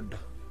good.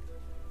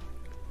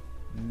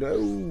 No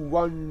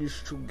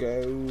one's to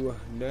go,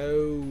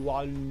 no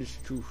one's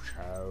to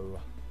show.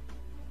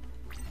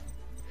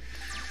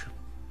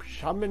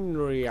 Summon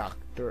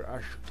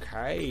reactor SK.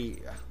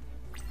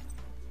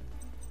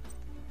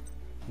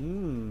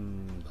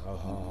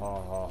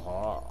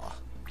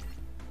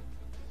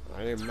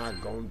 I am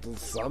not going to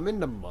summon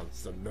the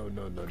monster. No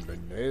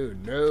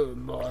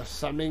more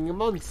summoning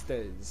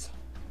monsters.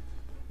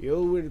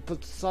 You will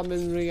put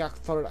summon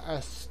reactor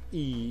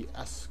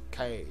SESK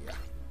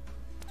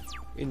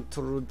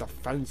into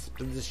defense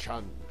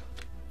position.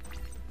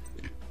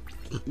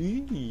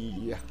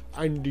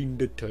 Ending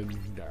the turn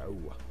now.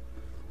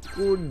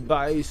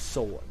 Goodbye,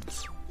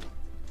 swords.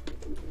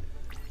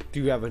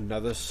 Do you have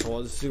another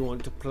swords you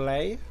want to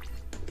play?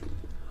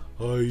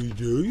 I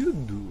know you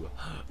do.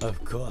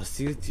 Of course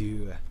you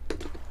do.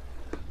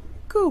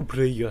 Go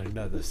play your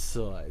another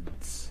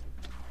swords.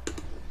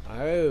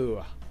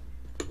 Oh.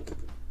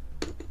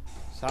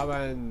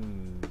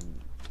 Summon.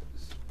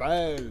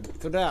 Spell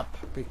trap.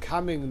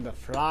 Becoming the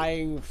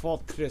flying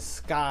fortress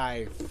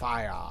sky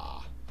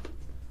fire.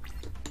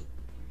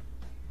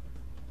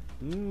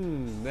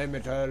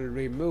 Limited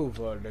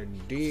removal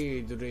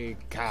indeed we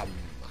come.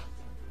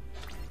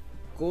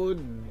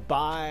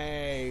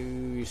 Goodbye,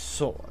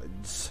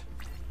 swords.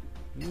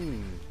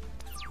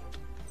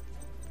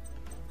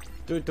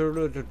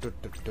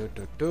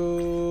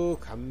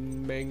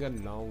 Coming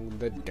along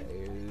the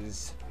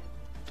days.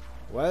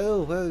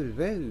 Well.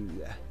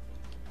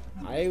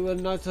 I will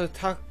not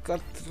attack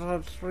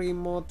after 3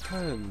 more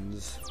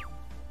turns.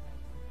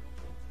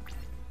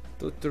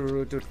 Get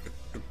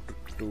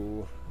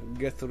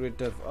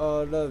rid of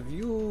all of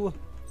you.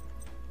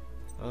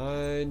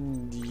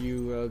 And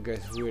you will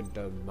get rid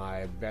of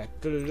my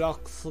battle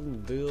ox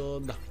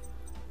indeed.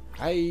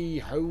 Hey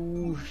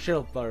ho,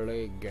 shall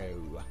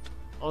go.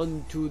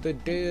 Onto the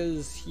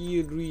days,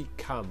 here we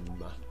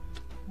come.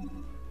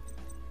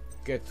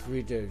 Get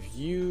rid of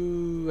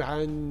you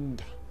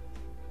and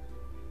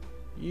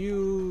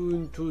you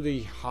into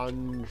the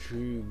hunt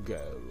you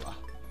go.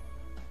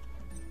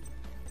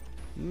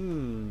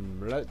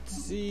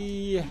 Let's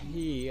see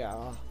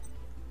here.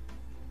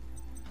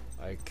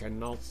 I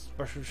cannot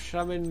special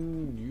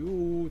summon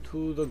you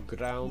to the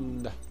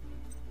ground.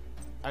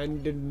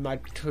 And in my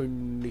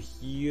turn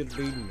here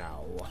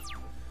now.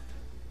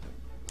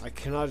 I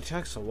cannot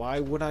attack, so why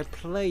would I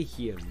play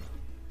him?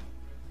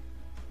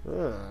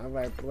 If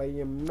I play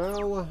him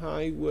now,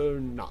 I will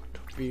not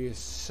be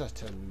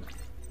certain.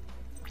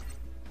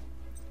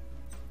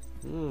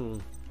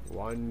 1,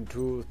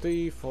 2,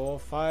 3, 4,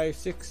 5,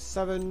 6,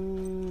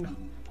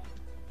 7.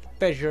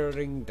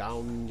 Measuring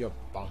down your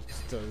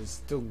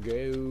monsters to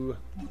go.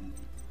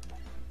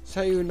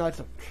 So you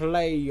not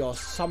play your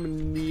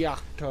summon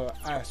reactor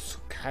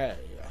SK.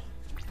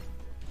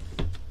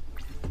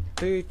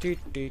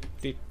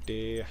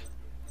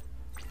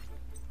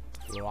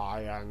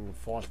 Lion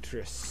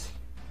Fortress.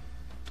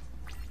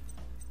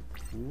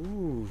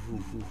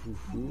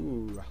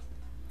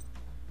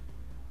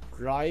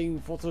 Flying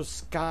for the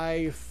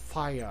sky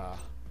fire.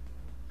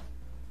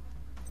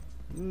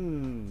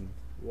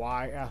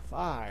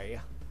 YFI.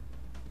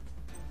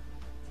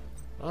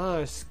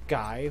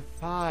 Sky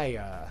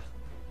fire.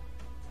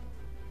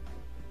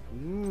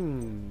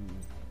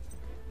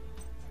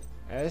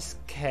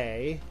 SK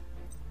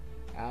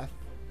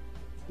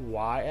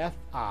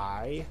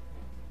YFI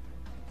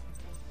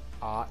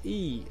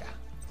RE.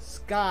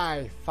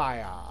 Sky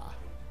fire.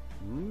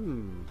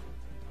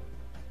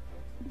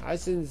 I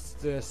sense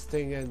this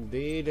thing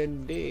indeed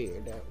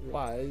it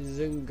was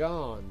and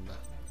gone.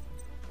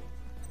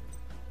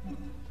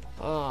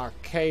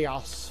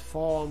 Chaos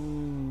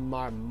form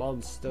my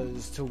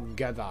monsters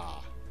together.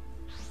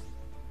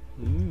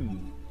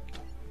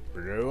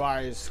 Blue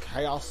Eyes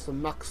Chaos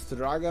Max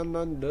Dragon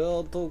and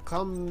dare to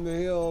come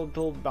here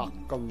to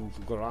back on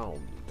the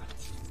ground.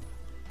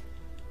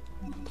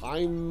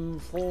 Time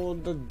for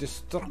the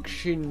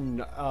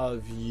destruction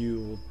of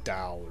you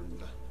down.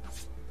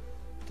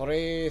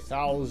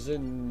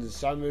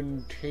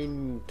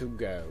 3017 to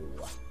go.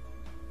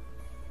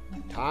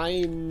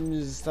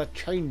 Times are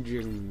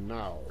changing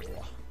now.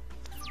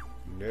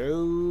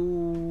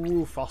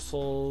 No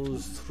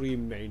fossils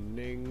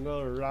remaining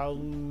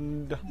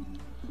around.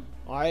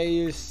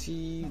 I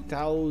see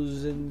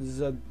thousands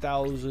and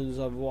thousands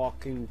of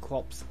walking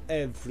crops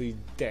every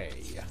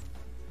day.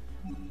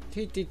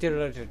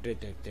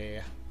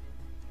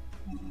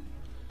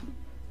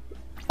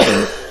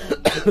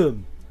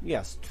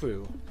 Yes,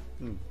 true.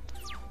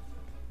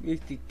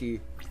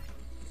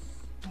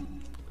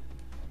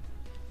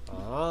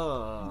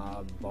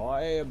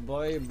 Boy,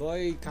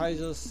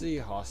 Kaiser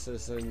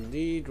Seahorses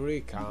indeed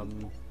we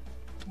come.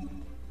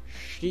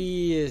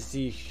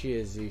 Shizzy.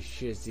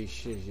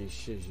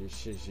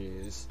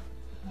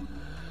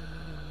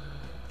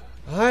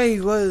 I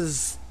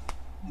was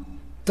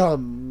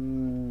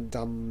dumb.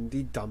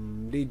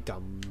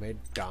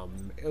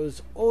 It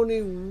was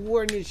only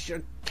when it's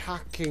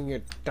attacking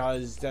it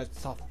does that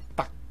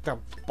affect the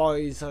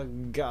boys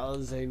and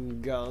girls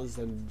and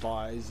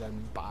boys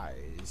and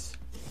boys.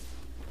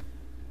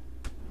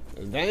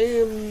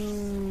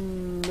 Then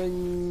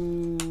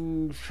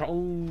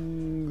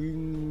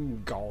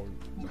gone.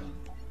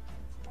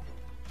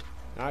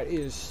 That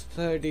is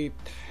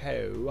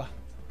 32.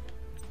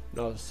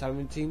 No,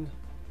 17.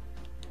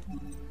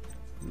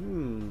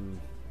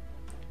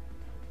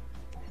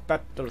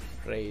 Battle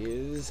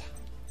phrase.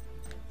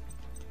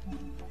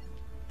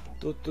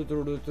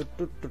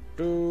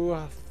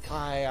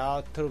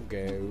 Fire to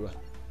go.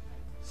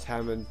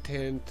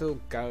 17 to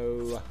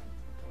go.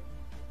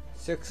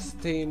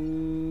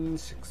 16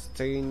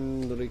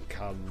 to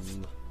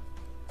come.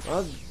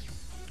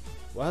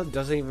 Well, it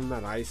doesn't even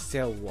matter. I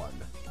still won.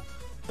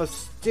 But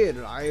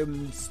still, I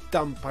am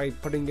stumped by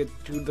putting it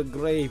to the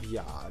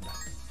graveyard.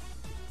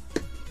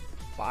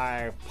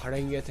 By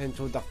putting it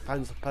into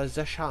defense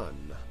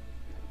position.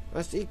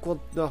 That's equal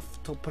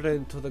enough to put it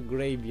into the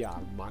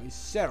graveyard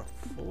myself.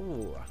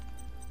 Ooh.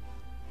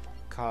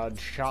 Card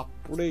shop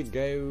we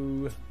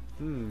go.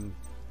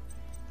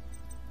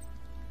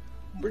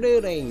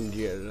 Blue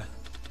Angel.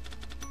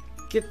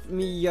 Get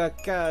me your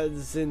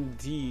cards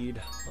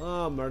indeed.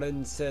 Armor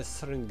and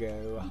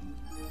Ringo.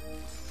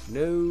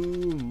 No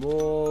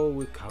more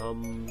we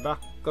come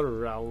back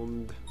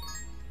around.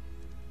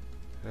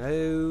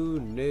 Oh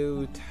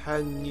no,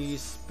 tiny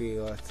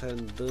spirit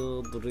and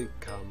did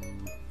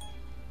come.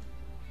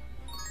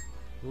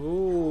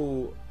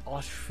 Ooh,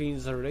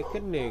 Oshfiend's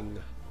Reckoning.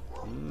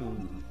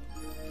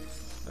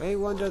 I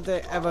wonder if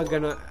they're ever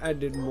gonna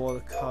add more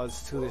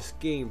cards to this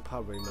game.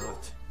 Probably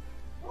not.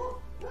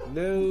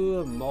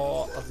 No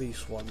more of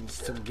these ones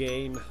to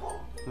gain.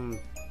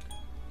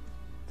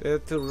 They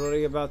have to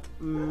worry about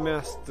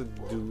Master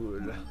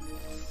Duel.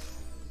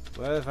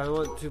 Well, if I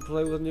want to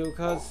play with new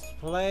cards,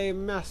 play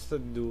Master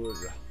Duel.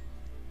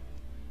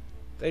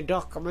 The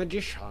Dark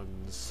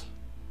Magicians.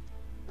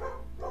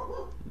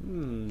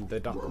 The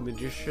Dark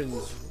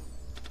Magicians.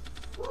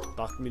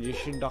 Dark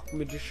Magician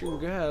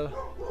girl.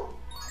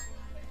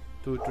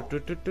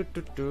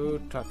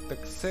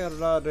 Tactic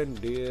Sarah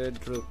and dear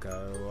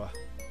Druko.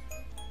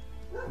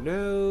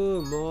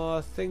 No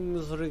more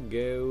things to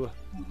go.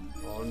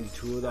 On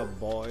to the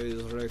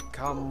boys,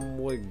 come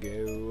we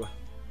go.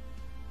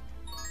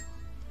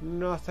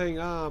 Nothing,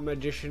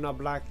 Magician of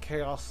Black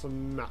Chaos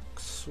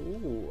Max.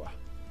 Ooh.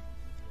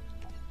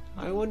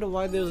 I wonder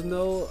why there's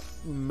no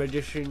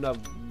Magician of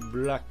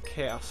Black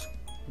Chaos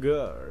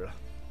Girl.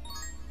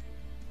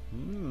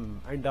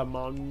 And the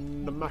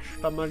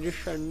Master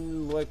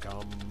Magician will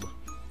come.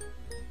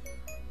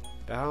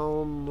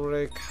 Down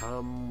they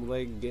come,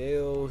 they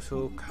go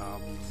to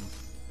come.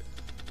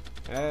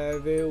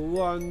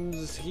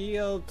 Everyone's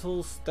here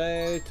to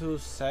stay to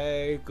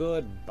say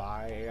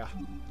goodbye.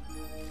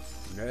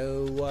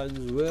 No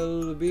one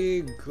will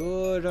be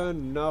good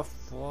enough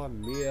for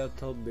me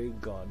to be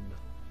gone.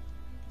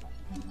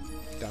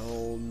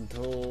 Down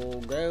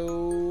to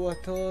go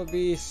to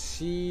be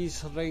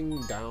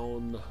seasoning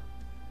down.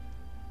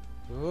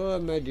 The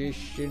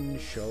magician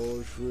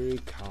shows we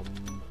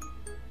come.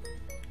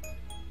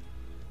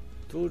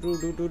 To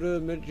the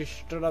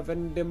magister of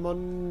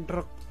Endemon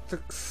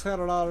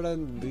Druxxeral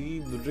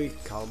indeed we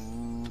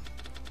come.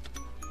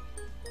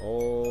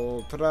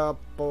 Oh,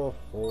 trapple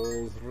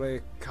holes,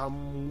 they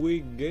come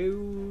we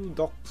go,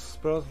 Doc's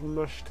birth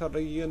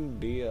mystery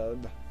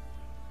indeed.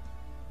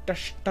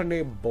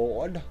 Destiny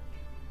board.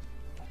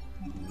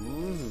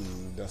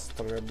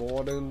 Destiny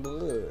board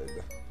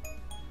indeed.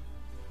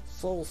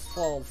 So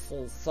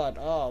sad.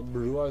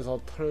 Blue Eyes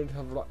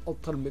Alternative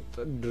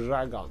Ultimate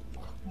Dragon.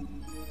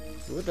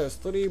 With the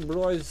story,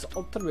 Blue Eyes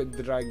Ultimate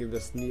Dragon,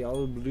 there's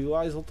Neo Blue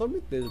Eyes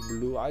Ultimate, there's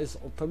Blue Eyes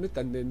Ultimate,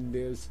 and then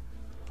there's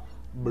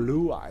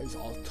Blue Eyes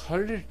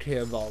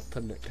Alternative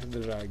Ultimate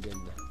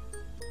Dragon.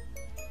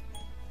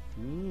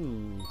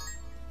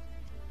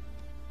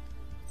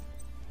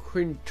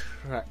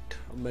 Quintret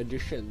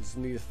Magicians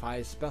need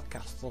 5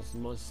 spellcasters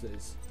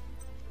monsters.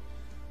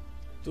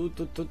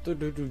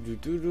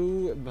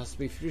 It must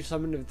be free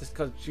summon if this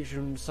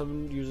constitution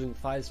summoned using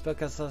 5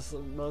 spellcasters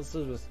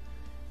monsters with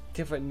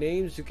different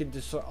names. You can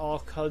destroy all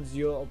cards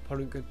your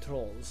opponent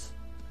controls.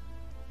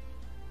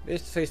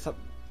 This face-up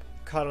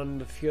card on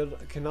the field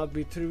cannot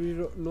be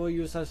treated nor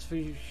used as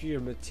feature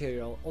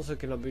material. Also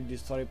cannot be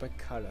destroyed by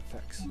card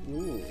effects.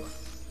 Ooh,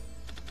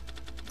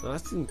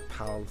 that seems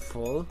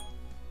powerful.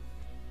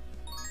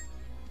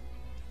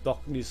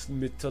 Darkness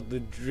Metal, the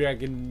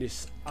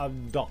Dragonness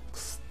of Dark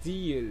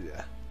Steel.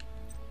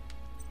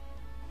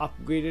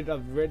 Upgraded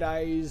of Red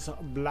Eyes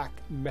Black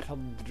Metal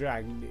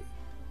Dragon.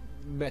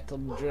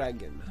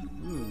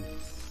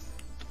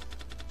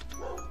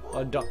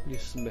 A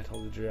Darkness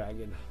Metal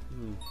Dragon.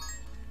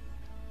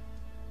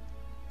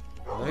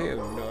 I have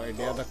no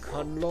idea the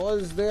card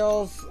laws. They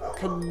are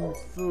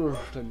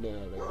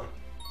conversionary.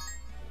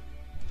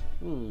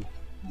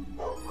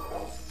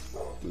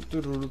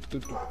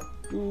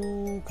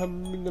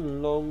 Coming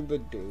along the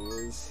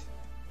days.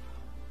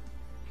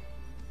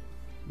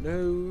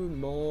 No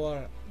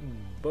more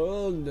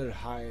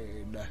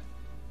Burnerhide.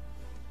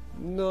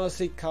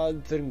 Nasty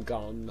cards and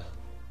gone.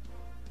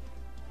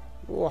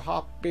 Oh,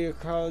 happy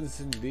cards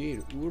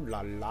indeed. Ooh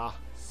la la.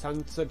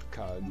 Sunset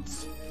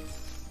cards.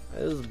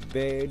 As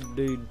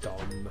badly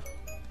done.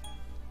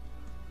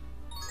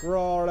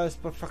 Flawless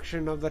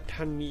perfection of the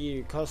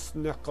 10-year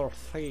Cosmical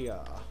Fear.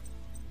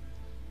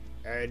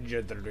 Edge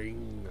of the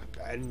ring,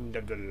 end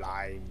of the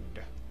line.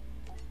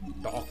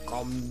 Dark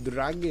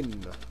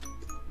Dragon.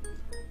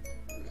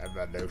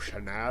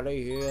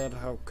 Evolutionary here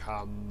to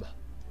come.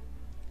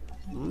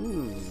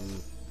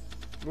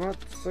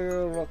 Let's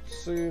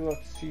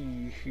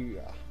see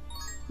here.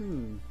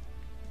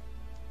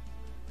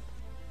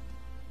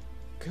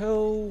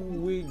 Go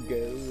we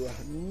go.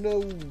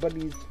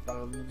 Nobody's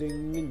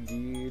founding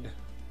indeed.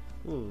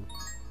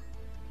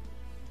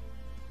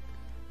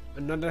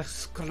 Another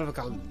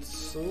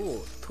extravagance.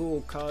 Oh,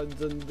 2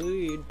 cards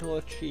indeed to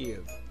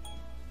achieve.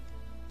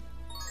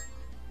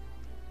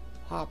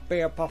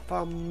 Happy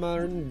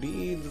performer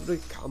indeed, we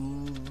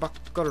come back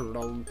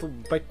around to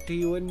bite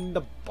you in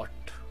the butt.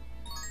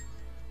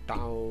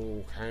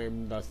 Down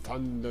came the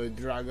Thunder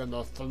Dragon,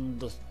 the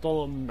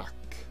Thunderstorm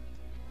neck.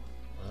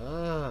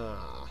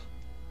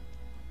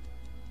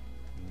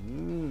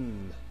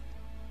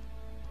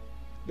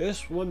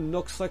 This one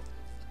looks like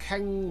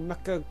King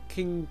Maka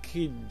King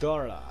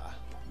Kidora.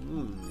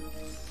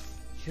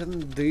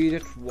 Indeed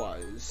it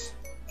was.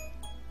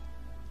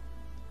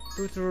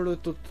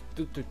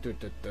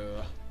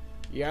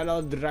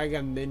 Yellow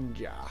Dragon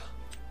Ninja.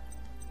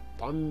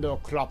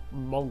 Thunderclap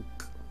Monk.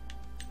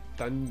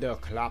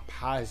 Thunderclap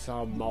has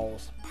the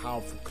most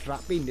powerful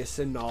clappiness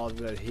in all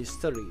the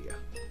history.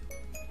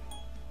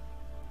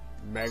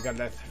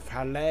 Megalith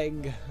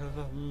Phaleg.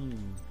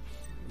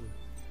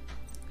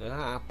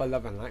 Apple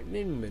of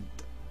Enlightenment.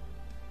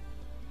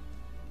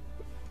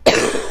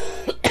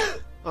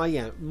 Oh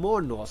yeah,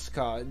 more Norse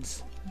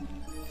cards.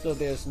 So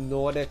there's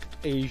Nordic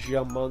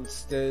Asia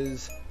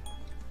monsters.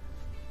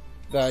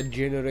 The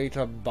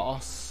generator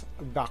boss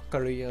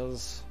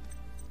Valkyries.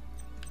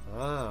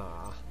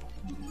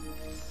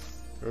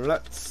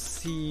 Let's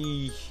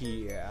see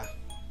here.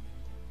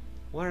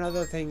 What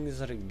other things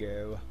to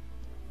go?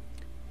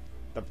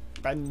 The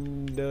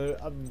Bender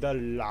of the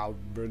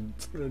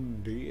Labyrinth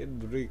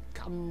indeed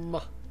come.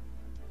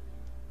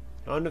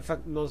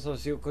 Non-effect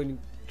monsters you can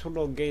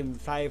total gain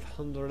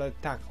 500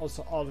 attack.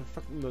 Also all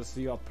effect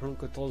monsters your opponent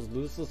controls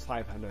loses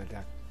 500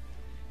 attack.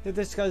 If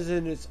this guy's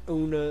in its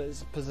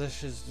owner's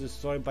possession is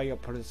destroyed by your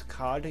opponent's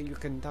card, you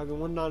can target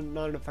one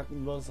non-effect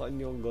monster in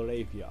your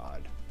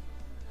graveyard.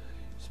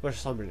 Special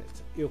summon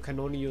it. You can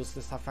only use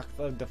this effect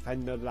of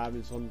Defender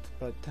Labyrinth once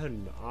per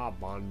turn.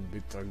 Bond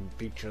between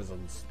teachers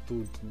and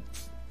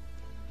students.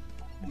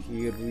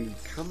 Here we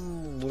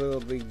come, where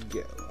we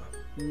go.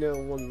 No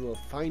one will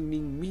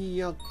finding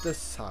me out the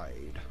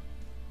side.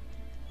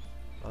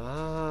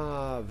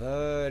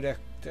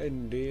 Verdict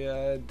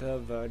indeed, the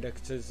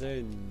verdict is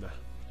in.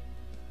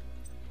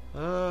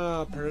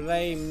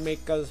 Play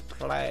makers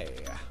play.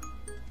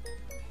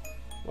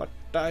 What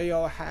do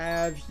you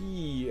have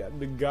here?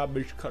 The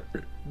garbage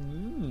cutter.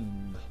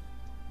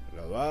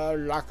 The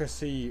world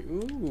legacy.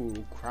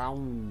 Ooh,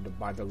 crowned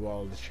by the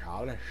world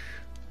challenge.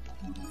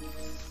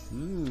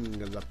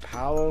 The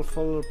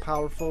powerful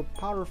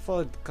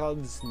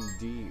cards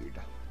indeed.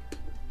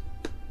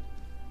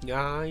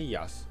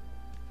 Yes.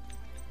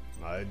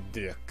 A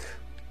dick.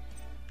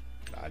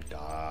 A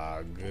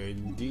dog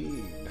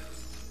indeed.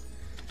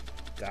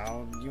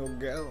 Down you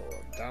go.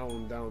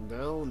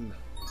 Down.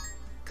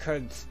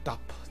 Could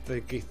stop the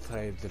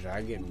gateway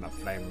dragon, the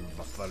flame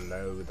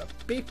buffalo, the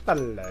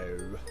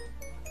beefalo.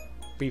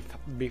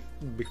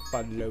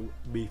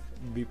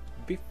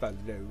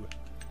 Beefalo.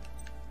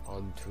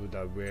 Onto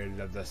the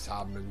will of the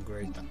salmon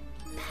great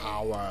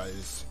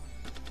powers.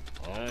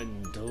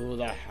 Unto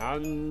the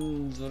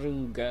hands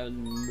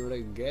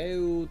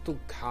regale to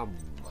come.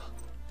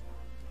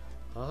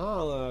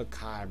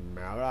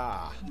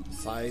 Chimera,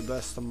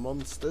 Cyberst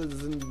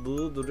monsters and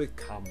blood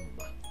come.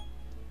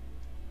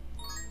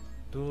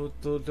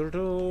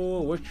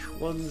 Which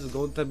one's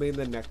going to be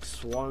the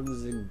next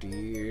ones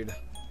indeed?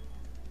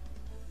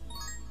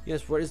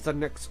 Yes, what is the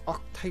next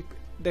archetype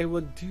they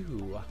would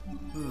do?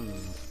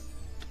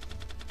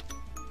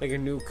 Like a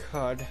new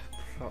card.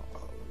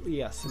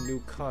 Yes, a new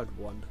card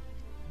one.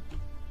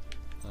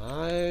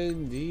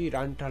 Indeed,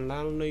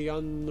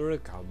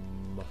 Antalanian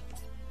come.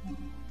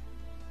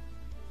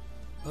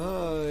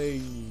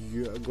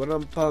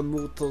 Grandpa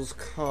Muto's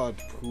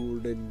card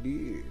pool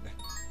indeed.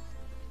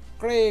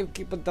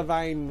 Gravekeeper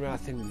Divine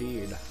Wrath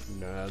indeed.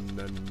 None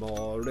and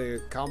more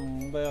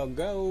come will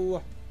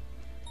go.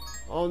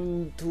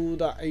 On to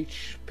the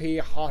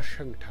HP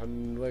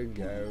Washington we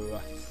go.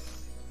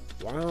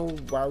 Wow,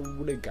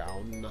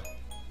 down.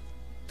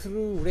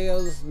 True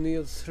rails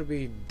needs to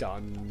be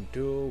done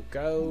to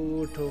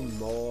go to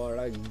more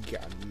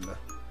again.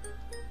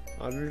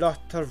 A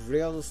lot of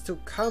rails to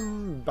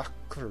come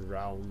back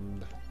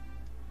around.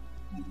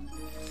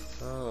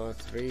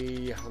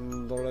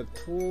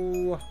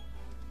 302.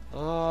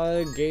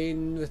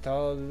 Again with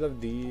all of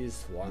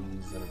these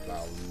ones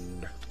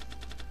around.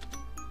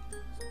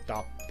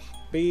 Stop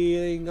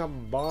being a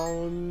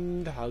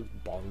bond.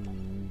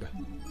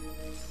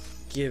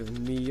 Give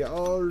me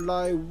all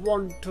I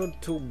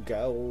wanted to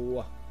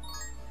go.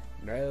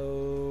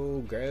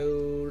 No,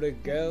 go,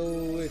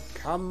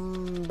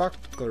 come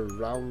back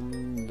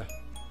around.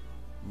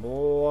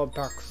 More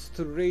packs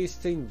to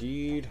race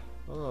indeed.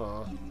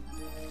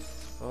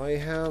 I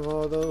have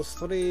all those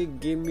three,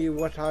 give me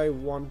what I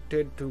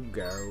wanted to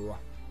go.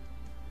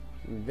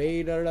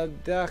 Vader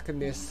of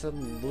Darkness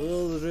and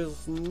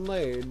Wilderness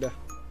Night.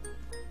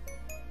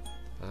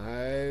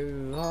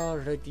 I've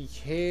already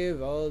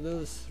have all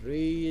those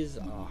threes.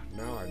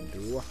 Now I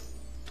do.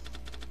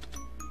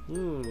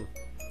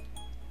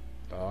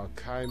 The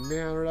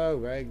Chimera,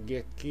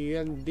 Wageki,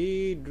 and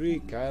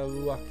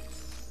Daedrico.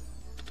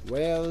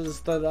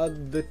 Where's the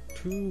other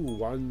two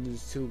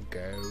ones to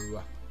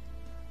go?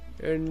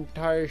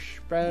 Entire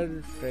spell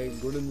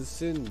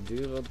fragrance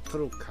indeed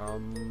to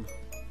come.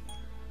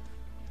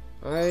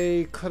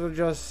 I could've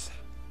just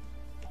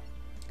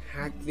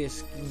hack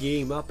this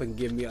game up and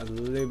give me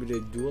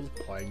unlimited duel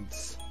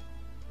points.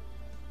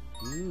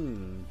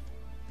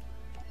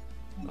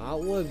 That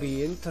would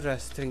be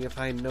interesting if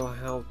I know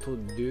how to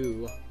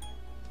do.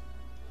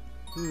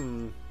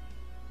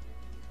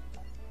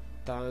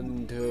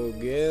 Time to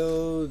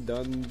go,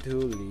 done to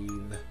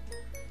leave.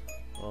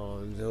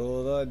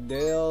 Onto the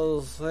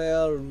dales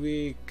where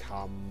we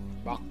come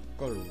back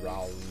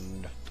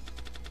around.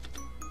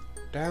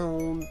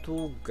 Down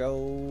to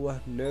go,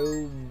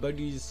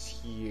 nobody's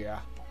here.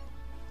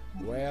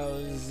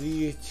 Where's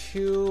the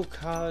 2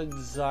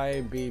 cards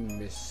I be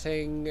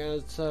missing?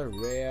 It's a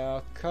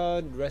rare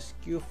card,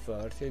 rescue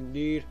first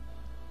indeed.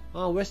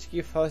 Oh,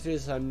 rescue first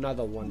is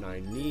another one I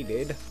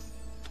needed.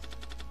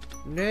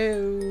 Now,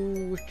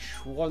 which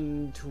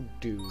one to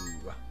do?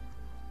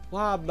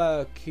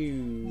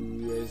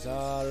 Barbecue is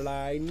all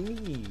I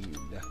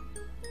need.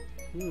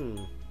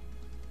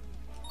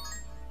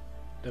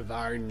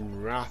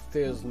 Divine Wrath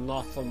is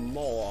nothing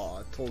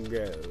more to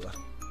go.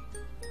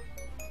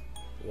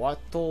 What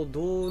to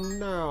do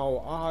now?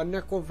 Our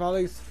Necro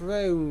Valley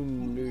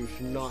throne is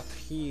not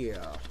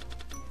here.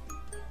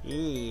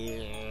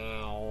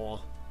 Ew.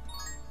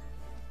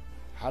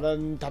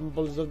 Hidden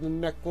temples of the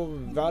Necro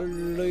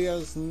Valley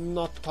is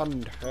not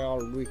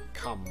until we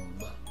come.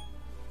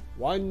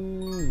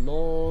 One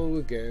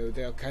more go,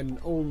 there can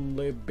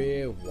only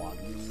be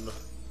one.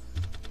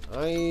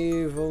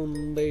 I've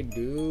only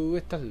do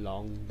it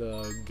along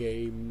the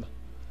game.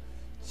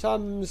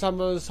 Some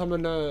summer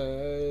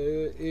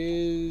summoner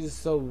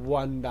is the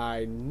one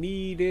I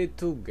needed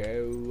to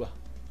go.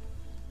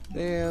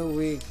 There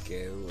we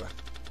go.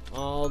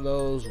 All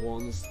those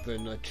ones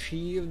then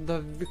achieved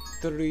the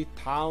victory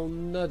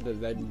town. The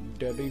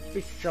legendary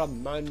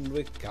fisherman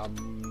will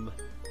come.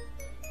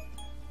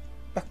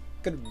 Back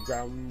and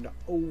round,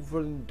 over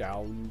and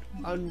down,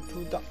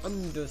 onto the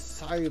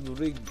underside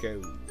we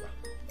go.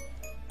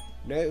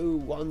 No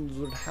one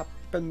would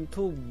happen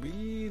to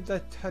be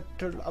the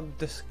turtle of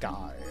the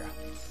sky.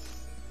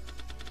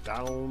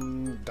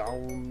 Down,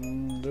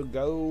 down the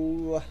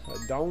go,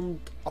 down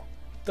up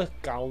the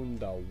down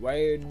the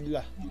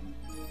well.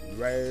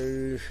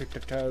 Well,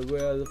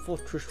 well,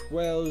 fortress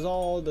wells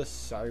all the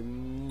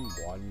same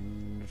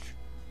ones.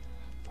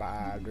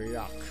 Bad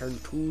reaction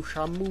to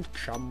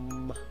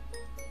Shamucham.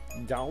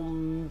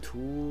 Down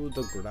to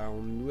the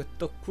ground with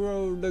the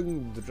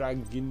crawling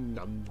dragon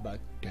number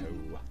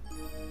 2.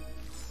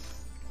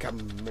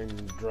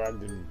 Coming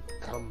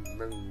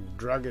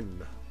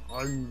dragon,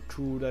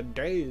 onto the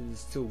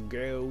days to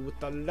go with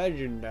the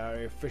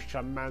legendary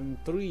fisherman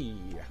 3.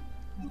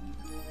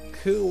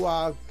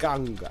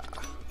 Kuaganga.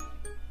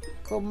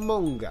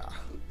 Komonga,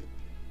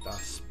 the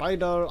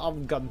spider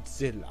of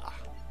Godzilla.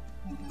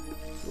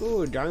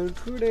 Oh, down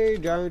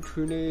tonight.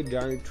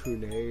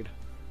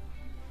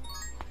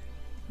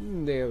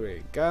 There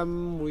we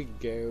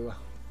go.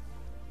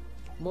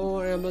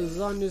 More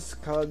Amazonis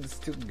cards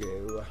to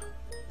go.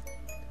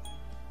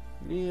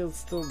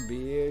 Needs to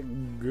be a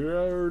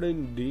girl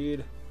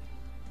indeed.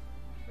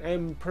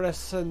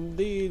 Empress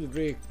indeed,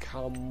 we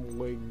come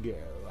we go.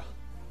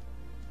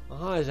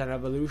 Ah, it's an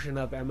evolution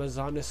of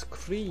Amazonis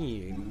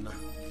Queen.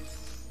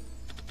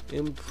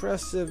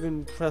 Impressive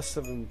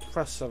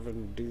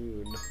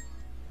indeed.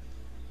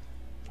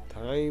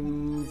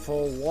 Time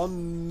for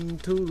one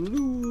to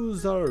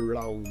lose a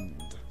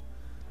round.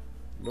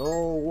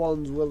 No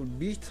one will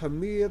beat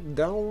me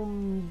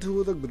down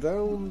to the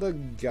ground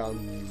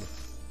again.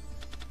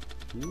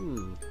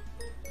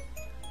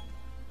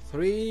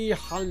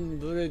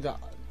 300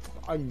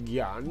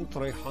 again,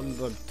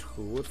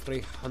 302,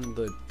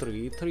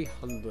 303,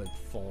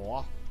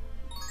 304.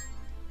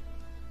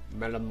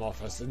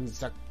 Metamorphosis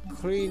the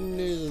queen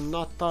is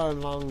not a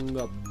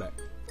longer bitch.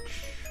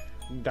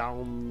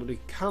 Down we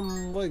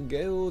come, we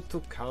go to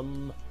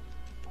come.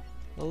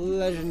 A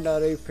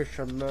legendary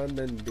fisherman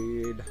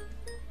indeed.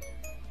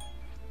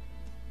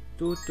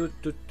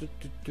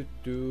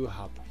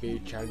 Happy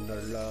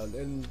Chandler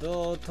and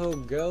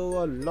to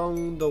go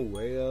along the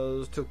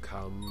ways to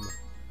come.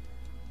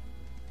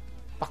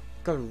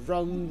 Back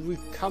around we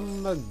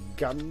come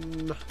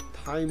again,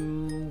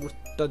 time with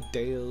the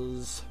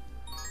days.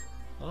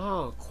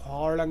 Ah,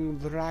 Crawling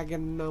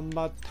Dragon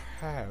number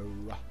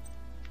 2.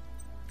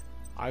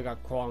 I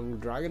got Crawling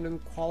Dragon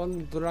and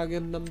Crawling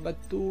Dragon number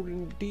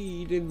 2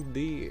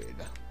 indeed.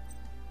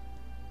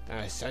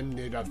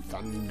 Ascended of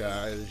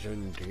thunders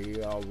and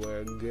here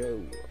we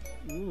go.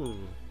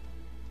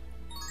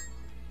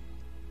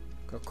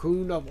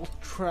 Cocoon of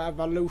Ultra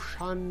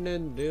Evolution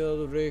and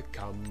there we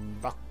come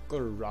back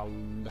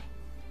around.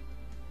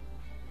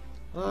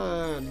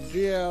 Ah,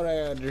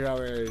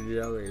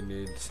 Joey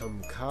needs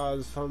some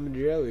cards from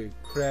Joey.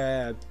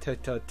 Crab,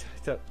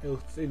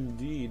 else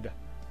indeed.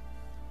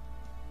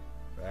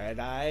 Red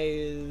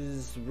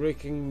eyes,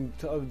 breaking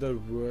of the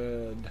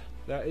world.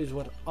 That is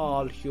what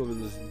all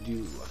humans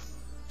do.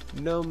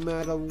 No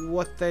matter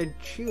what they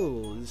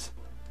choose,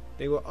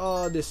 they will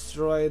all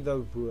destroy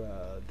the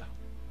world.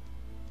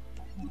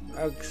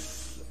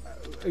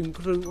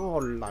 Including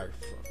all life,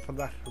 for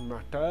that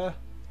matter.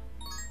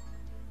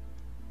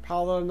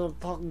 Power of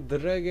the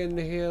dragon,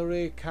 here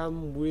we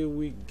come, where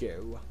we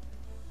go.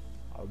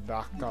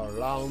 Back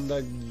around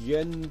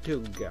again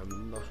to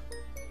again.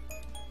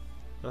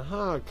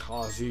 Aha,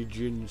 Kazi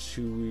Jin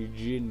Sui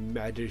Jin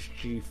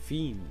Majesty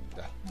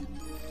Fiend.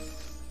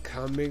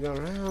 coming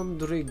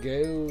around we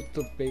go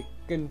to back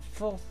and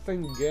forth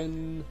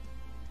again.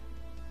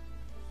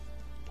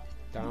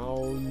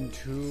 Down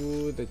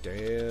to the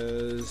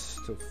stairs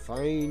to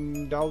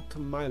find out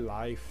my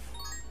life.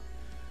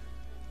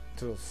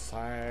 To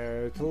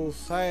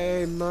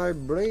say my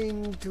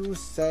brain to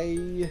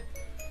say.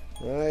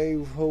 I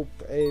hope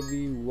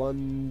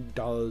everyone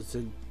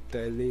doesn't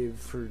live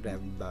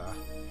forever.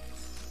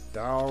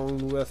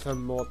 Down with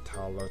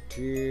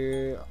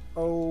immortality,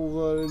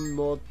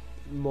 over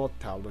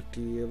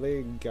mortality,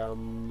 the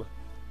gum.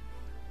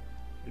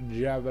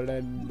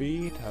 Javelin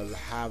beat, I'll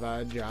have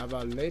a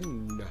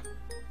javelin.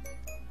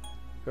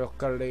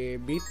 Hookery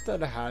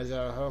beater has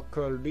a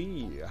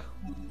hookery.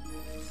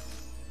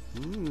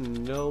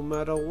 No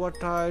matter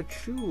what I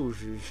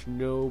choose,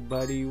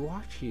 nobody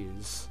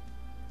watches.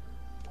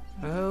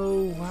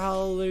 Oh,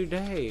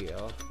 holiday.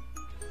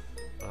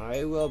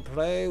 I will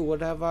play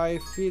whatever I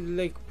feel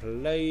like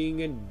playing,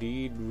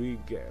 indeed we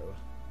go.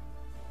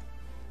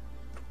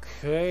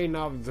 Queen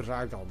of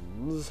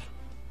Dragons.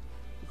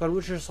 You can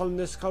wish us on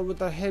this card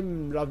with a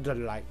hymn of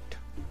delight.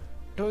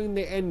 During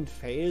the end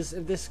phase,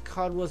 if this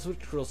card was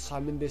ritual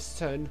summoned this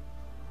turn,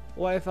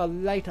 or if a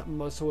light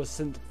monster was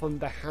sent from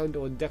the hand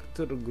or deck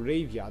to the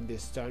graveyard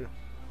this turn,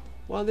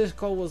 while this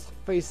card was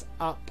face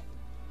up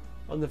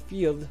on the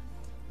field,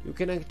 you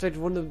can activate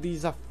one of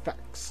these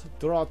effects.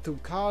 Draw 2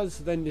 cards,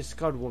 then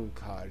discard 1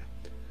 card.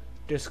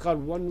 Discard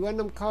 1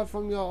 random card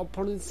from your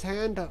opponent's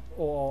hand,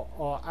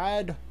 or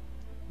add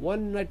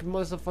 1 night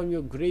monster from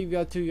your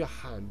graveyard to your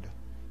hand.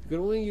 You can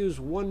only use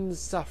 1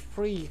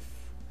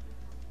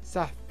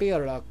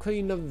 Saphira,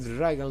 Queen of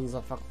Dragons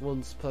effect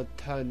once per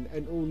turn,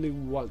 and only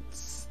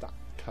once that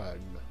turn.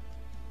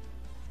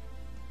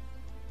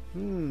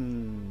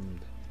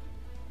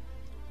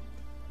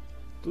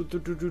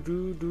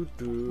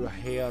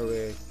 Here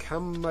we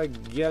come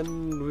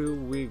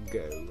again, we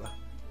go.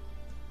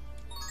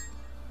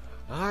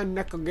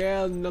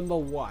 Necrogal number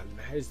 1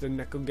 is the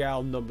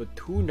Necrogal number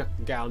 2,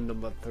 Necrogal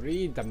number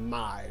 3,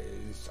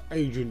 Demise,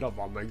 Agent of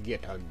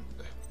Armageddon.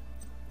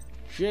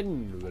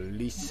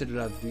 Release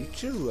of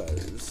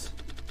rituals.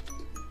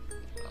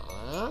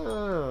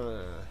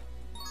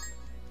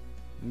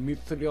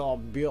 Mithril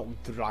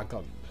built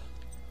dragon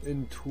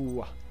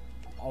into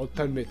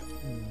ultimate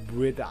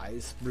red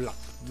eyes black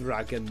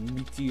dragon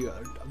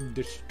meteor of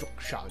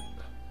destruction.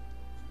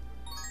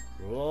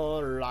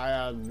 War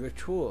lion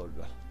ritual.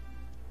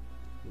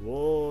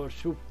 War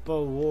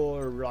super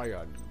war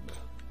lion.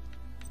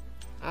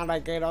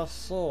 Alligator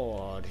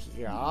sword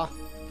here.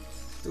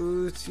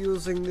 Who's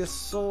using this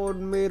sword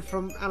made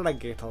from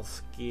alligator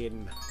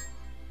skin?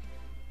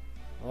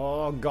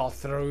 Oh,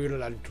 Goth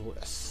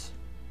relentless.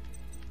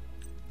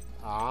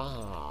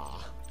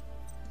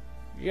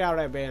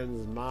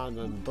 Yarabans man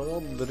and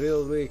dog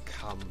drill we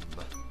come.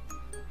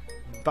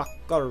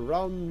 Back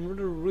around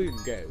we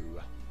go.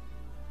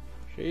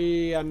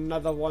 See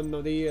another one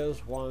of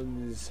these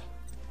ones.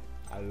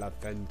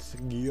 Elephant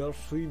gear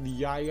with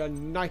the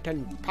iron knight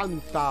and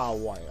panther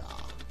wire.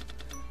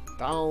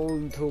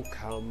 Down to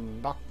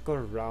come back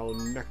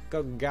around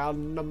Necrogal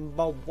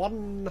number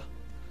 1.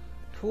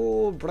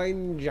 2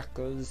 brain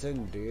jackers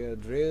and there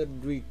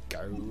we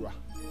go.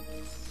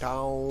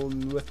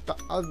 Down with the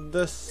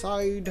other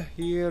side,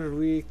 here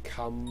we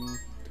come.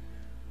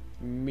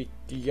 Meet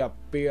the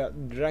bear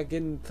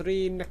dragon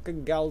 3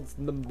 Necrogals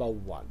number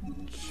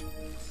 1.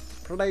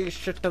 Play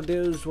shit of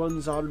those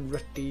ones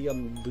already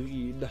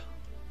indeed.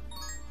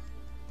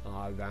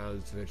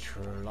 Advance with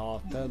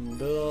Charlotte and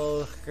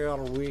here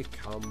we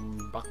come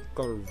back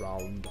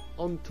around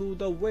onto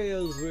the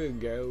whales we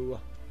go.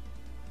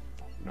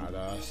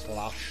 Another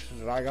slash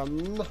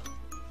dragon.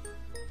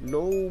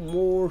 No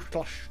more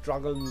slash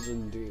dragons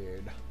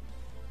indeed.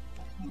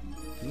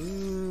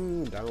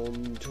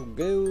 Down to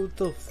go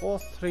to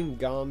 4th ring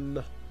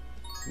gun.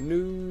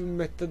 New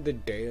method the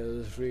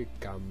days we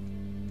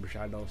come.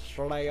 Shadow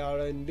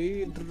Slayer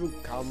indeed to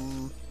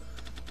come.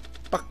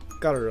 Back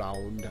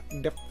around,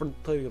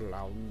 differently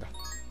round,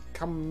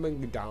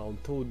 coming down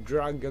to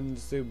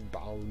dragons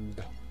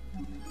bound.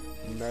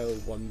 No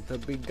one to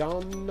be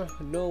gone,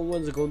 no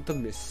one's going to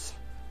miss.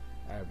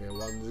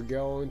 Everyone's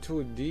going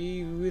to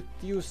deal with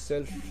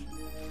yourself.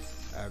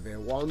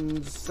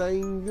 Everyone's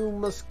saying you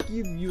must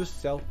give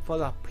yourself for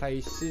the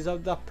places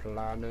of the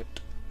planet.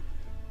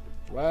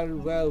 Well,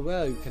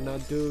 you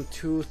cannot do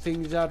 2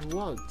 things at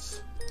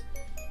once.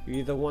 You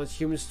either want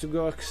humans to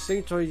go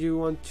extinct or you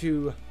want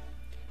to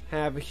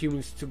have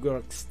humans to go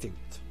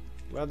extinct.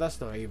 Well, that's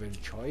not even a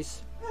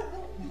choice.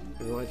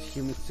 If you want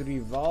humans to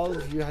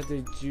evolve, you have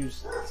to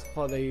choose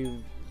for the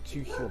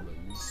 2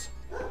 humans.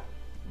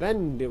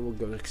 Then they will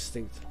go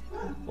extinct.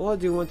 Or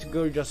do you want to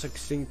go just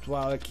extinct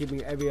while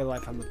keeping every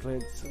life on the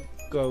planet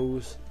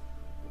goes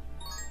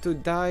to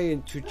die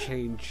and to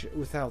change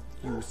without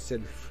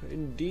yourself?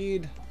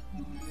 Indeed.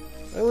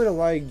 I wonder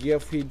why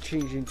Gearfeed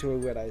changed into a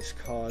red ice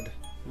card.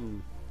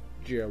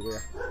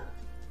 Jerry.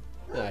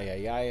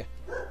 Aye.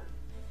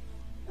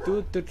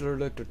 Coming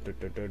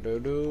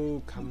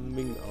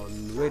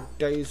on red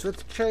days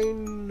with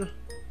chain.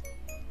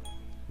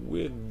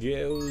 We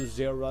go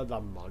 0 the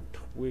month.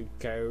 We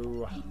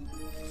go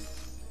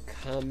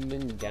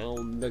coming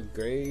down the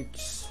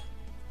grades.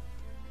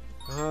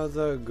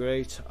 Other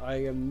great, I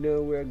am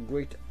nowhere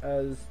great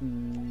as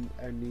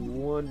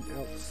anyone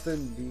else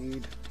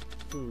indeed.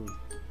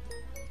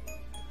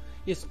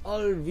 Yes, all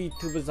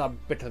VTubers are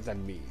better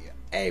than me.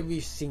 Every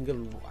single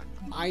one.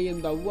 I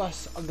am the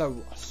worst of the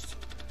worst.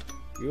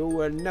 You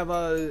will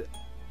never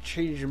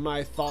change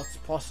my thoughts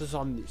process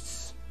on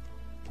this.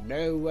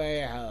 No way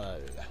hell.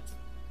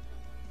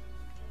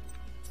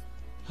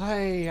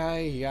 I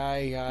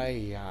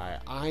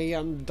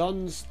am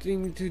done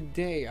streaming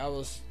today. I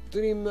will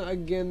stream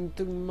again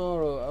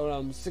tomorrow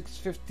around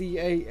 6:50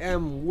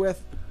 a.m.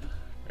 with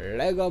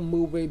Lego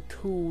Movie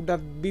 2 the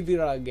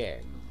video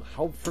game.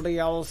 Hopefully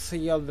I'll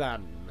see you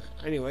then.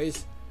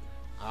 Anyways,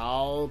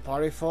 I'll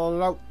party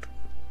full out.